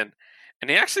parachutes in, and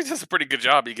he actually does a pretty good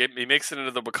job. He makes it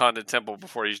into the Wakanda temple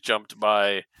before he's jumped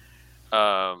by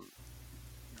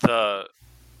the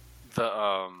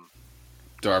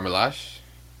Dora Milaje?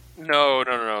 no,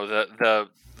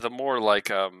 the more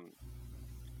like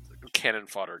cannon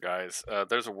fodder guys.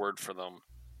 There's a word for them.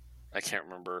 I can't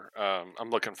remember. I'm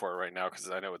looking for it right now because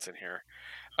I know it's in here.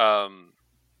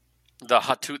 The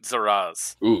Hatut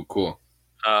Zaraz. Ooh, cool.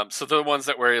 So they're the ones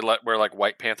that wear like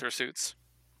White Panther suits.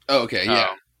 Oh, okay,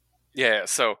 yeah. Yeah.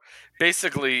 So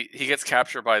basically, he gets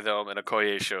captured by them, and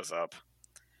Okoye shows up,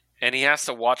 and he has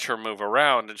to watch her move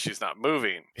around, and she's not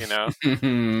moving. So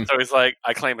he's like,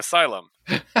 "I claim asylum,"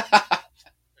 and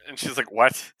she's like,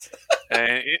 "What?"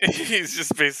 And he's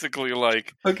just basically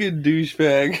like, fucking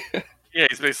douchebag. yeah,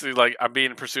 he's basically like, I'm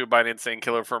being pursued by an insane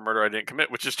killer for a murder I didn't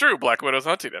commit, which is true. Black Widow's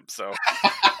hunting him.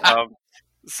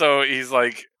 So he's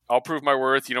like, I'll prove my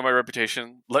worth. You know my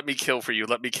reputation. Let me kill for you.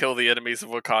 Let me kill the enemies of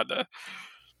Wakanda.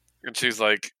 And she's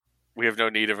like, we have no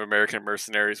need of American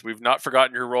mercenaries. We've not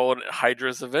forgotten your role in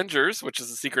Hydra's Avengers, which is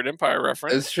a Secret Empire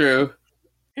reference. It's true.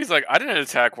 He's like, I didn't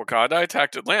attack Wakanda. I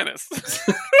attacked Atlantis.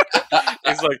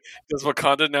 He's like, does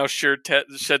Wakanda now shed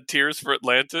tears for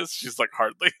Atlantis? She's like,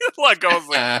 hardly. Like, I was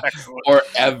like, excellent. Or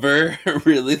ever.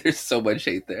 Really, there's so much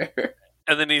hate there.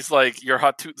 And then he's like, your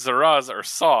Hatut Zaraz are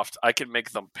soft. I can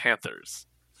make them panthers.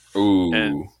 Ooh.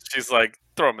 And she's like,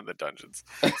 throw him in the dungeons.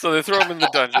 So they throw him in the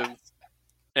dungeons.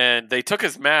 And they took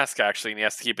his mask, actually, and he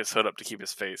has to keep his hood up to keep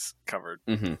his face covered.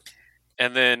 Mm-hmm.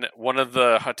 And then one of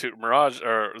the Hatut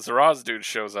Zaraz dudes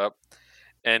shows up.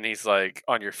 And he's like,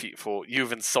 on your feet, fool.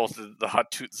 You've insulted the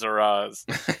Hatut Zaraz.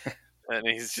 And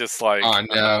he's just like, oh,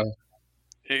 no.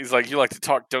 He's like, you like to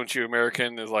talk, don't you,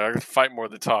 American? He's like, I can fight more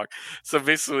than talk. So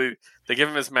basically, they give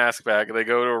him his mask back, and they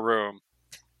go to a room.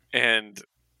 And,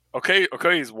 okay,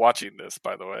 he's watching this,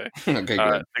 by the way. Okay,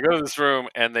 good. They go to this room,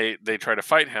 and they try to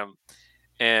fight him.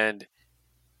 And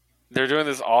they're doing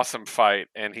this awesome fight.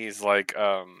 And he's like,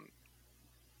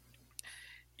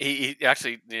 he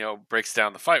actually, breaks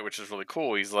down the fight, which is really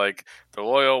cool. He's like, they're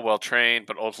loyal, well-trained,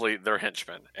 but ultimately they're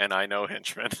henchmen. And I know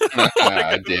henchmen.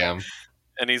 Damn.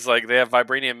 And he's like, they have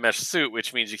vibranium mesh suit,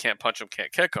 which means you can't punch them,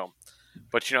 can't kick them.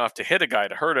 But you don't have to hit a guy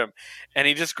to hurt him. And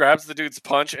he just grabs the dude's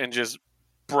punch and just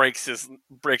breaks his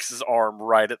arm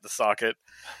right at the socket.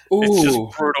 Ooh. It's just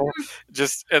brutal.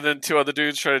 And then two other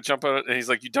dudes try to jump out, and he's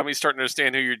like, you dummy, starting to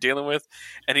understand who you're dealing with.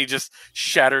 And he just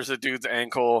shatters a dude's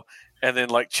ankle and then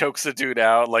like chokes a dude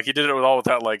out. Like he did it all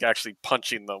without like actually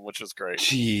punching them, which was great.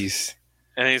 Jeez.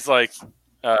 And he's like,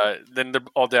 then they're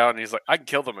all down, and he's like, I can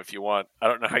kill them if you want. I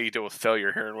don't know how you deal with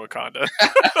failure here in Wakanda.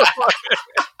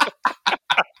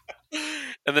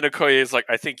 And then Okoye is like,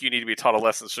 I think you need to be taught a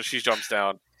lesson. So she jumps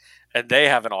down, and they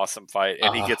have an awesome fight,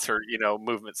 and he gets her,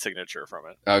 movement signature from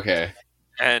it. Okay.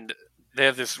 And they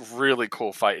have this really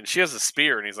cool fight, and she has a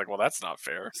spear, and he's like, well, that's not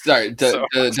fair. Sorry,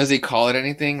 does he call it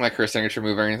anything? Like her signature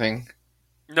move or anything?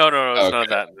 No, it's none of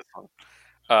that in this one.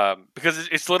 Because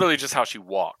it's literally just how she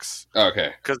walks.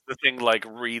 Okay. Because the thing like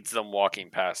reads them walking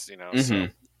past,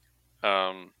 Mm-hmm.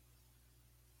 So,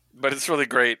 but it's really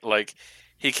great. Like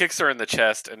he kicks her in the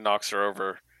chest and knocks her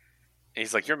over. And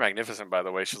he's like, "You're magnificent, by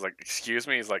the way." She's like, "Excuse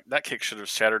me." He's like, "That kick should have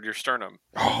shattered your sternum."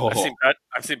 Oh.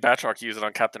 I've seen Batroc use it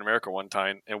on Captain America one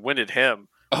time and winded him,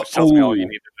 which tells me all you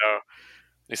need to know.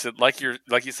 He said, like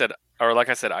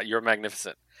I said, you're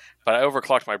magnificent. But I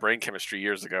overclocked my brain chemistry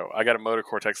years ago. I got a motor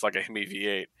cortex like a Hemi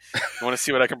V8. You want to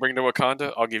see what I can bring to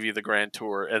Wakanda? I'll give you the grand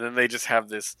tour. And then they just have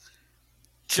this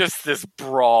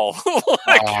brawl.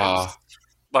 I'm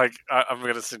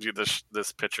going to send you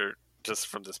this picture just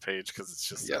from this page because it's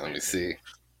just let me see.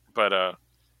 But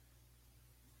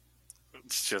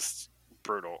it's just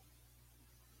brutal.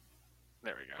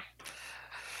 There we go.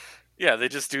 Yeah, they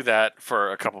just do that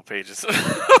for a couple pages,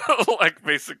 like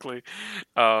basically.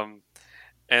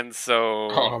 And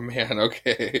so, oh man,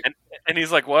 okay. And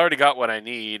he's like, "Well, I already got what I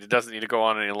need. It doesn't need to go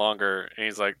on any longer." And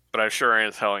he's like, "But I sure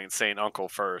am telling insane uncle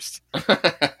first."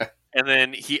 And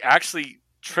then he actually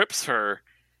trips her,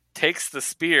 takes the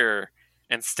spear,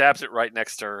 and stabs it right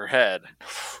next to her head.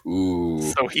 Ooh.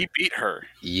 So he beat her.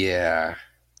 Yeah.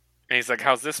 And he's like,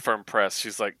 "How's this for impressed?"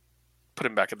 She's like, "Put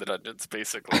him back in the dungeons,"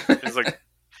 basically.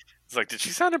 He's like, did she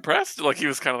sound impressed? Like he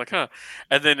was kind of like, huh.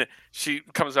 And then she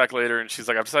comes back later and she's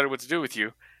like, I've decided what to do with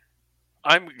you.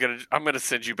 I'm gonna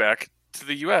send you back to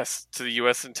the U.S. to the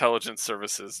U.S. intelligence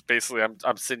services. Basically,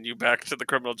 I'm sending you back to the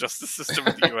criminal justice system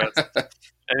of the U.S.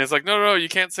 And he's like, no, you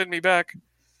can't send me back.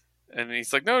 And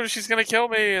he's like, no, she's gonna kill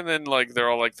me. And then like they're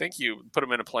all like, thank you. Put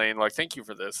him in a plane. Like, thank you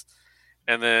for this.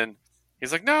 And then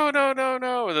he's like, no. And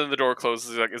then the door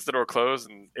closes. He's like, is the door closed?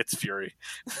 And it's Fury.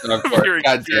 Fury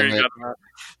God damn it.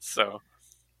 So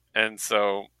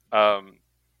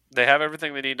they have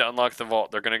everything they need to unlock the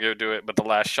vault. They're going to go do it. But the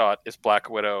last shot is Black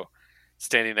Widow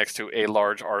standing next to a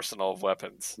large arsenal of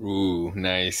weapons. Ooh,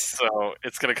 nice. So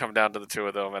it's going to come down to the two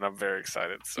of them, and I'm very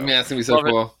excited. So Man, it's going to be so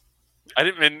cool. It. I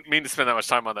didn't mean to spend that much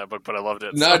time on that book, but I loved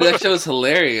it. No, that show's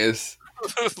hilarious.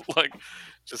 Like,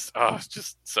 just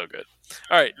so good.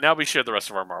 All right, now we share the rest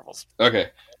of our Marvels. Okay.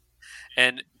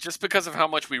 And just because of how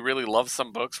much we really love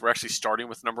some books, we're actually starting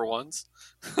with number ones.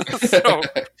 So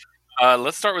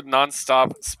let's start with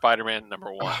Nonstop Spider-Man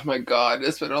number 1. Oh my god,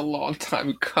 it's been a long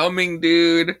time coming,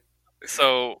 dude.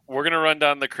 So we're going to run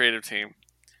down the creative team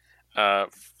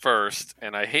first.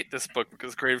 And I hate this book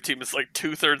because the creative team is like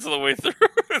 2/3 of the way through.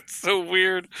 It's so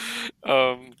weird.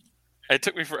 It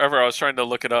took me forever. I was trying to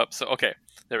look it up. So, okay,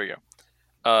 there we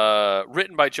go.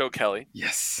 Written by Joe Kelly.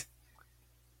 Yes.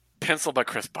 Penciled by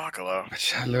Chris Bachalo.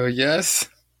 Hello, yes.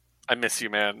 I miss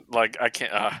you, man. Like, I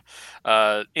can't.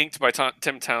 Inked by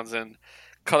Tim Townsend.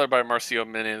 Colored by Marcio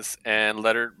Menes. And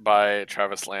lettered by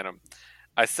Travis Lanham.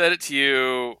 I said it to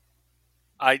you.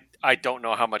 I don't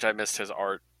know how much I missed his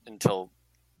art until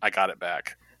I got it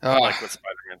back. Like with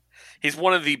Spider-Man. He's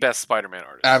one of the best Spider-Man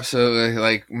artists. Absolutely.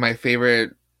 Like, my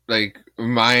favorite, like,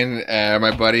 mine and my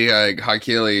buddy, like,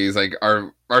 Achilles, like,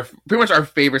 our pretty much our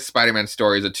favorite Spider-Man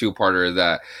story is a 2-parter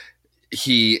that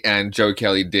he and Joe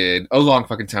Kelly did a long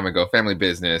fucking time ago, Family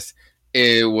Business.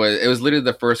 It was literally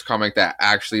the first comic that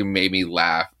actually made me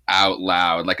laugh out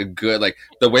loud, like a good, like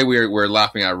the way we're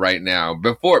laughing at right now.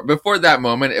 Before that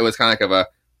moment, it was kind of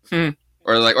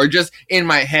like or just in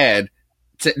my head,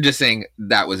 just saying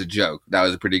that was a joke. That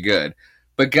was pretty good.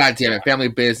 But goddamn it, Family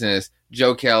Business,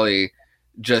 Joe Kelly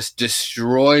just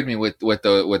destroyed me with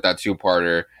that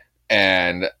 2-parter,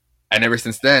 and ever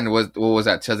since then, what was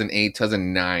that, 2008,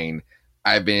 2009?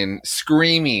 I've been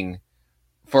screaming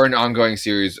for an ongoing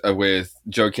series with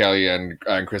Joe Kelly and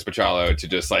Chris Bachalo to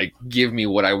just like give me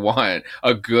what I want,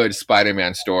 a good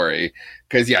Spider-Man story.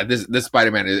 Because yeah, this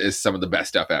Spider-Man is some of the best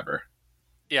stuff ever.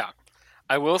 Yeah,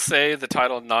 I will say the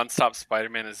title "Nonstop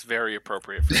Spider-Man" is very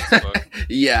appropriate for this book.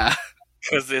 Yeah,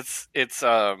 because it's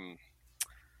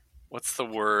what's the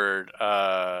word?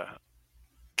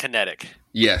 Kinetic.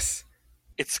 Yes,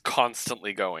 it's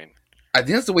constantly going. I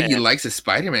think that's the way he likes his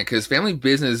Spider-Man, because Family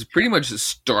Business pretty much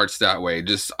starts that way,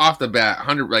 just off the bat,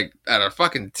 100, like at a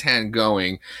fucking 10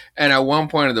 going. And at one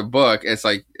point of the book, it's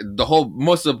like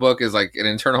most of the book is like an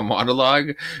internal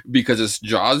monologue because his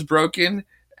jaw's broken.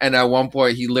 And at one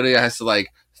point, he literally has to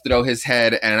like throw his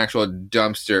head at an actual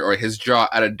dumpster, or his jaw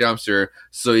at a dumpster,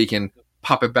 so he can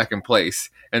pop it back in place.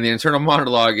 And the internal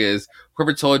monologue is,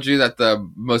 whoever told you that the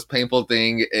most painful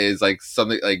thing is like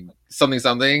something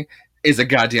is a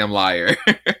goddamn liar.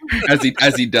 as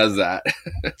he does that.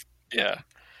 Yeah.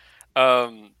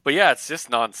 But yeah, it's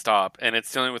just nonstop, and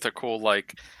it's dealing with a cool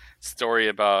like story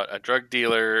about a drug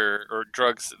dealer or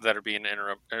drugs that are being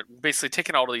basically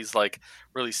taking all of these like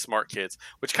really smart kids,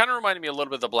 which kind of reminded me a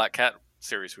little bit of the Black Cat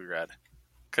series we read,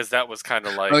 because that was kind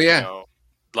of like, you know,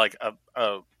 like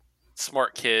a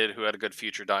smart kid who had a good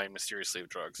future dying mysteriously of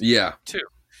drugs. Yeah. Too.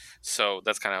 So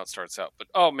that's kind of how it starts out. But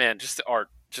oh man, just the art,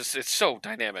 it's so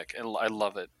dynamic, and I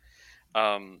love it.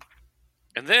 And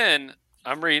then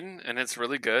I'm reading, and it's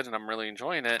really good, and I'm really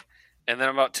enjoying it. And then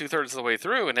I'm about 2/3 of the way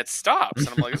through, and it stops, and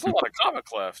I'm like, "There's a lot of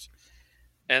comic left."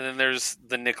 And then there's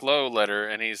the Nick Lowe letter,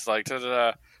 and he's like, da da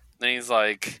da. And he's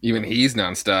like, even he's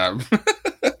nonstop.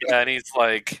 Yeah, and he's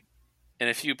like, in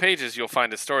a few pages, you'll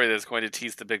find a story that's going to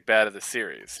tease the big bad of the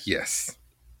series. Yes.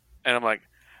 And I'm like,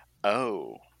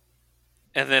 oh.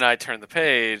 And then I turn the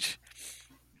page,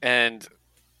 and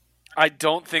I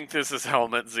don't think this is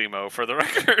Helmet Zemo, for the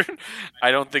record.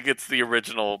 I don't think it's the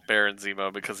original Baron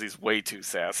Zemo, because he's way too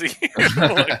sassy.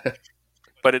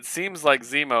 But it seems like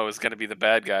Zemo is going to be the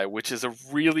bad guy, which is a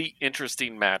really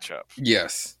interesting matchup.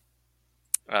 Yes.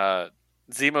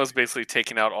 Zemo's basically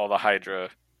taking out all the Hydra.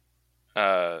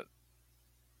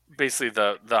 Basically,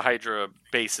 the Hydra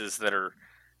bases that are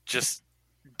just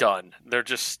done. They're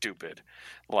just stupid.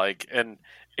 And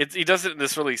he does it in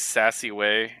this really sassy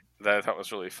way that I thought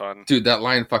was really fun. Dude, that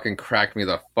line fucking cracked me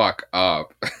the fuck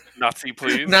up. Nazi,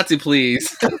 please. Nazi,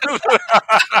 please.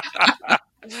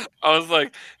 I was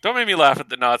like, don't make me laugh at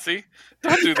the Nazi.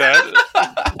 Don't do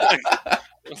that.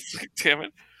 Damn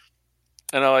it.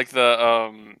 And I like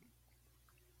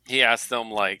he asked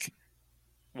them, like,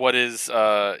 what is,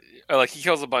 he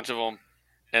kills a bunch of them,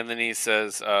 and then he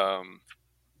says,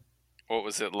 what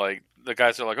was it, like, the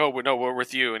guys are like, oh, no, we're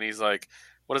with you, and he's like,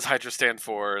 what does Hydra stand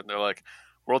for? And they're like,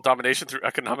 world domination through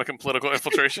economic and political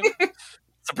infiltration?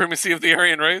 Supremacy of the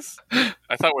Aryan race?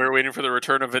 I thought we were waiting for the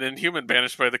return of an inhuman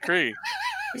banished by the Kree.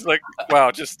 He's like,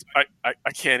 wow,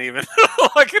 I can't even.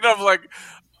 And I'm like,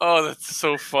 oh, that's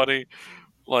so funny.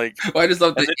 Like, I just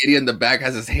love the idiot in the back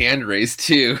has his hand raised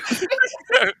too.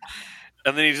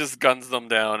 And then he just guns them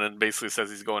down and basically says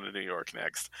he's going to New York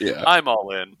next. Yeah. I'm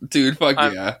all in. Dude, fuck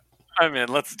yeah. I'm in.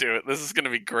 Let's do it. This is going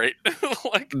to be great.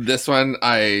 Like, this one,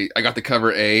 I got the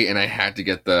cover A, and I had to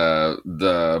get the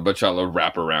Bocello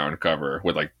wraparound cover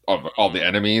with like all the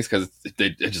enemies because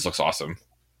it just looks awesome.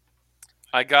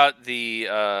 I got the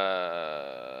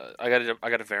I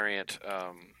got a variant.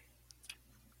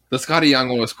 The Scotty Young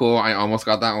one was cool. I almost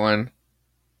got that one.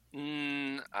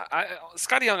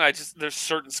 Scotty Young. There's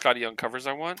certain Scotty Young covers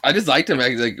I want. I just liked him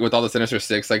like with all the Sinister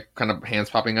Six, like kind of hands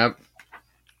popping up.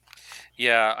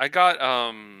 Yeah, I got.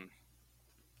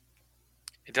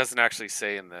 It doesn't actually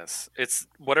say in this. It's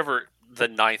whatever the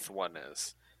 9th one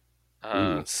is.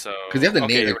 So because you have the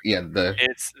name,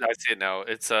 It's I see it now.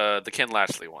 It's the Ken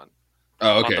Lashley one.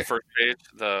 Oh, okay. On the first page,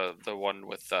 the one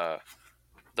with the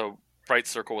bright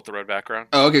circle with the red background.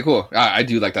 Oh, okay, cool. I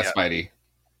do like that Spidey.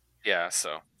 Yeah,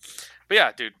 so. But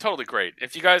yeah, dude, totally great.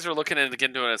 If you guys are looking at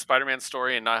again doing a Spider-Man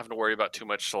story and not having to worry about too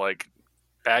much like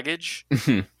baggage,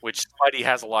 which Spidey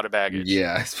has a lot of baggage.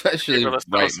 Yeah, especially right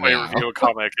now. Review a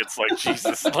comic, it's like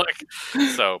Jesus, like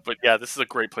so. But yeah, this is a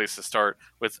great place to start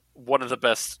with one of the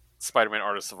best Spider-Man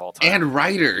artists of all time and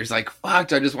writers. Like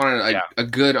fuck, I just wanted a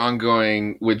good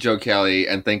ongoing with Joe Kelly,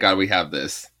 and thank God we have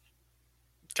this.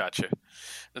 Gotcha.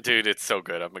 Dude, it's so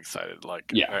good. I'm excited. Like,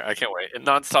 yeah, I can't wait. And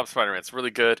nonstop Spider-Man, it's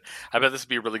really good. I bet this would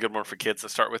be a really good one for kids to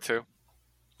start with too.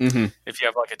 Mm-hmm. If you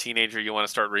have like a teenager, you want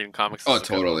to start reading comics. Oh,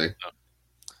 totally.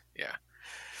 Yeah.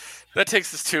 That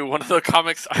takes us to one of the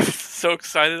comics I'm so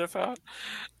excited about.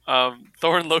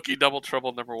 Thor and Loki Double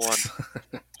Trouble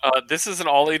 #1. This is an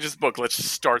all ages book. Let's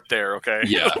just start there, okay?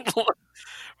 Yeah.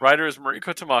 Writer is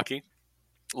Mariko Tamaki.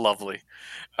 Lovely.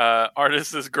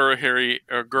 Artist is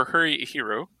Gurhiri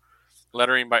Hiro.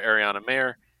 Lettering by Ariana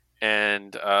Mayer,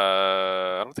 and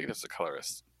I don't think there's a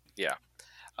colorist. Yeah.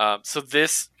 So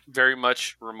this very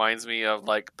much reminds me of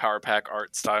like Power Pack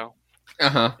art style.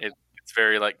 It's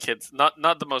very like kids, not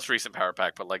the most recent Power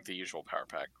Pack, but like the usual Power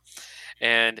Pack.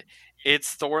 And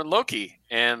it's Thor and Loki,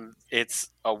 and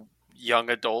it's a young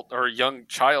adult or young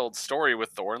child story with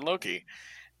Thor and Loki,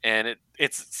 and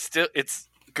it's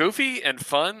goofy and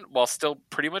fun while still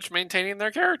pretty much maintaining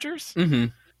their characters. Mm-hmm.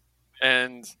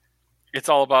 And it's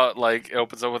all about, like, it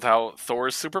opens up with how Thor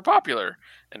is super popular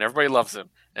and everybody loves him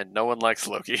and no one likes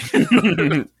Loki.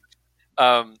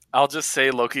 I'll just say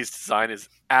Loki's design is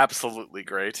absolutely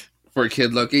great. For a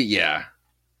kid Loki, yeah.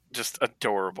 Just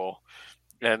adorable.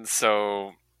 And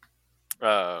so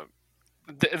it's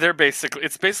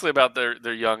basically about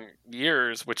their young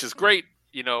years, which is great,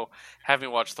 you know,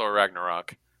 having watched Thor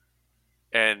Ragnarok.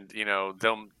 And, you know,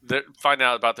 they'll find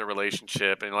out about their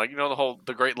relationship and, like, you know,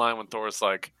 the great line when Thor's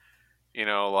like, you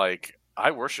know, like,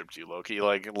 I worshipped you, Loki.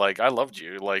 Like I loved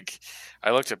you. Like,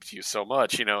 I looked up to you so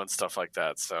much, you know, and stuff like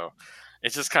that. So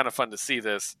it's just kind of fun to see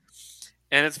this.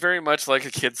 And it's very much like a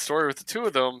kid's story with the two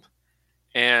of them.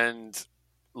 And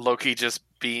Loki just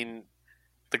being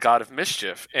the god of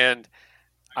mischief. And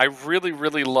I really,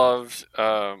 really loved,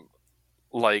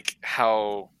 like,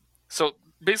 how... So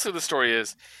basically the story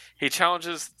is he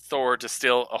challenges Thor to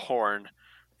steal a horn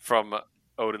from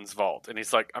Odin's vault, and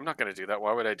he's like, I'm not going to do that.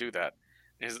 Why would I do that?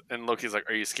 And Loki's like,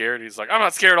 are you scared? He's like, I'm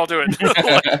not scared. I'll do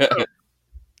it.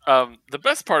 The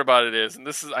best part about it is, and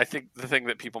this is, I think, the thing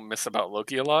that people miss about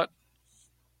Loki a lot,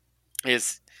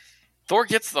 is Thor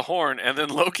gets the horn, and then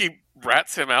Loki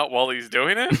rats him out while he's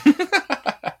doing it,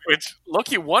 which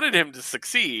Loki wanted him to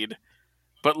succeed,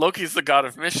 but Loki's the god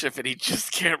of mischief, and he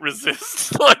just can't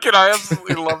resist. Like, and I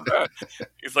absolutely love that.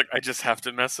 He's like, I just have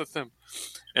to mess with him.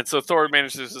 And so Thor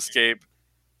manages to escape.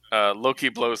 Loki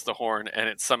blows the horn, and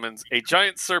it summons a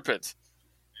giant serpent.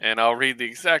 And I'll read the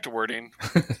exact wording.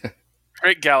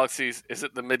 Great galaxies, is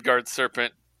it the Midgard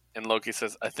serpent? And Loki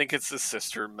says, I think it's his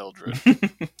sister, Mildred.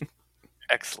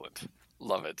 Excellent.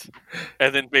 Love it.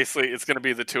 And then basically it's going to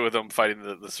be the two of them fighting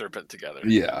the serpent together.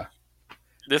 Yeah.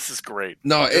 This is great.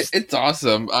 No, it's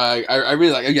awesome. I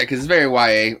really like it. Yeah, because it's very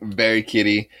YA, very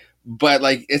kiddie. But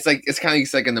like it's kind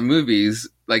of like in the movies,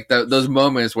 like those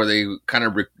moments where they kind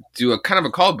of do a kind of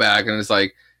a callback, and it's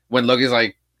like when Loki's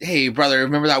like, "Hey, brother,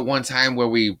 remember that one time where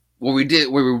we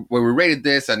rated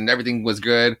this and everything was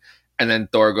good?" And then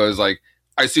Thor goes like,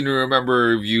 "I seem to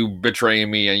remember you betraying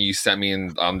me and you sent me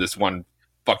in on this one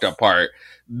fucked up part."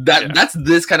 That's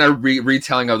this kind of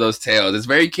retelling of those tales. It's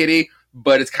very kiddie,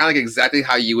 but it's kind of like exactly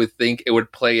how you would think it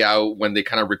would play out when they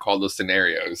kind of recall those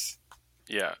scenarios.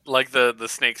 Yeah, like the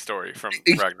snake story from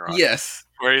Ragnarok. Yes.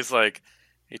 Where he's like,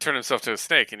 he turned himself to a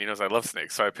snake, and he knows I love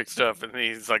snakes, so I picked it up, and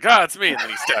he's like, it's me, and then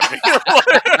he stabbed me.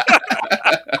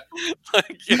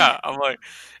 Like, yeah, I'm like,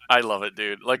 I love it,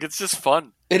 dude. Like, it's just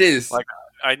fun. It is. Like,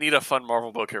 I need a fun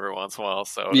Marvel book every once in a while,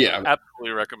 so Yeah,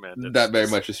 absolutely recommend it. that very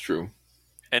much is true.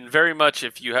 And very much,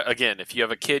 if you if you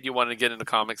have a kid you want to get into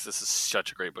comics, this is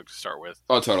such a great book to start with.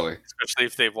 Oh, totally. Especially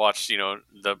if they've watched,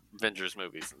 the Avengers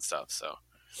movies and stuff. So,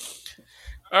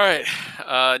 all right.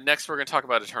 Next, we're going to talk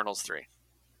about Eternals 3.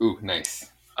 Ooh, nice.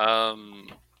 Written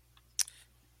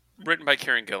by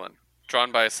Kieran Gillen,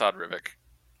 drawn by Asad Rivik,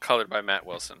 colored by Matt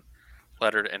Wilson,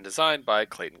 lettered and designed by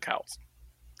Clayton Cowles.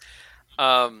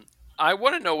 I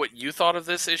want to know what you thought of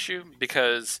this issue,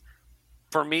 because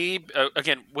for me,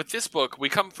 again, with this book, we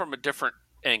come from a different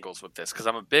angles with this, because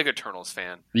I'm a big Eternals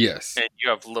fan. Yes. And you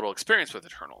have little experience with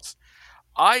Eternals.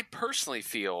 I personally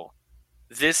feel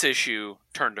this issue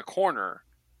turned a corner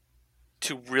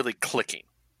to really clicking.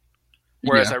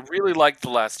 Whereas I really liked the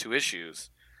last two issues.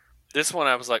 This one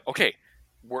I was like, okay,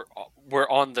 we're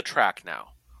on the track now.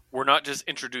 We're not just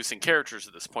introducing characters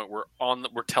at this point. We're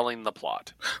telling the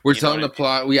plot. We're telling the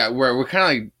plot. Yeah, we're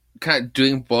kind of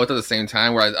doing both at the same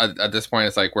time. Where at this point,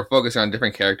 it's like we're focusing on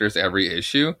different characters every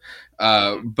issue.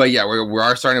 But yeah, we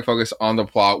are starting to focus on the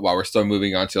plot while we're still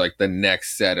moving on to like the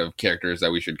next set of characters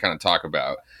that we should kind of talk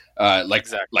about. Like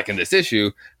in this issue,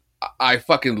 I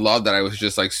fucking love that I was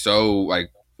just like so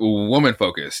like woman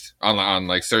focused on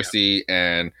like Cersei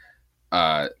and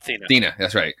Thena.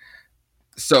 That's right.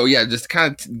 So yeah, just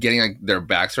kind of getting like their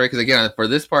backstory, because again, for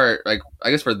this part, like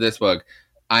I guess for this book,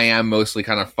 I am mostly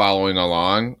kind of following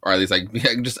along, or at least like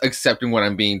just accepting what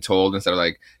I'm being told instead of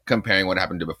like comparing what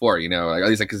happened to before. Like at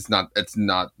least like it's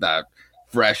not that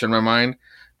fresh in my mind.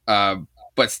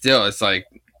 But still, it's like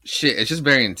shit. It's just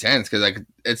very intense, because like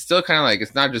it's still kind of like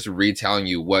it's not just retelling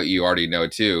you what you already know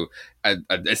too.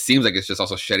 It seems like it's just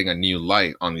also shedding a new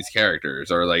light on these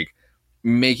characters, or like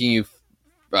making you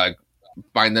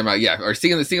find them out, or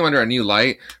seeing them under a new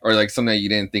light, or like something that you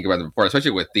didn't think about them before.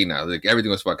 Especially with Thena, like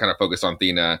everything was kind of focused on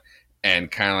Thena,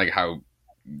 and kind of like how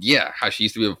she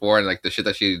used to be before, and like the shit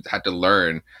that she had to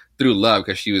learn through love,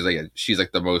 because she's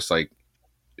like the most like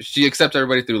she accepts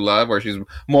everybody through love, or she's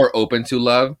more open to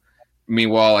love.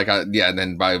 Meanwhile, like but the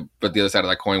other side of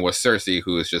that coin was Cersei,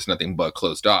 who is just nothing but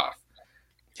closed off.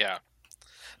 Yeah,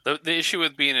 the issue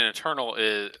with being an Eternal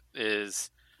is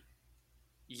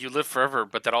you live forever,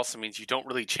 but that also means you don't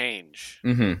really change.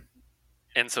 Mm-hmm.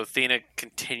 And so Thena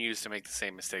continues to make the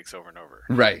same mistakes over and over.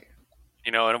 Right.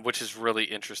 And which is really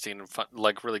interesting and fun,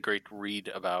 like really great to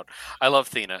read about. I love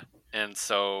Thena, and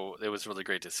so it was really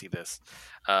great to see this.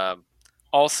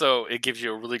 Also, it gives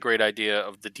you a really great idea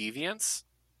of the deviants,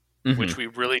 which we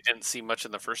really didn't see much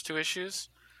in the first two issues,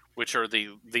 which are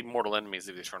the mortal enemies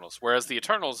of the Eternals. Whereas the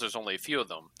Eternals, there's only a few of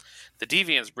them. The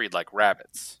deviants breed like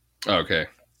rabbits. Okay.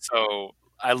 So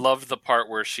I love the part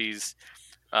where she's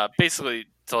basically,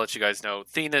 to let you guys know,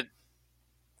 Thena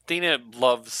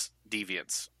loves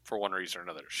deviants for one reason or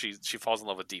another. She falls in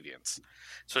love with deviants.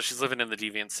 So she's living in the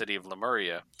deviant city of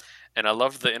Lemuria. And I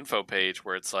love the info page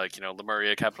where it's like,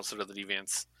 Lemuria, capital city of the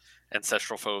deviants,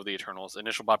 ancestral foe of the Eternals,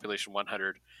 initial population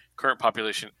 100, current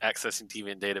population accessing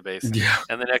deviant database. Yeah.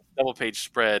 And the next double page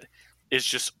spread is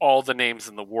just all the names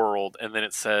in the world. And then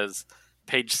it says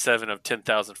page 7 of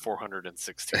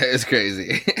 10,416. It's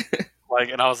crazy.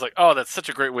 And I was like, oh, that's such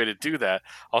a great way to do that.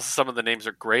 Also, some of the names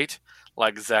are great,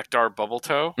 like Zakdar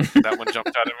Bubbletoe. That one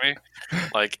jumped out at me.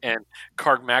 And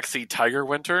Kargmaxi Tiger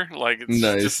Winter. It's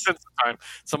nice. Just spend some time.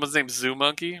 Someone's named Zoo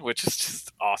Monkey, which is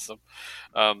just awesome.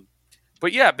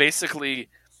 But yeah, basically,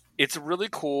 it's really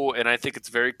cool, and I think it's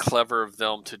very clever of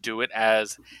them to do it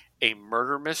as a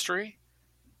murder mystery.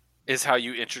 Is how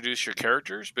you introduce your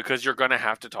characters, because you're going to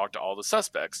have to talk to all the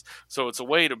suspects. So it's a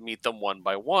way to meet them one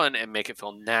by one and make it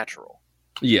feel natural.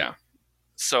 Yeah.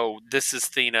 So this is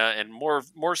Thena and more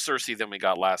Cersei than we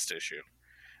got last issue.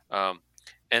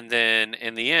 And then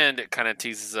in the end, it kind of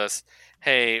teases us,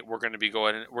 hey, we're going to be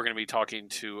talking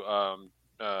to God,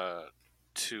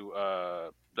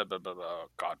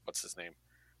 what's his name?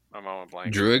 My mom went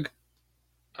blank. Druig?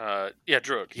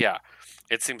 Druig. Yeah.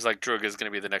 It seems like Druig is going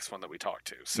to be the next one that we talk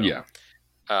to. So, yeah.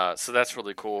 So that's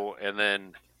really cool. And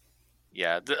then,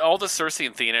 all the Cersei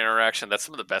and Thena interaction, that's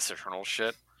some of the best Eternal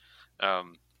shit.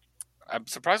 I'm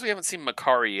surprised we haven't seen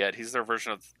Makari yet. He's their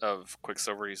version of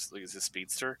Quicksilver. He's a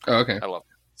speedster. Oh, okay. I love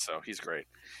him. So he's great.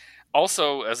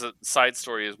 Also, as a side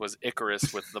story, was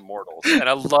Icarus with the mortals. And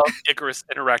I love Icarus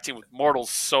interacting with mortals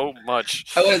so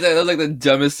much. I like that. That was like the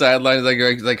dumbest sideline.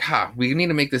 We need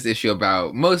to make this issue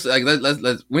about let's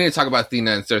we need to talk about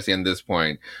Thena and Cersei at this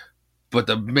point. But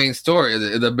the main story,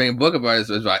 the main book about it is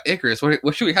about Icarus.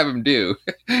 What should we have him do?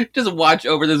 Just watch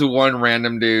over this one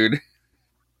random dude.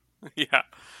 Yeah.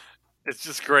 It's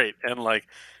just great. And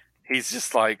he's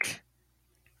just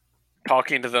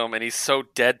talking to them, and he's so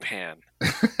deadpan.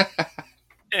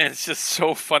 And it's just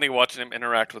so funny watching him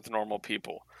interact with normal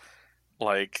people.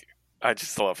 Like, I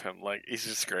just love him. Like, he's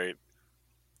just great.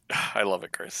 I love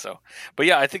it, Chris. So, but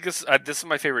yeah, I think this is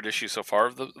my favorite issue so far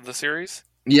of the series.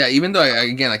 Yeah, even though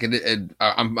again, like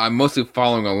I'm mostly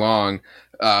following along,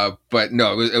 but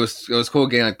no, it was cool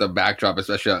getting like the backdrop,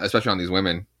 especially on these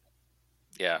women.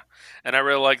 Yeah, and I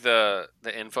really like the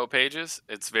info pages.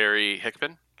 It's very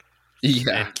Hickman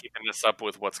Yeah, and keeping us up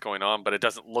with what's going on, but it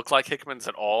doesn't look like Hickman's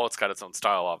at all. It's got its own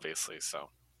style, obviously. So,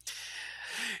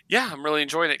 yeah, I'm really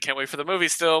enjoying it. Can't wait for the movie.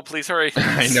 Still, please hurry.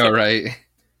 I know, right?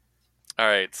 All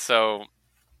right, so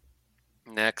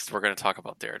next we're going to talk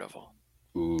about Daredevil.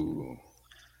 Ooh,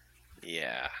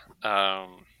 Yeah.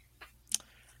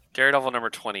 Daredevil number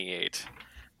 28.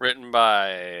 Written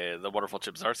by the wonderful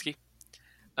Chip Zdarsky.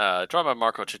 Drawn by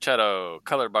Marco Cicchetto.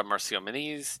 Colored by Marcio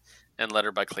Meniz. And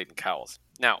lettered by Clayton Cowles.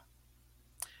 Now,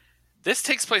 this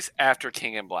takes place after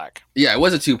King in Black. yeah, it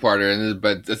was a two-parter,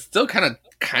 but it still kind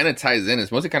of ties in.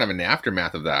 It's mostly kind of an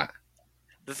aftermath of that.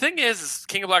 The thing is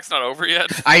King in Black's not over yet.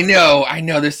 I know.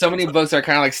 There's so many books that are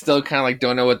kind of like still kind of like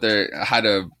don't know what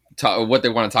what they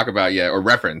want to talk about yet or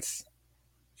reference.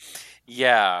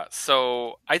 Yeah,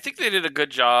 so I think they did a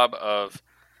good job of.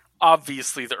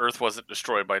 Obviously, the Earth wasn't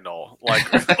destroyed by Null.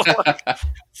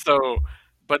 So,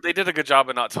 but they did a good job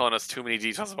of not telling us too many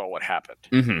details about what happened.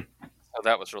 Mm-hmm. So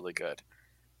that was really good.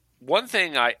 One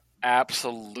thing I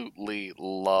absolutely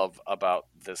love about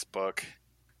this book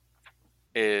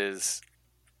is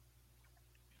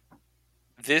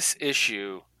this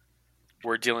issue.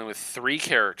 We're dealing with 3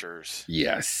 characters.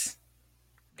 Yes.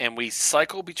 And we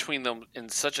cycle between them in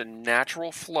such a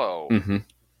natural flow mm-hmm.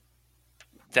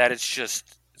 that it's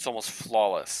almost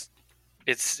flawless.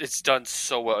 It's done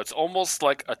so well. It's almost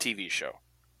like a TV show.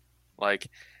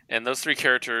 And those 3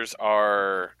 characters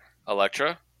are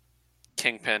Elektra,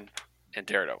 Kingpin, and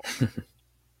Daredevil.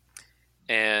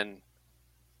 And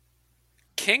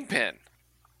Kingpin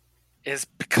has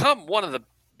become one of the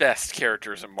best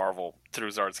characters in Marvel through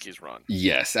Zdarsky's run.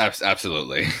 Yes,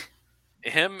 absolutely.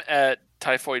 Him at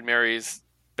Typhoid Mary's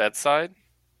bedside.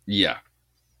 Yeah.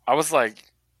 I was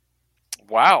like,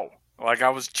 wow. I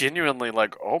was genuinely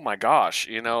like, oh my gosh,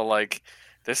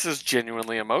 this is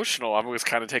genuinely emotional. I was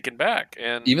kind of taken back.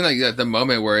 And even like at the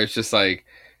moment where it's just like,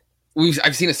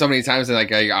 I've seen it so many times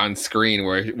on screen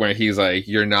where he's like,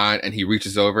 you're not, and he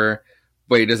reaches over,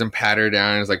 but he doesn't pat her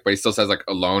down. It's like, but he still says like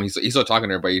alone. He's still talking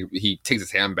to her, but he takes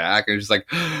his hand back and it's just like,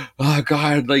 oh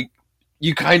God, like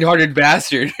you kind-hearted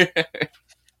bastard.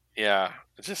 Yeah,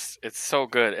 it's so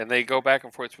good. And they go back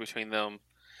and forth between them.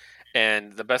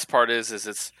 And the best part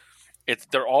is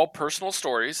they're all personal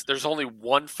stories. There's only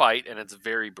one fight, and it's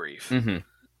very brief. Mm-hmm.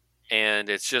 And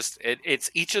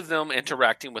it's each of them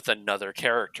interacting with another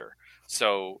character.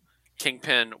 So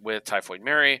Kingpin with Typhoid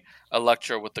Mary,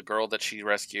 Elektra with the girl that she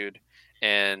rescued,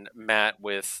 and Matt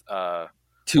with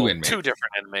two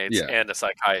different inmates yeah. and a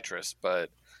psychiatrist. But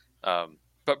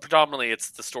predominantly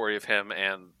it's the story of him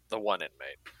and the one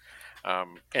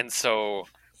inmate. And so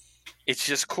it's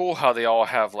just cool how they all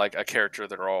have like a character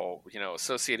that are all,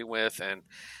 associated with, and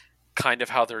kind of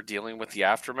how they're dealing with the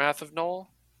aftermath of Null.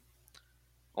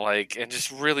 And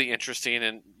just really interesting.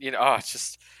 And, it's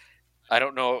just, I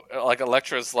don't know,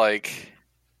 Elektra's Elektra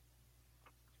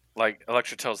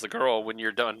tells the girl, when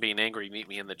you're done being angry, meet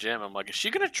me in the gym. I'm like, is she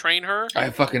going to train her? I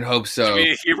fucking hope so. To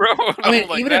be a hero? I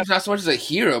mean, even if not so much as a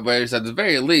hero, but it's at the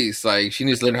very least, like, she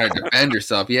needs to learn how to defend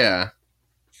herself, yeah.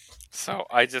 So,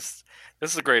 this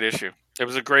is a great issue. It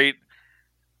was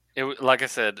like I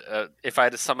said, if I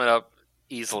had to sum it up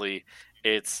easily,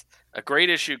 it's a great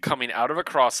issue coming out of a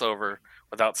crossover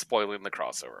without spoiling the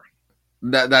crossover.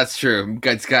 That's true.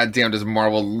 Goddamn, does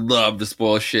Marvel love to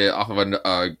spoil shit off of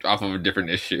a different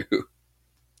issue?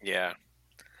 Yeah,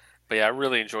 but yeah, I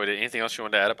really enjoyed it. Anything else you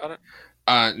wanted to add about it?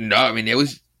 No. I mean, it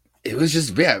was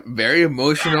just very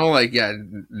emotional.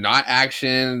 Not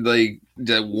action. Like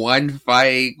the one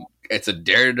fight, it's a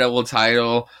Daredevil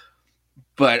title,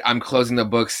 but I'm closing the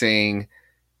book saying,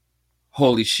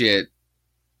 "Holy shit,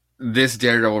 this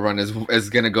Daredevil run is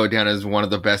going to go down as one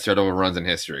of the best Daredevil runs in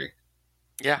history."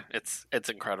 Yeah, it's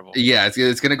incredible. Yeah, it's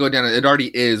going to go down. It already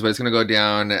is, but it's going to go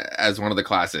down as one of the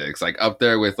classics, like up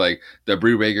there with like the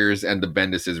Brubaker's and the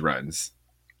Bendis's runs.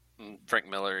 Frank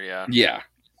Miller, yeah.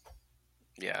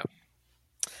 Yeah.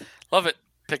 Love it.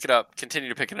 Pick it up. Continue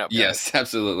to pick it up. Guys. Yes,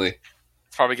 absolutely.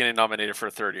 It's probably getting nominated for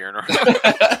a third year in a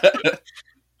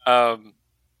row.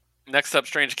 Next up,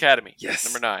 Strange Academy. Yes.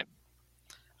 Number 9.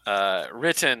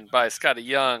 Written by Scotty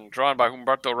Young, drawn by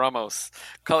Humberto Ramos,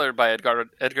 colored by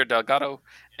Edgar Delgado,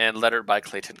 and lettered by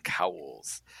Clayton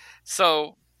Cowles.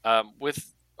 So,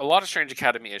 with a lot of Strange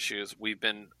Academy issues, we've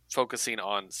been focusing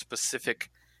on specific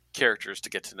characters to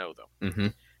get to know them. Mm-hmm.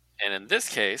 And in this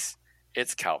case,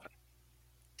 it's Calvin.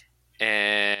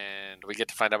 And we get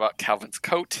to find out about Calvin's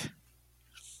coat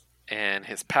and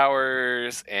his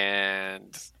powers,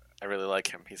 and I really like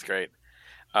him. He's great.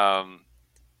 And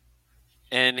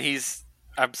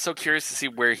I'm so curious to see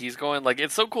where he's going. Like,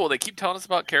 it's so cool. They keep telling us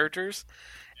about characters,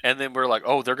 and then we're like,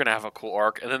 oh, they're going to have a cool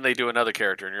arc. And then they do another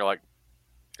character, and you're like,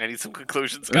 I need some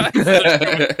conclusions, guys.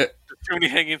 There's too many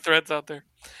hanging threads out there.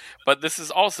 But this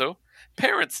is also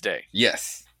Parents' Day.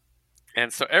 Yes.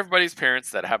 And so everybody's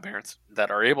parents that have parents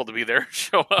that are able to be there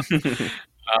show up.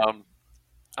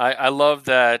 I love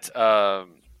that. I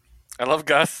love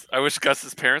Gus. I wish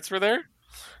Gus's parents were there.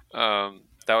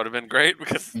 That would have been great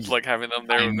because like having them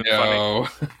there would have been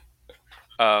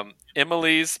funny.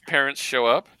 Emily's parents show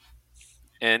up,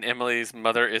 and Emily's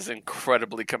mother is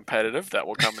incredibly competitive. That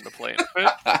will come into play in a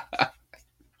bit.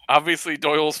 Obviously,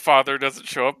 Doyle's father doesn't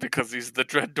show up because he's the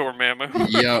Dread Dormammu.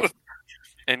 Yep.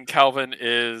 And Calvin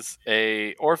is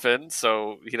a orphan,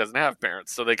 so he doesn't have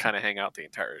parents. So they kind of hang out the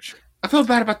entire issue. I feel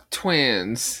bad about the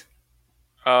twins.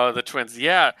 The twins,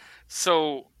 yeah.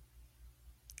 So,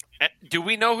 do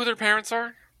we know who their parents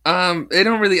are? They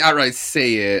don't really outright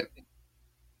say it.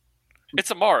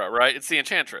 It's Amara, right? It's the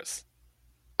Enchantress.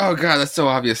 Oh god, that's so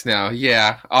obvious now.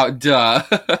 Yeah. Duh.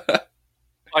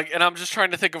 Like, and I'm just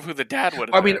trying to think of who the dad would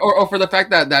have been. I mean, or for the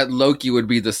fact that Loki would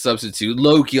be the substitute.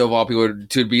 Loki of all people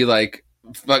to be like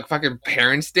fucking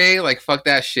Parents' Day, like fuck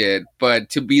that shit. But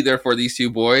to be there for these two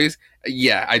boys,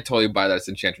 yeah, I totally buy that. It's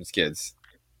Enchantress kids.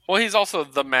 Well, he's also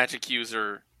the magic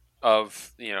user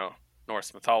of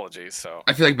Norse mythology, so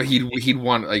I feel like, but he'd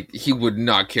want, like, he would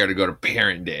not care to go to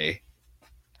Parent Day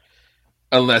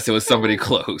unless it was somebody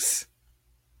close.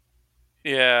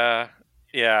 Yeah,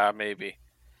 maybe.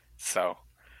 So,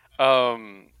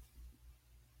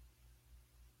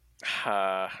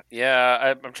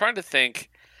 yeah, I'm trying to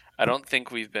think. I don't think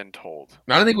we've been told.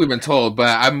 I don't think we've been told,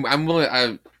 but I'm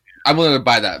willing to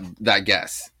buy that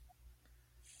guess.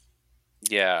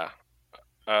 Yeah.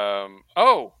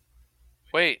 Oh,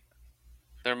 wait.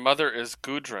 Their mother is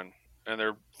Gudrun, and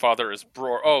their father is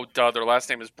Bror. Oh, duh. Their last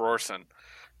name is Brorson.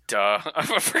 Duh.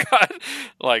 I forgot.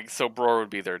 Like, so Bror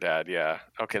would be their dad. Yeah.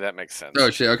 Okay, that makes sense.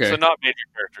 Oh shit. Okay. So not major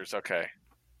characters. Okay.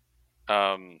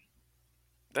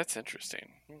 That's interesting.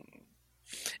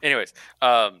 Anyways,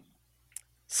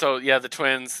 so yeah, the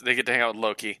twins, they get to hang out with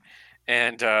Loki,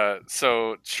 and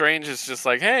so Strange is just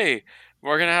like, hey,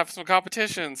 we're gonna have some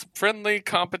competitions, friendly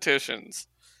competitions,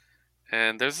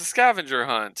 and there's a scavenger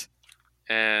hunt,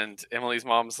 and Emily's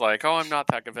mom's like, oh, I'm not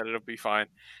that competitive, be fine,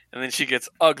 and then she gets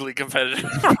ugly competitive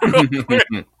real quick,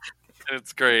 and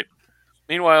it's great.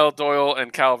 Meanwhile, Doyle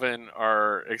and Calvin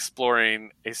are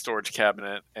exploring a storage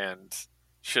cabinet and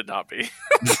should not be.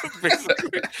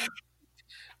 Basically.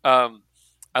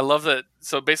 I love that.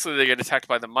 So basically, they get attacked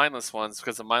by the mindless ones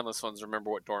because the mindless ones remember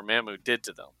what Dormammu did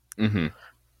to them,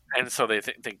 and so they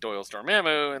think Doyle's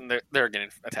Dormammu, and they're getting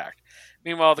attacked.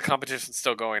 Meanwhile, the competition's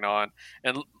still going on,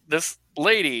 and this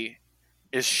lady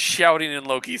is shouting in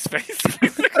Loki's face,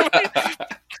 basically,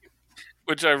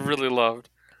 which I really loved.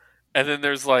 And then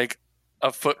there's like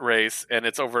a foot race, and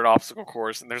it's over an obstacle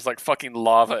course, and there's like fucking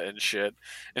lava and shit.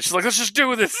 And she's like, "Let's just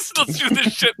do this. Let's do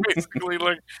this shit." Basically,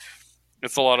 like,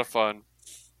 it's a lot of fun.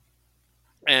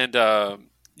 And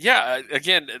yeah,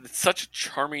 again, it's such a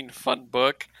charming, fun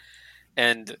book.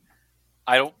 And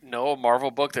I don't know a Marvel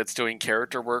book that's doing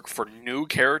character work for new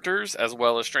characters as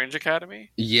well as Strange Academy.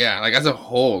 Yeah, like as a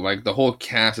whole, like the whole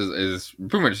cast is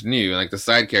pretty much new. Like the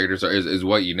side characters is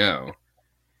what you know.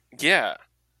 Yeah,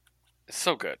 it's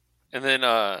so good. And then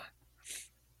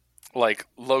like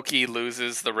Loki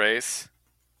loses the race.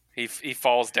 He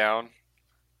falls down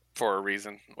for a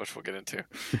reason, which we'll get into.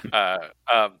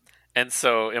 And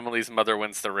so Emily's mother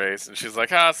wins the race, and she's like,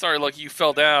 sorry, Loki, you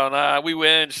fell down. We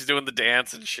win. She's doing the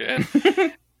dance and shit.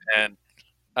 And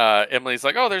Emily's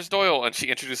like, oh, there's Doyle. And she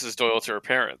introduces Doyle to her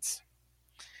parents.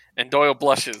 And Doyle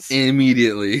blushes.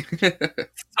 Immediately.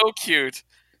 So cute.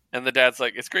 And the dad's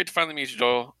like, it's great to finally meet you,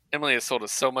 Doyle. Emily has told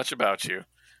us so much about you.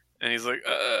 And he's like,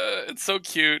 it's so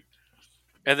cute.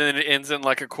 And then it ends in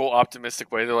like a cool,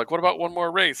 optimistic way. They're like, what about one more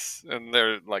race? And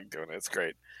they're like doing it. It's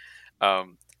great.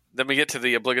 Then we get to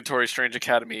the obligatory Strange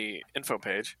Academy info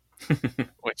page,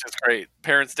 which is great.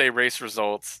 Parents' Day race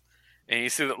results. And you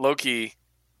see that Loki,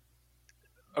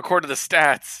 according to the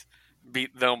stats,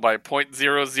 beat them by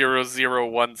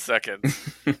 0.0001 seconds.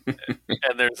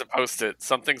 And there's a post-it.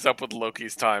 Something's up with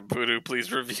Loki's time. Voodoo,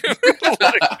 please review.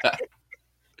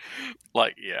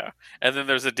 Like, yeah. And then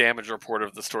there's a damage report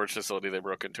of the storage facility they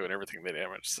broke into and everything they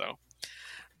damaged. So,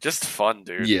 just fun,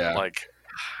 dude. Yeah. Like,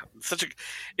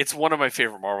 It's one of my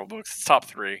favorite Marvel books. It's top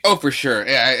 3. Oh, for sure.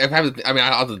 Yeah, I'll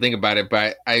have to think about it,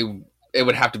 but it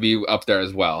would have to be up there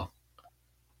as well.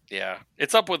 Yeah,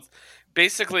 it's up with.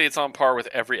 Basically, it's on par with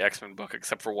every X-Men book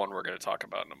except for one we're going to talk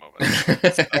about in a moment.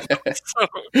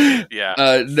 Yeah.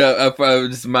 No,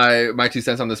 just my 2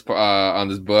 cents on this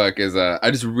book is I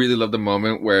just really love the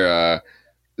moment where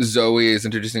Zoe is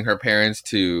introducing her parents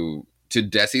to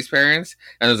Desi's parents,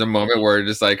 and there's a moment where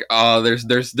just like, oh,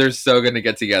 they're so gonna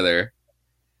get together.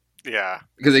 Yeah.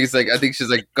 Because it's like, I think she's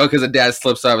like, oh, because the dad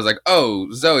slips up. I was like, oh,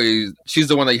 Zoe, she's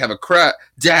the one that you have a crush.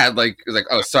 Dad, like, is like,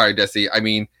 oh, sorry, Desi. I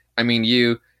mean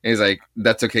you. And he's like,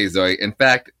 that's okay, Zoe. In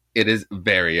fact, it is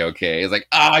very okay. It's like,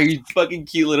 ah, you fucking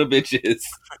cute little bitches.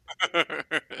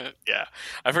 Yeah,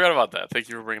 I forgot about that. Thank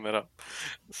you for bringing that up.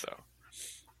 So,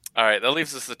 all right, that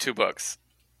leaves us the 2 books.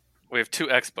 We have 2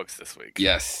 X books this week.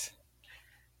 Yes.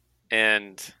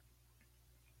 And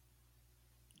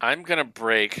I'm gonna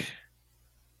break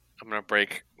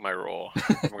my rule.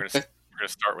 We're gonna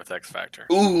start with X Factor.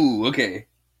 Ooh, okay.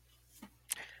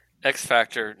 X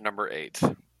Factor number 8.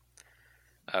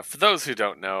 For those who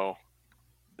don't know,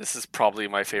 this is probably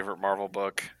my favorite Marvel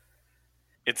book.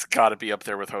 It's got to be up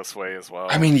there with Josue as well.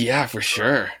 I mean, yeah, for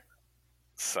sure.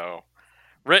 So,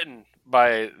 written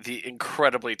by the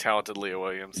incredibly talented Leah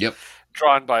Williams. Yep.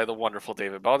 Drawn by the wonderful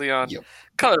David Baldeon. Yep.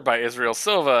 Colored by Israel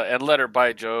Silva and lettered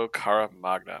by Joe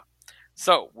Caramagna.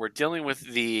 So, we're dealing with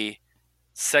the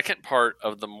second part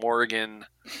of the Morgan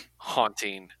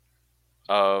haunting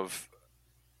of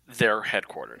their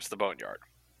headquarters, the Boneyard.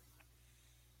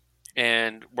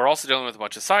 And we're also dealing with a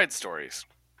bunch of side stories,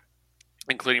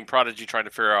 including Prodigy trying to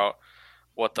figure out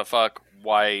what the fuck,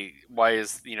 why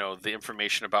is, the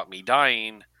information about me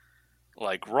dying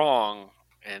like wrong,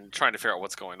 and trying to figure out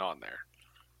what's going on there.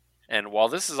 And while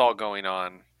this is all going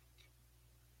on,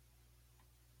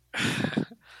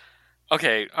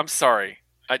 okay, I'm sorry.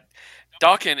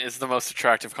 Dawkins is the most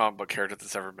attractive comic book character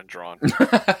that's ever been drawn.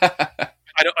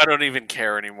 I don't even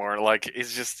care anymore. Like,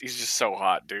 he's just so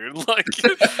hot, dude. Like,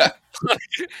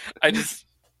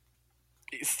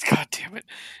 God damn it.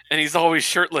 And he's always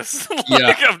shirtless.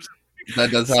 Yeah,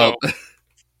 that does help.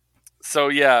 So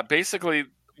yeah, basically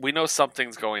we know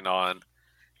something's going on,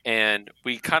 and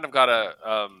we kind of got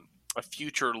a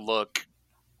future look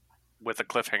with a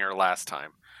cliffhanger last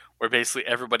time, where basically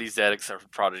everybody's dead except for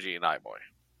Prodigy and iBoy,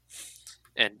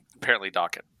 and apparently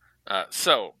Dawkins.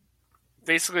 So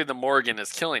basically, the Morgan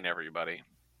is killing everybody,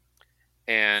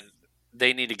 and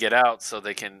they need to get out so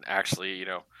they can actually,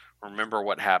 remember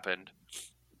what happened,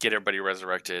 get everybody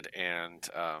resurrected, and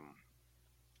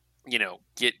get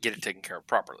it taken care of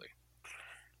properly.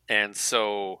 And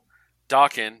so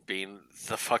Dawkins, being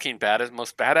the fucking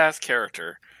most badass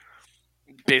character,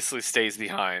 basically stays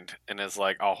behind and is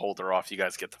like, I'll hold her off. You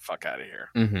guys get the fuck out of here.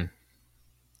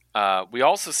 Mm-hmm. We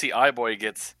also see iBoy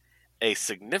gets a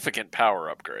significant power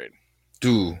upgrade.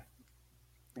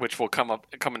 Which will come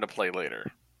into play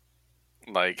later.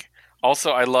 Like,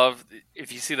 also, I love,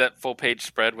 if you see that full page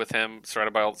spread with him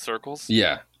surrounded by all the circles.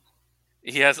 Yeah.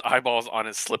 He has eyeballs on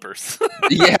his slippers.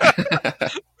 Yeah.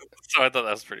 So I thought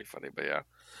that was pretty funny, but yeah.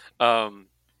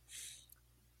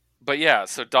 But yeah,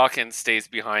 so Dawkins stays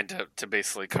behind to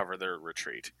basically cover their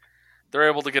retreat. They're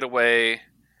able to get away.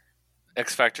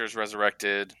 X Factor is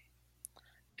resurrected.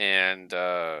 And,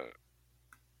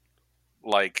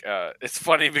 it's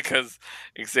funny because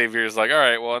Xavier's like, all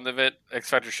right, well, in the event X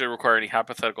Factor should require any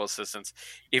hypothetical assistance,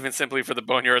 even simply for the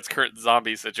Boneyard's current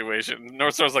zombie situation.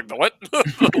 North Star's like, the what?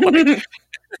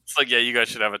 It's like, yeah, you guys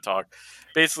should have a talk.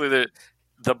 Basically,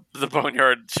 the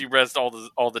Boneyard, she rezzed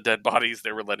all the dead bodies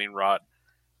they were letting rot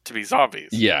to be zombies.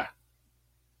 Yeah.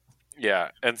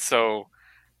 Yeah, and so,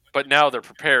 but now they're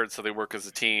prepared, so they work as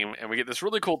a team, and we get this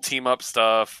really cool team up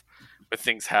stuff with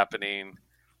things happening.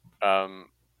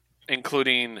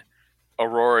 Including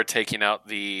Aurora taking out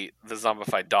the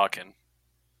zombified Dawkins,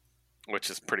 which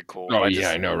is pretty cool. Oh, yeah,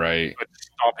 I know, right?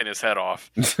 Stomping his head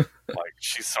off. Like,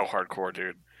 she's so hardcore,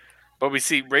 dude. But we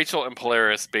see Rachel and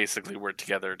Polaris basically work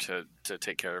together to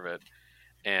take care of it.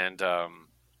 And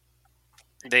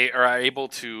they are able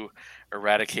to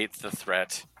eradicate the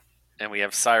threat. And we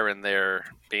have Siren there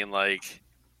being like,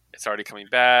 it's already coming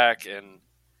back. And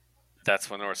that's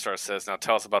when North Star says, now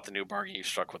tell us about the new bargain you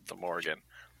struck with the Morgan.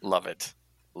 Love it.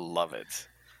 Love it.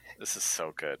 This is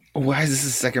so good. Why is this the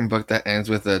second book that ends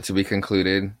with a to be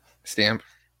concluded stamp?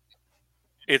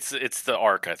 It's the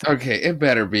arc, I think. Okay, it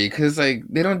better be, because like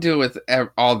they don't do it with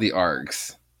all the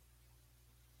arcs.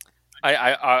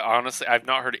 I honestly, I've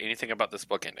not heard anything about this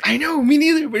book ending. I know, me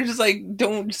neither. We're just like,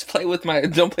 don't play with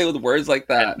words like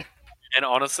that. And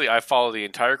honestly, I follow the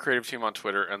entire creative team on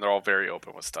Twitter, and they're all very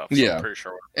open with stuff. So Yeah. I'm pretty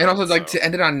sure. And also, like, to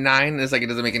end it on 9 is like, it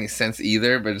doesn't make any sense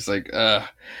either. But it's like,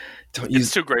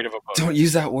 it's too great of a book. Don't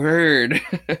use that word.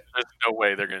 There's no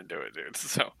way they're gonna do it, dude.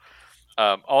 So,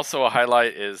 also a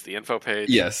highlight is the info page.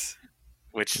 Yes.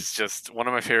 Which is just one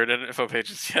of my favorite info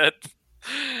pages yet,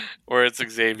 where it's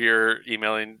Xavier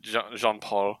emailing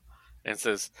Jean-Paul and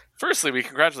says, "Firstly, we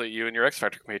congratulate you and your X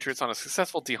Factor compatriots on a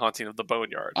successful dehaunting of the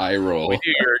Boneyard. I roll. We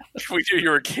knew you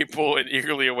were capable and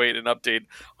eagerly await an update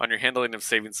on your handling of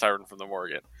saving Siren from the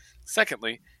Morgan.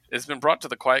 Secondly, it has been brought to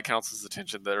the Quiet Council's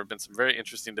attention that there have been some very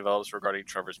interesting developments regarding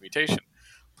Trevor's mutation.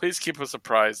 Please keep us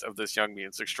apprised of this young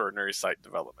mutant's extraordinary site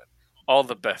development. All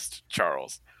the best,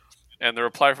 Charles." And the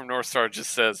reply from North Star just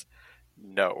says,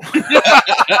 "No."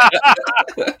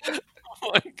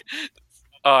 Like,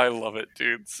 I love it,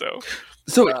 dude. So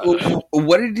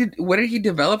what did he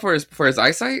develop for his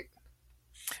eyesight?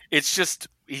 It's just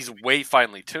he's way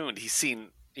finely tuned. He's seen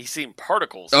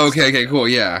particles. Okay, cool,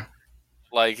 yeah.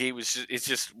 Like it's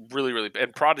just really, really.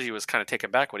 And Prodigy was kind of taken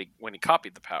back when he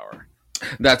copied the power.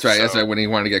 That's right. That's right. When he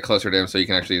wanted to get closer to him, so you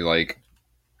can actually like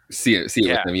see it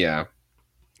with him. Yeah.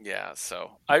 Yeah.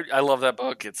 So I love that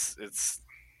book. It's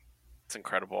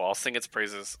incredible. I'll sing its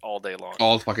praises all day long.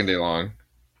 All fucking day long.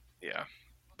 Yeah.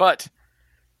 But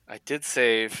I did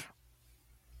save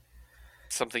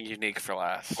something unique for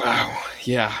last. Wow.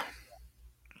 Yeah.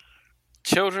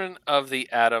 Children of the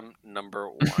Atom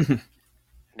 #1.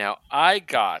 Now, I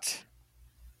got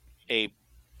a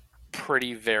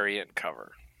pretty variant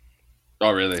cover.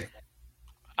 Oh, really?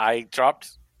 I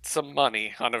dropped some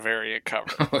money on a variant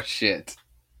cover. Oh, shit.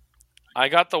 I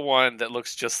got the one that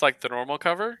looks just like the normal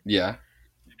cover. Yeah.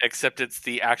 Except it's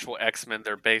the actual X-Men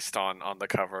they're based on the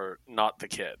cover, not the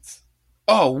kids.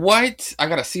 Oh, what? I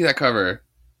gotta see that cover.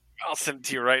 I'll send it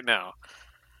to you right now.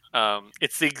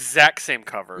 It's the exact same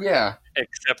cover. Yeah.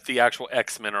 Except the actual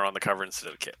X-Men are on the cover instead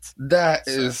of the kids. That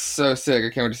is so sick. I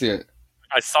can't wait to see it.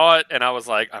 I saw it and I was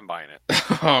like, I'm buying it.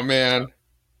 Oh, man.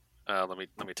 Let me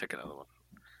take another one.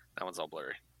 That one's all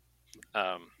blurry.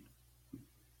 Okay,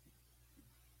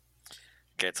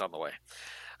 it's on the way.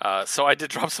 So I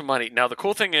did drop some money. Now the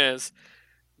cool thing is,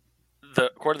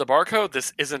 according to the barcode,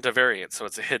 this isn't a variant, so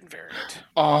it's a hidden variant.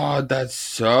 Oh, that's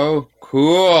so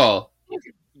cool.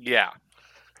 Yeah.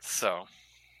 So,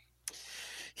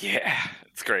 yeah,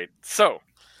 it's great. So,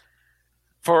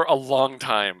 for a long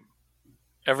time,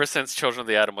 ever since Children of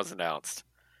the Atom was announced,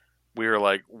 we were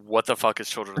like, what the fuck is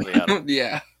Children of the Atom?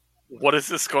 Yeah. What is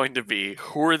this going to be?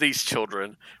 Who are these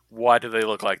children? Why do they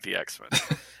look like the X-Men?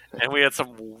 And we had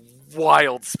some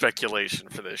wild speculation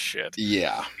for this shit.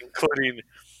 Yeah. Including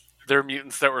they're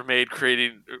mutants that were made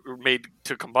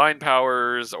to combine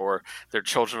powers, or they're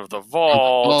children of the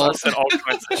vault. I said all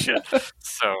kinds of shit.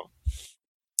 So,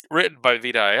 written by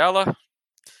Vita Ayala,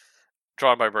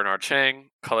 drawn by Bernard Chang,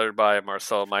 colored by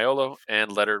Marcelo Maiolo,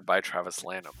 and lettered by Travis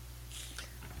Lanham.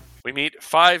 We meet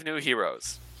 5 new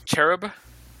heroes: Cherub,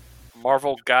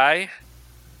 Marvel Guy,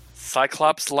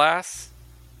 Cyclops Lass,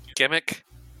 Gimmick,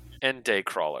 and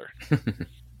Daycrawler.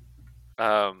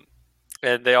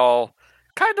 And they all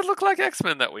kind of look like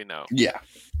X-Men that we know. Yeah.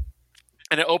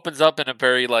 And it opens up in a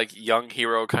very like young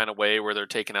hero kind of way, where they're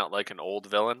taking out like an old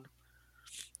villain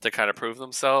to kind of prove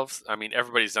themselves. I mean,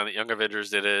 everybody's done it. Young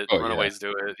Avengers did it. Runaways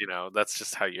do it. You know, that's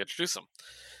just how you introduce them.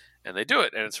 And they do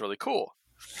it, and it's really cool.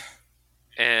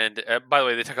 And by the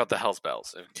way, they took out the Hell's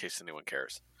Bells, in case anyone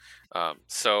cares.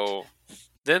 So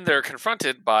then they're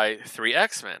confronted by 3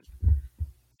 X-Men.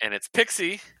 And it's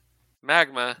Pixie,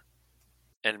 Magma,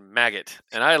 and Maggot.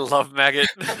 And I love Maggot.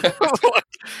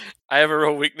 I have a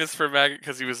real weakness for Maggot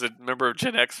because he was a member of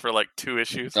Gen X for like 2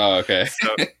 issues. Oh, okay.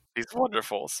 So he's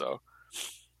wonderful. So,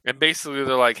 and basically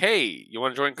they're like, "Hey, you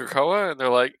want to join Krakoa?" And they're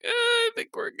like, "I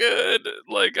think we're good.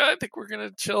 Like, I think we're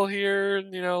gonna chill here."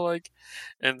 And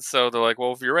and so they're like,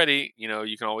 "Well, if you're ready,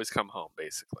 you can always come home,"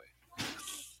 basically.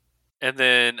 And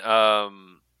then,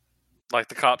 like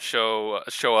the cops show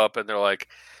up, and they're like,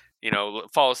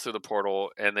 follow us through the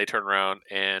portal, and they turn around,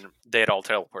 and they had all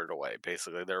teleported away.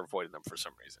 Basically, they're avoiding them for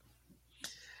some reason.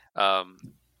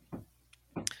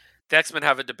 The X-Men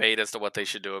have a debate as to what they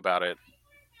should do about it.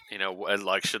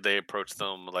 Like, should they approach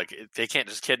them? Like, they can't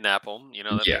just kidnap them.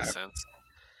 That makes sense.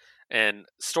 And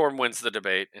Storm wins the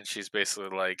debate, and she's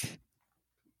basically like,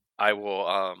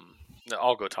 I'll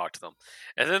go talk to them.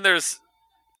 And then there's,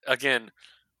 again,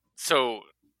 so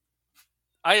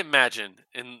I imagine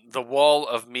in the wall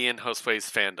of me and Josue's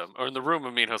fandom, or in the room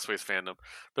of me and Josue's fandom,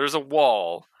 there's a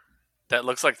wall that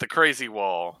looks like the crazy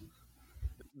wall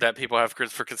that people have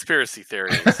for conspiracy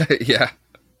theories. Yeah.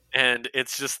 And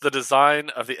it's just the design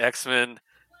of the X-Men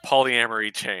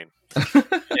polyamory chain.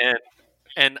 And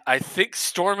And I think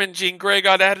Storm and Jean Grey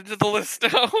got added to the list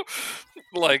now.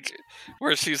 Like,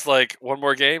 where she's like, one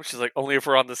more game? She's like, only if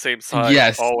we're on the same side,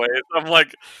 Yes. always. I'm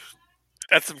like,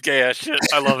 that's some gay ass shit.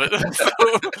 I love it. So,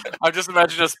 I just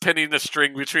imagine us pinning the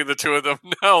string between the two of them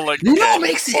now. Like, okay, No,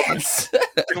 makes sense.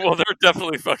 well, they're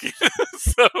definitely fucking.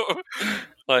 So,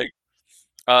 like,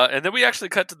 and then we actually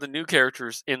cut to the new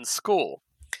characters in school.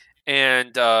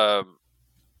 And I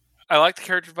like the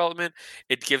character development.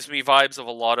 It gives me vibes of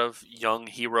a lot of young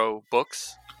hero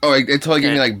books. Oh, it totally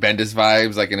gave me like Bendis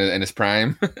vibes, like in his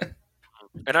prime.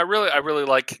 And I really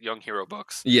like young hero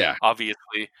books. Yeah.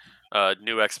 Obviously,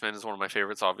 New X-Men is one of my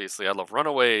favorites. Obviously, I love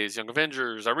Runaways, Young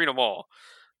Avengers. I read them all,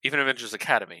 even Avengers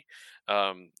Academy.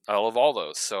 I love all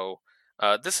those. So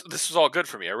this was all good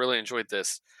for me. I really enjoyed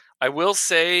this. I will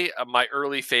say my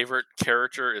early favorite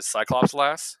character is Cyclops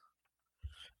Lass.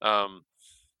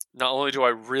 Not only do I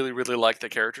really like the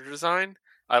character design,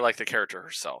 I like the character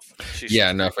herself. She's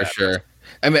For sure.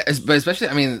 I mean, but especially,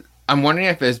 I mean, I'm wondering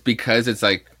if it's because it's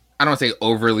like, I don't want to say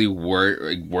overly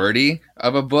wordy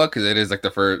of a book, because it is like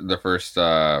the first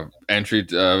entry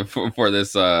for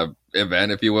this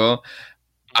event, if you will.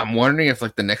 I'm wondering if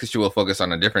like the next issue will focus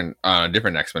on a different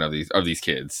X-Men of these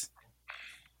kids.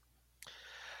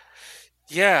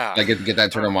 Yeah, like get that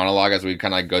internal monologue as we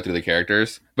kind of like go through the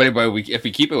characters. But if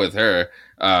we keep it with her,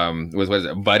 with what is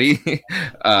it, Buddy?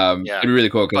 It'd be really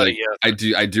cool because like,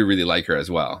 I do really like her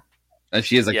as well, and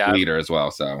she is like the leader as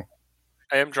well. So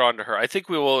I am drawn to her. I think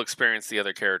we will experience the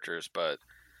other characters, but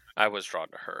I was drawn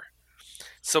to her.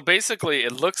 So basically,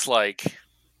 it looks like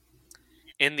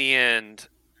in the end,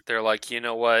 they're like, you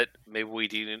know what? Maybe we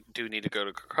do need to go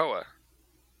to Krakoa.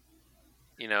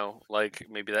 You know, like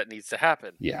maybe that needs to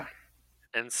happen. Yeah.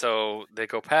 And so they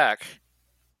go pack.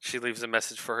 She leaves a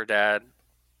message for her dad.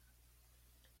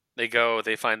 They go,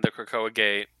 they find the Krakoa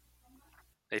gate.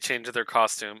 They change their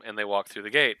costume and they walk through the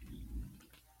gate.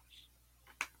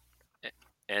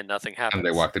 And nothing happens. And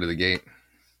they walk through the gate.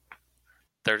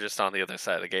 They're just on the other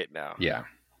side of the gate now. Yeah.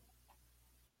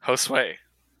 Josue,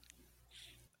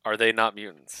 are they not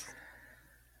mutants?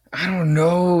 I don't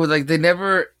know. Like, they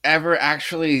never ever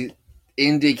actually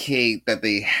indicate that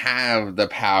they have the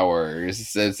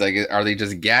powers. It's like, are they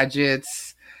just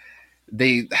gadgets?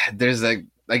 There's like,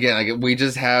 again, like we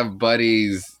just have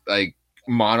Buddy's like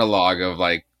monologue of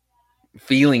like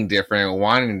feeling different,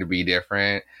 wanting to be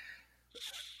different.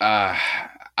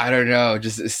 I don't know.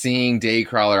 Just seeing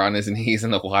Daycrawler on his knees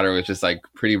in the water was just like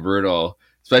pretty brutal.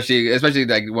 Especially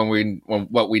like when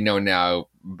what we know now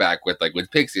back with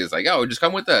Pixie is like, oh, just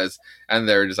come with us, and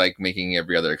they're just like making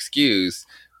every other excuse,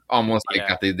 almost like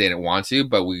that they didn't want to.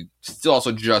 But we still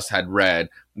also just had read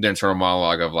the internal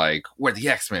monologue of like, we're the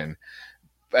X-Men,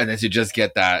 and then to just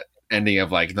get that ending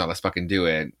of like, no, let's fucking do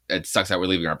it. It sucks that we're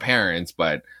leaving our parents,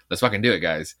 but let's fucking do it,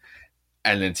 guys.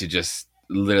 And then to just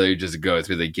literally just go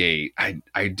through the gate,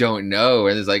 I don't know.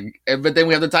 And it's like, but then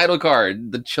we have the title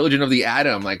card, the Children of the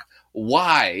Atom. Like,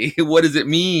 why? What does it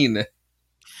mean?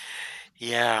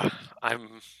 Yeah,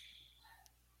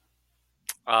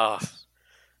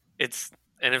 it's,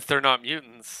 and if they're not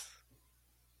mutants,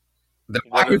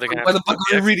 why the fuck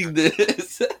are we reading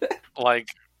this? Like,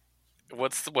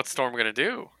 what's Storm gonna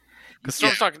do? Because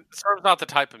Storm's not the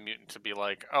type of mutant to be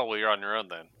like, oh, well, you're on your own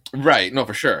then. Right. No,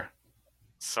 for sure.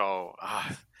 So,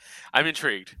 I'm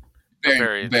intrigued.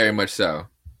 Very much so.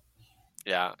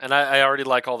 Yeah, and I already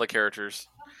like all the characters.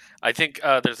 I think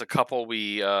there's a couple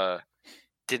we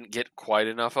didn't get quite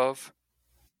enough of.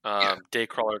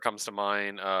 Daycrawler comes to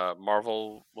mind.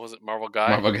 Marvel, was it Marvel Guy?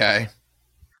 Marvel Guy.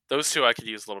 Those two I could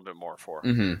use a little bit more for.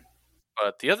 Mm-hmm.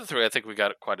 But the other three, I think we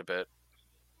got quite a bit.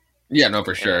 Yeah, no,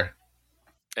 for sure.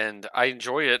 And I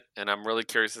enjoy it, and I'm really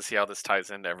curious to see how this ties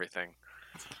into everything.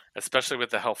 Especially with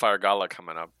the Hellfire Gala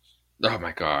coming up. Oh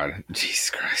my god. Jesus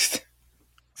Christ.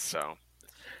 So.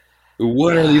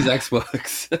 What are these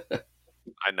X-Books?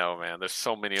 I know, man. There's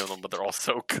so many of them, but they're all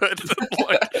so good.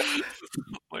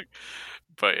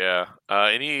 But yeah.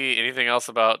 Anything else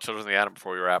about Children of the Atom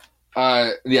before we wrap?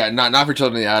 Yeah, not for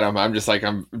Children of the Atom. I'm just like,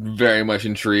 I'm very much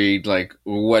intrigued. Like,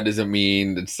 what does it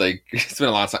mean? It's like, it's been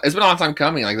a long time. It's been a long time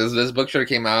coming. Like, this book should have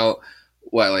came out,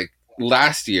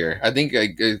 last year. I think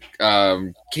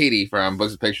Katie from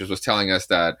Books and Pictures was telling us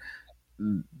that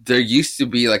there used to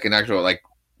be like an actual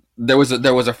there was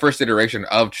a first iteration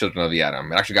of Children of the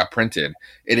Atom. It actually got printed.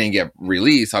 It didn't get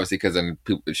released, obviously, because then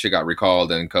shit got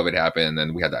recalled and COVID happened,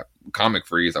 and we had that comic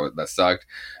freeze that sucked.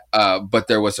 But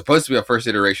there was supposed to be a first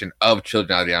iteration of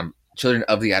Children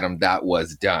of the Atom that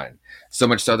was done. So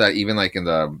much so that even like in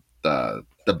the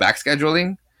back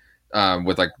scheduling,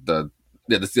 with like the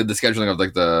scheduling of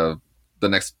like the the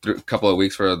next couple of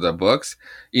weeks for the books.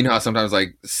 You know how sometimes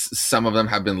like some of them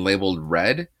have been labeled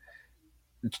red.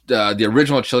 The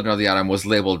original Children of the Atom was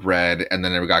labeled red, and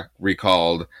then it got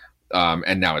recalled,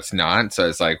 and now it's not. So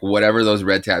it's like whatever those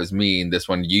red tabs mean, this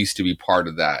one used to be part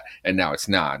of that, and now it's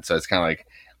not. So it's kind of like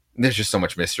there's just so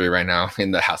much mystery right now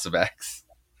in the House of X.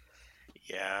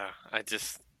 Yeah,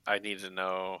 I need to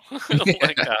know.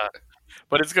 Like,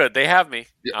 but it's good. They have me.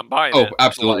 I'm buying it. Oh,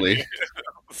 absolutely. Like,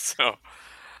 so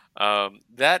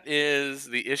that is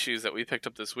the issues that we picked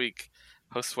up this week.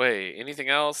 Josue, anything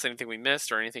else? Anything we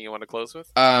missed, or anything you want to close with?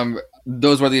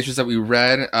 Those were the issues that we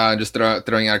read. Just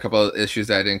throwing out a couple of issues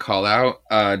that I didn't call out,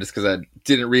 just because I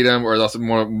didn't read them, or also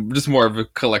more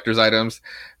of collector's items.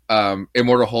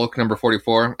 Immortal Hulk number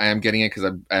 44. I am getting it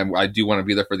because I do want to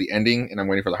be there for the ending, and I'm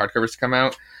waiting for the hardcovers to come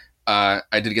out. I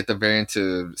did get the variant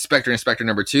to Specter and Specter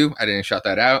number 2. I didn't shout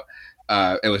that out.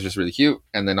 It was just really cute.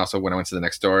 And then also when I went to the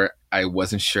next store, I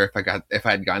wasn't sure if I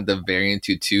had gotten the variant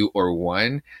to 2 or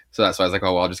 1. So that's why I was like,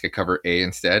 oh, well, I'll just get cover A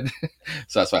instead.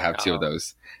 So that's why I have 2 of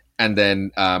those. And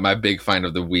then my big find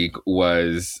of the week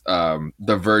was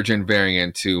the Virgin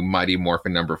variant to Mighty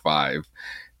Morphin number 5.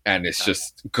 And it's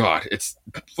just, God, it's,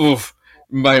 oof.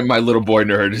 My little boy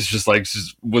nerd is just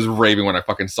was raving when I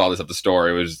fucking saw this at the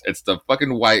store. It's the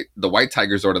fucking white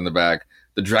Tiger Zord in the back,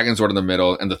 the Dragon Zord in the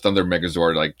middle, and the Thunder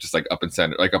Megazord just up in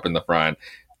center, like up in the front,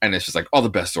 and it's just like all the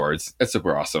best swords. It's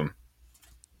super awesome.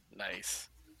 Nice.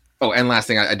 Oh, and last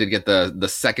thing, I did get the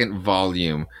second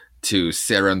volume to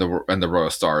Sarah and the Royal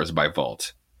Stars by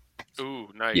Vault. Ooh,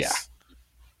 nice. Yeah.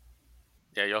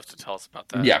 Yeah, you'll have to tell us about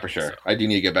that. Yeah, for sure. So. I do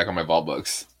need to get back on my Vault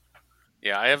books.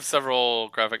 Yeah, I have several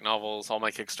graphic novels, all my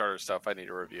Kickstarter stuff I need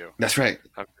to review. That's right.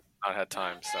 I've not had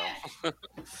time, so.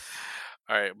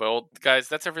 All right, well, guys,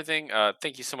 that's everything.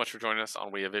 Thank you so much for joining us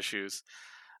on We Have Issues.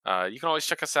 You can always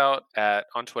check us out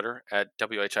on Twitter at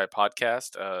WHI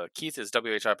Podcast. Keith is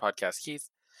WHI Podcast Keith.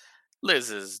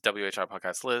 Liz is WHI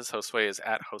Podcast Liz. Josue is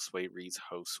at Josue Reads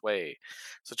Josue.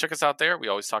 So check us out there. We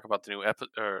always talk about the new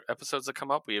episodes that come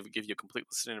up. We give you a complete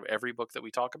listing of every book that we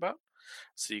talk about.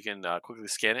 So you can quickly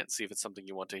scan it and see if it's something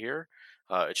you want to hear.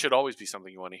 It should always be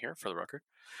something you want to hear, for the record.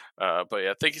 But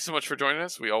yeah, thank you so much for joining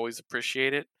us. We always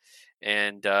appreciate it.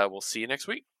 And we'll see you next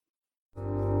week.